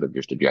easily could have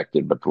just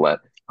ejected, but to let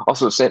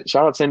also shout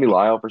out Sandy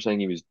Lyle for saying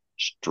he was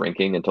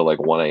drinking until like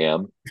 1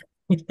 a.m.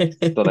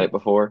 the night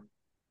before.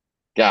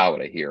 God,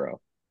 what a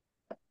hero.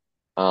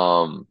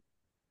 Um,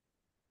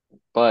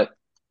 but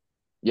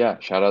yeah,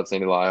 shout out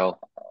Sandy Lyle,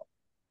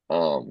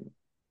 um,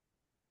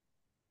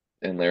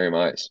 and Larry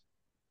Mize,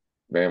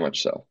 very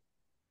much so.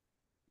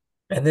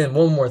 And then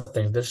one more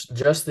thing, this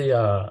just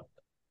the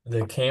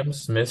Cam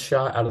Smith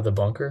shot out of the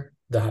bunker,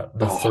 the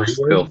Oh, three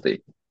wood.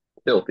 filthy,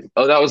 filthy.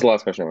 Oh, that was the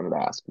last question I wanted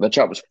to ask. That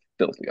shot was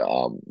filthy.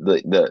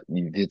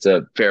 It's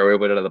a fairway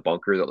wood out of the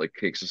bunker that like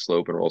takes a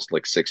slope and rolls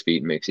like 6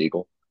 feet and makes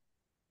eagle.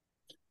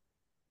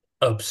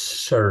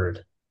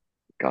 Absurd.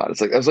 God,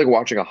 it's like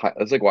watching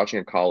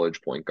a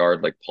college point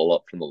guard like pull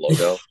up from the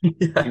logo.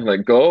 Yeah. You're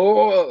like,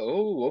 go,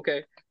 oh,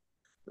 okay.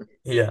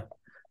 Yeah.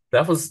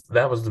 That was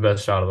the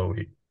best shot of the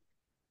week.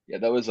 Yeah,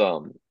 that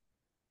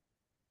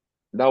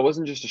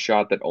wasn't just a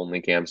shot that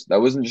only camps.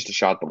 That wasn't just a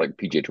shot that like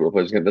PGA Tour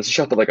players can. That's a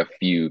shot that like a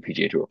few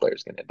PGA Tour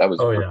players can hit. That was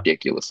Oh yeah.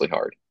 ridiculously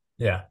hard.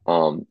 Yeah.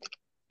 Um,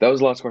 that was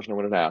the last question I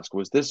wanted to ask.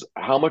 Was this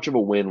how much of a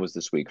win was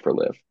this week for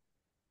Liv?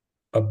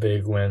 A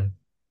big win.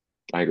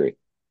 I agree.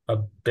 A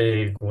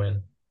big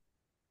win.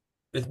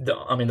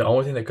 I mean, the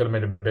only thing that could have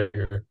made it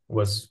bigger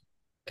was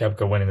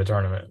Koepka winning the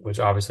tournament, which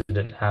obviously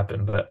didn't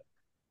happen. But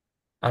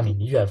I mean,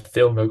 you have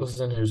Phil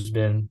Mickelson, who's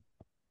been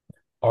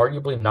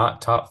arguably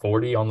not top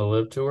 40 on the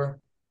LIV tour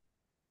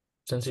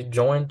since he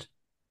joined.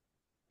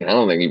 And I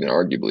don't think even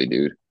arguably,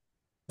 dude.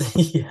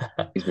 Yeah.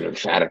 He's been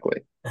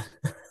emphatically.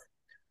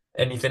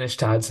 And he finished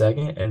tied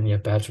second, and you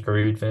have Patrick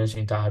Reed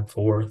finishing tied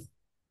fourth.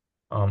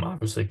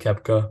 Obviously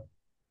Koepka.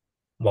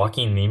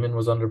 Joaquin Neiman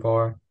was under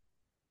par.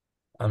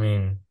 I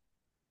mean,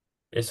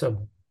 it's a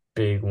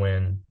big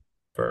win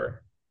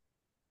for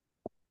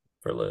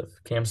for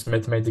LIV. Cam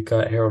Smith made the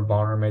cut, Harold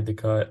Varner made the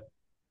cut,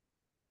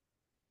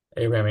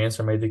 Abraham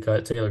Ancer made the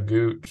cut, Taylor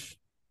Gooch.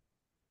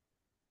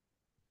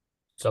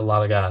 It's a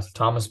lot of guys.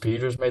 Thomas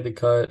Peters made the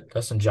cut,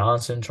 Dustin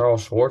Johnson,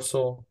 Charles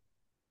Schwartzel.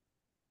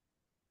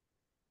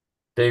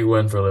 Big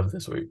win for LIV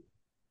this week.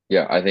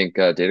 Yeah, I think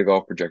Data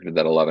Golf projected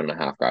that 11 and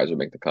a half guys would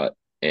make the cut,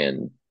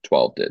 and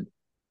 12 did.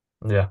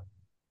 Yeah.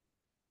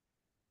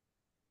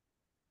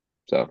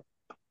 So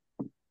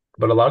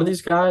But a lot of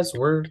these guys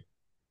were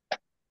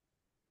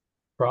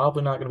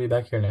probably not going to be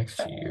back here next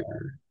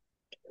year.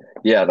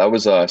 yeah, that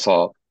was I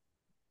saw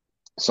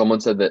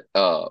someone said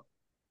that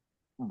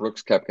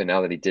Brooks Koepka,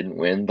 now that he didn't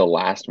win, the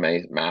last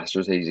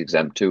Masters that he's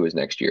exempt to is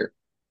next year.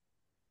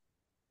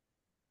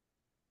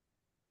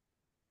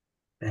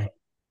 Dang.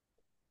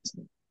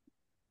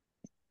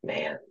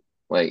 Man,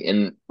 like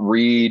and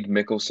Reed,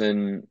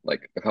 Mickelson,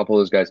 like a couple of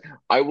those guys.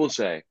 I will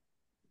say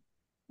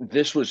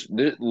this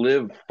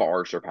Live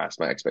far surpassed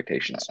my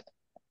expectations.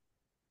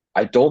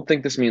 I don't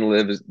think this means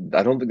Liv is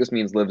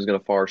going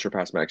to far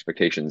surpass my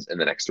expectations in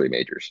the next three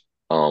majors.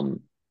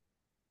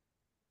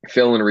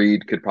 Phil and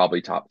Reed could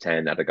probably top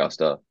 10 at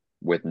Augusta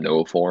with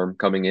no form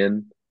coming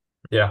in.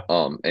 Yeah.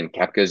 And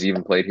Kepka's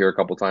even played here a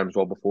couple times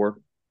well before.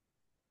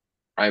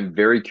 I'm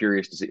very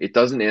curious to see. It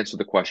doesn't answer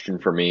the question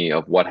for me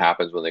of what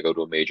happens when they go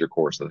to a major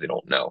course that they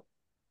don't know.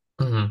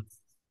 Hmm.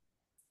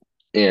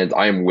 And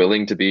I am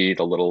willing to be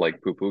the little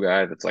like poo-poo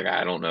guy that's like,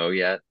 I don't know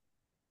yet,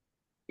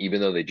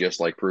 even though they just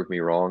like prove me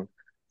wrong.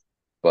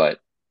 But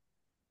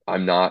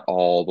I'm not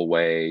all the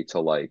way to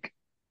like,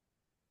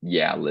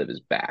 yeah, Liv is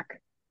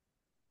back.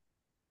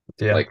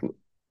 Yeah. Like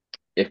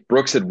if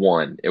Brooks had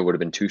won, it would have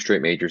been two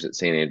straight majors at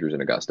St. Andrews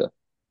and Augusta.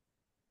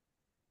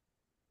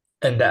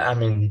 And that, I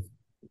mean,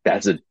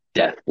 That's a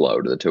death blow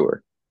to the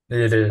tour.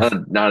 it is.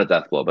 Not a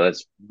death blow, but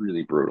that's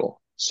really brutal.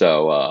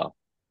 So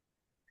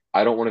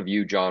I don't want to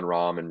view Jon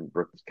Rahm and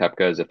Brooks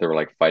Koepka as if they were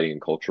like fighting a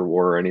culture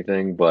war or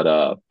anything,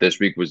 but this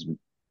week was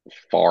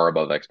far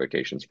above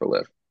expectations for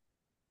Liv.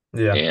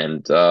 Yeah.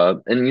 And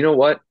you know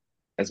what?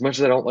 As much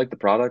as I don't like the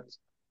product,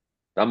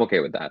 I'm okay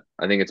with that.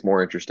 I think it's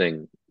more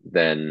interesting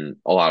than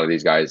a lot of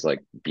these guys like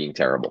being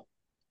terrible.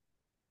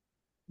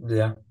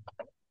 Yeah.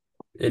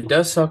 It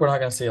does suck we're not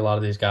going to see a lot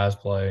of these guys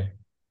play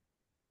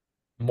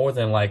more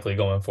than likely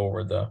going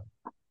forward, though.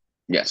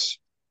 Yes.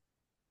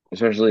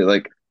 Especially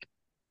like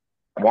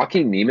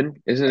Joaquin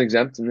Neiman isn't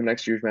exempt in the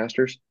next year's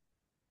Masters.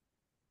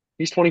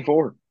 He's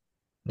 24,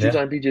 Yeah.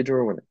 two-time PGA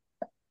Tour winner.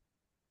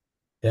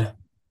 Yeah.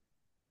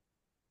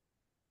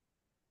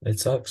 It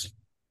sucks,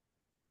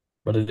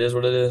 but it is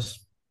what it is.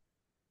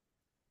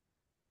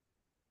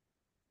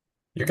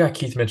 Your guy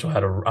Keith Mitchell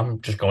had a,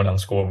 I'm just going down the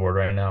scoreboard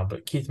right now,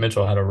 but Keith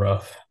Mitchell had a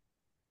rough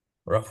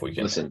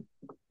weekend. Listen,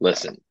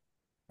 listen,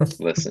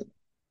 listen.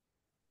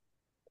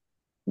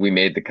 We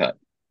made the cut.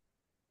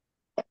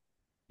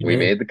 He We did.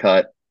 made the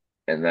cut,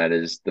 and that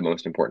is the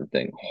most important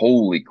thing.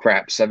 Holy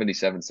crap,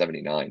 77,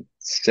 79.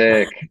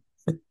 Sick.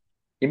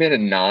 He made a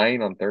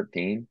 9 on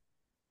 13.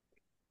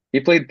 He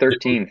played Do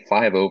 13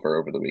 5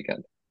 over the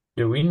weekend.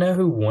 do we know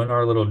who won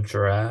our little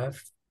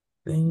draft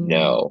thing?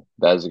 No,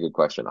 that is a good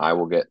question. I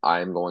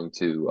am going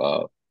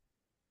to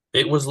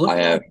It was I looking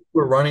have like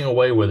we were running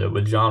away with it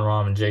with Jon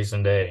Rahm and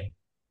Jason Day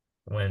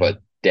but when,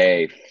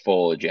 day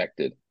full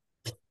ejected.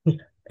 and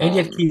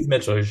you had Um Keith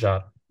Mitchell who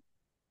shot.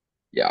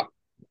 yeah.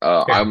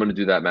 Okay. I'm gonna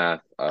do that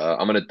math.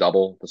 I'm gonna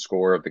double the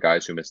score of the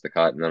guys who missed the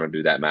cut, and then I'm gonna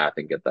do that math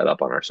and get that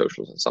up on our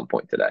socials at some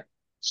point today.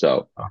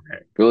 So Okay.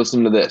 if you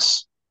listen to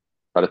this,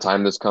 by the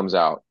time this comes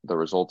out, the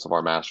results of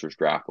our Masters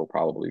draft will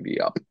probably be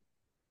up.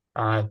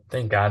 I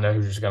think I know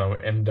who's going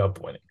to end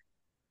up winning.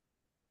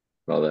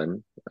 Well,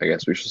 then I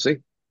guess we shall see.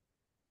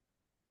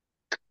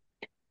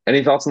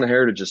 Any thoughts on the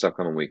Heritage this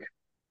upcoming week?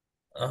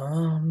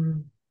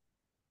 Um,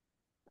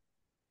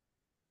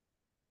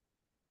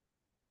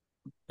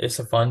 it's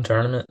a fun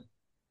tournament.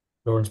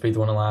 Jordan Spieth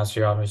won it last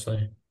year,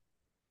 obviously.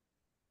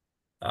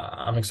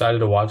 I'm excited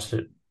to watch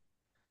it.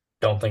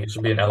 Don't think it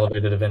should be an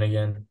elevated event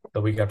again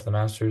the week after the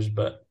Masters,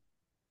 but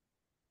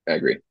I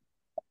agree.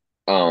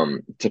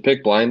 To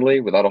pick blindly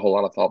without a whole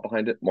lot of thought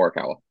behind it,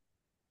 Morikawa.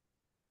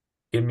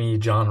 give me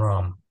Jon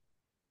Rahm.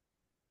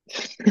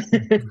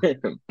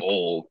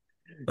 Bold.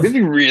 It'd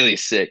be really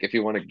sick if he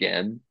won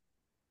again.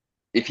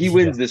 Yeah. If he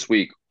wins this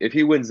week,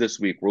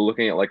 we're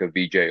looking at like a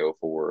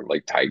VJ04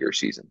 like Tiger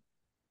season,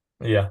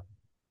 Yeah.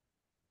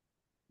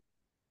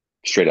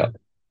 straight up.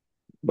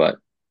 But yeah,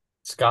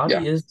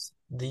 Scotty is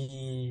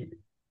the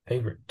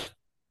favorite,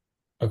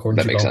 according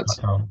that to makes sense.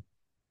 golf.com.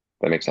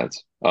 That makes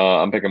sense.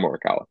 I'm picking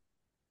Morikawa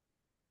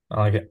I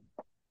like it.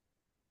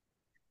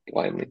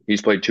 blindly.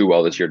 He's played too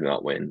well this year to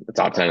not win. The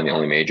top 10 in the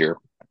only major,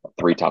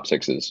 three top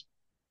sixes.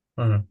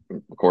 Mhm.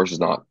 The course is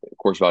not,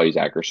 course values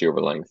accuracy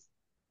over length.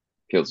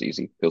 Feels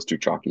easy, feels too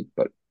chalky,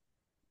 but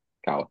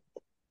Kawa.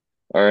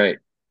 All right,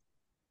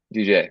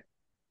 DJ,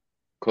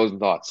 closing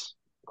thoughts,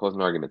 closing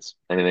arguments.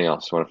 Anything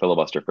else? You want to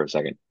filibuster for a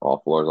second? All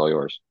floor is all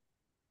yours.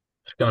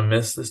 Just gonna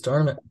miss this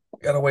tournament.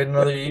 Gotta wait Yep.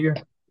 another year.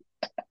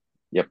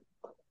 Yep.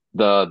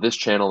 This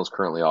channel is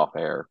currently off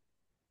air.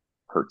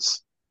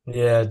 Hurts.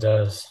 Yeah, it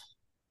does.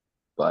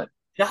 But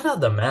Shout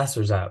out the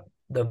Masters app.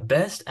 The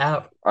best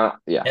app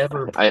yeah,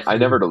 ever, I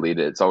never period. delete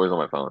it. It's always on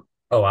my phone.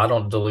 Oh, I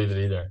don't delete it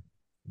either.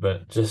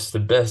 But just the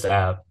best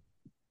app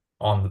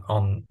on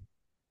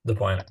the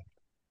planet.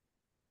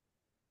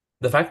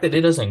 The fact that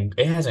it hasn't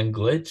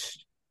glitched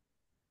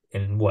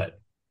in what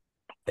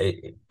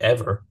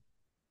ever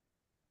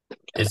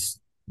is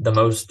the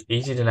most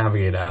easy to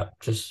navigate app.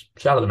 Just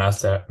shout out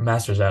the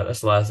Masters app.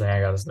 That's the last thing I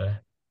gotta say.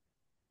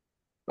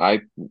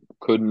 I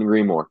couldn't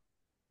agree more.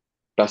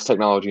 Best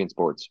technology in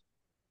sports,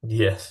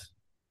 Yes,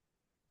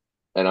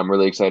 and I'm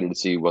really excited to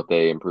see what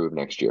they improve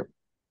next year.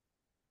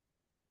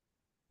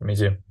 me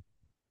too.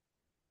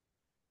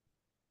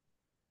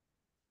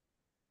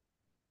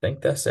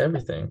 Think that's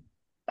everything.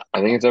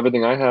 I think it's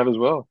everything I have as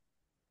well.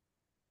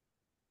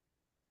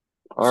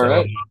 All So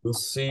right, we'll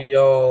see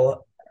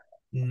y'all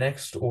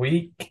next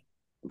week.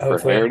 for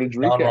Hopefully, Heritage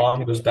Jon Recap.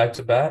 Rahm goes back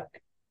to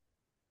back,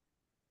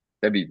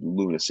 That'd be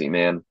lunacy,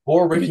 man.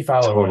 or That'd Ricky be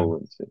Fowler total win.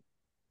 lunacy.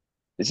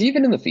 Is he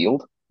even in the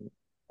field?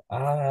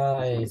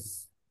 I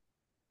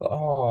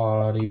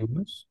thought he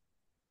was.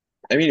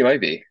 I mean, he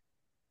might be.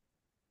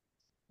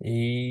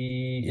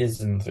 He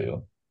is in the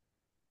field.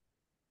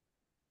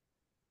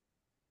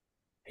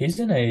 He's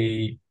in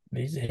a.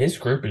 His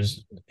group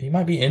is. He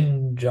might be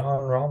in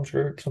Jon Rahm's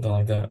group, something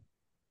like that.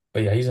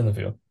 But yeah, he's in the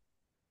field.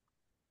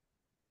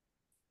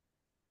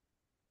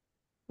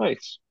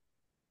 Nice.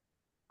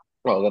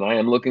 Well, then I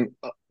am looking,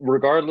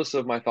 regardless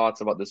of my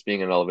thoughts about this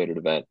being an elevated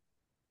event,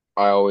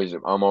 I'm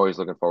always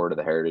looking forward to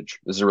the Heritage.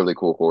 This is a really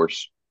cool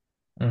course.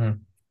 Hmm.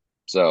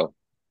 So,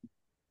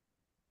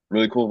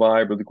 really cool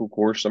vibe, really cool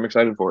course. I'm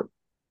excited for it.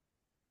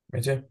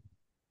 Me too.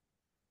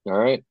 All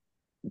right.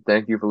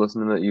 Thank you for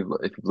listening. If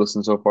you've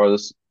listened so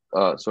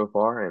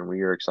far, and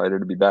we are excited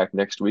to be back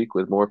next week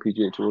with more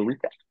PGA Tour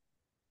recap.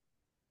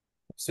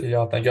 See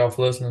y'all. Thank y'all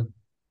for listening.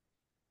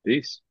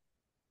 Peace.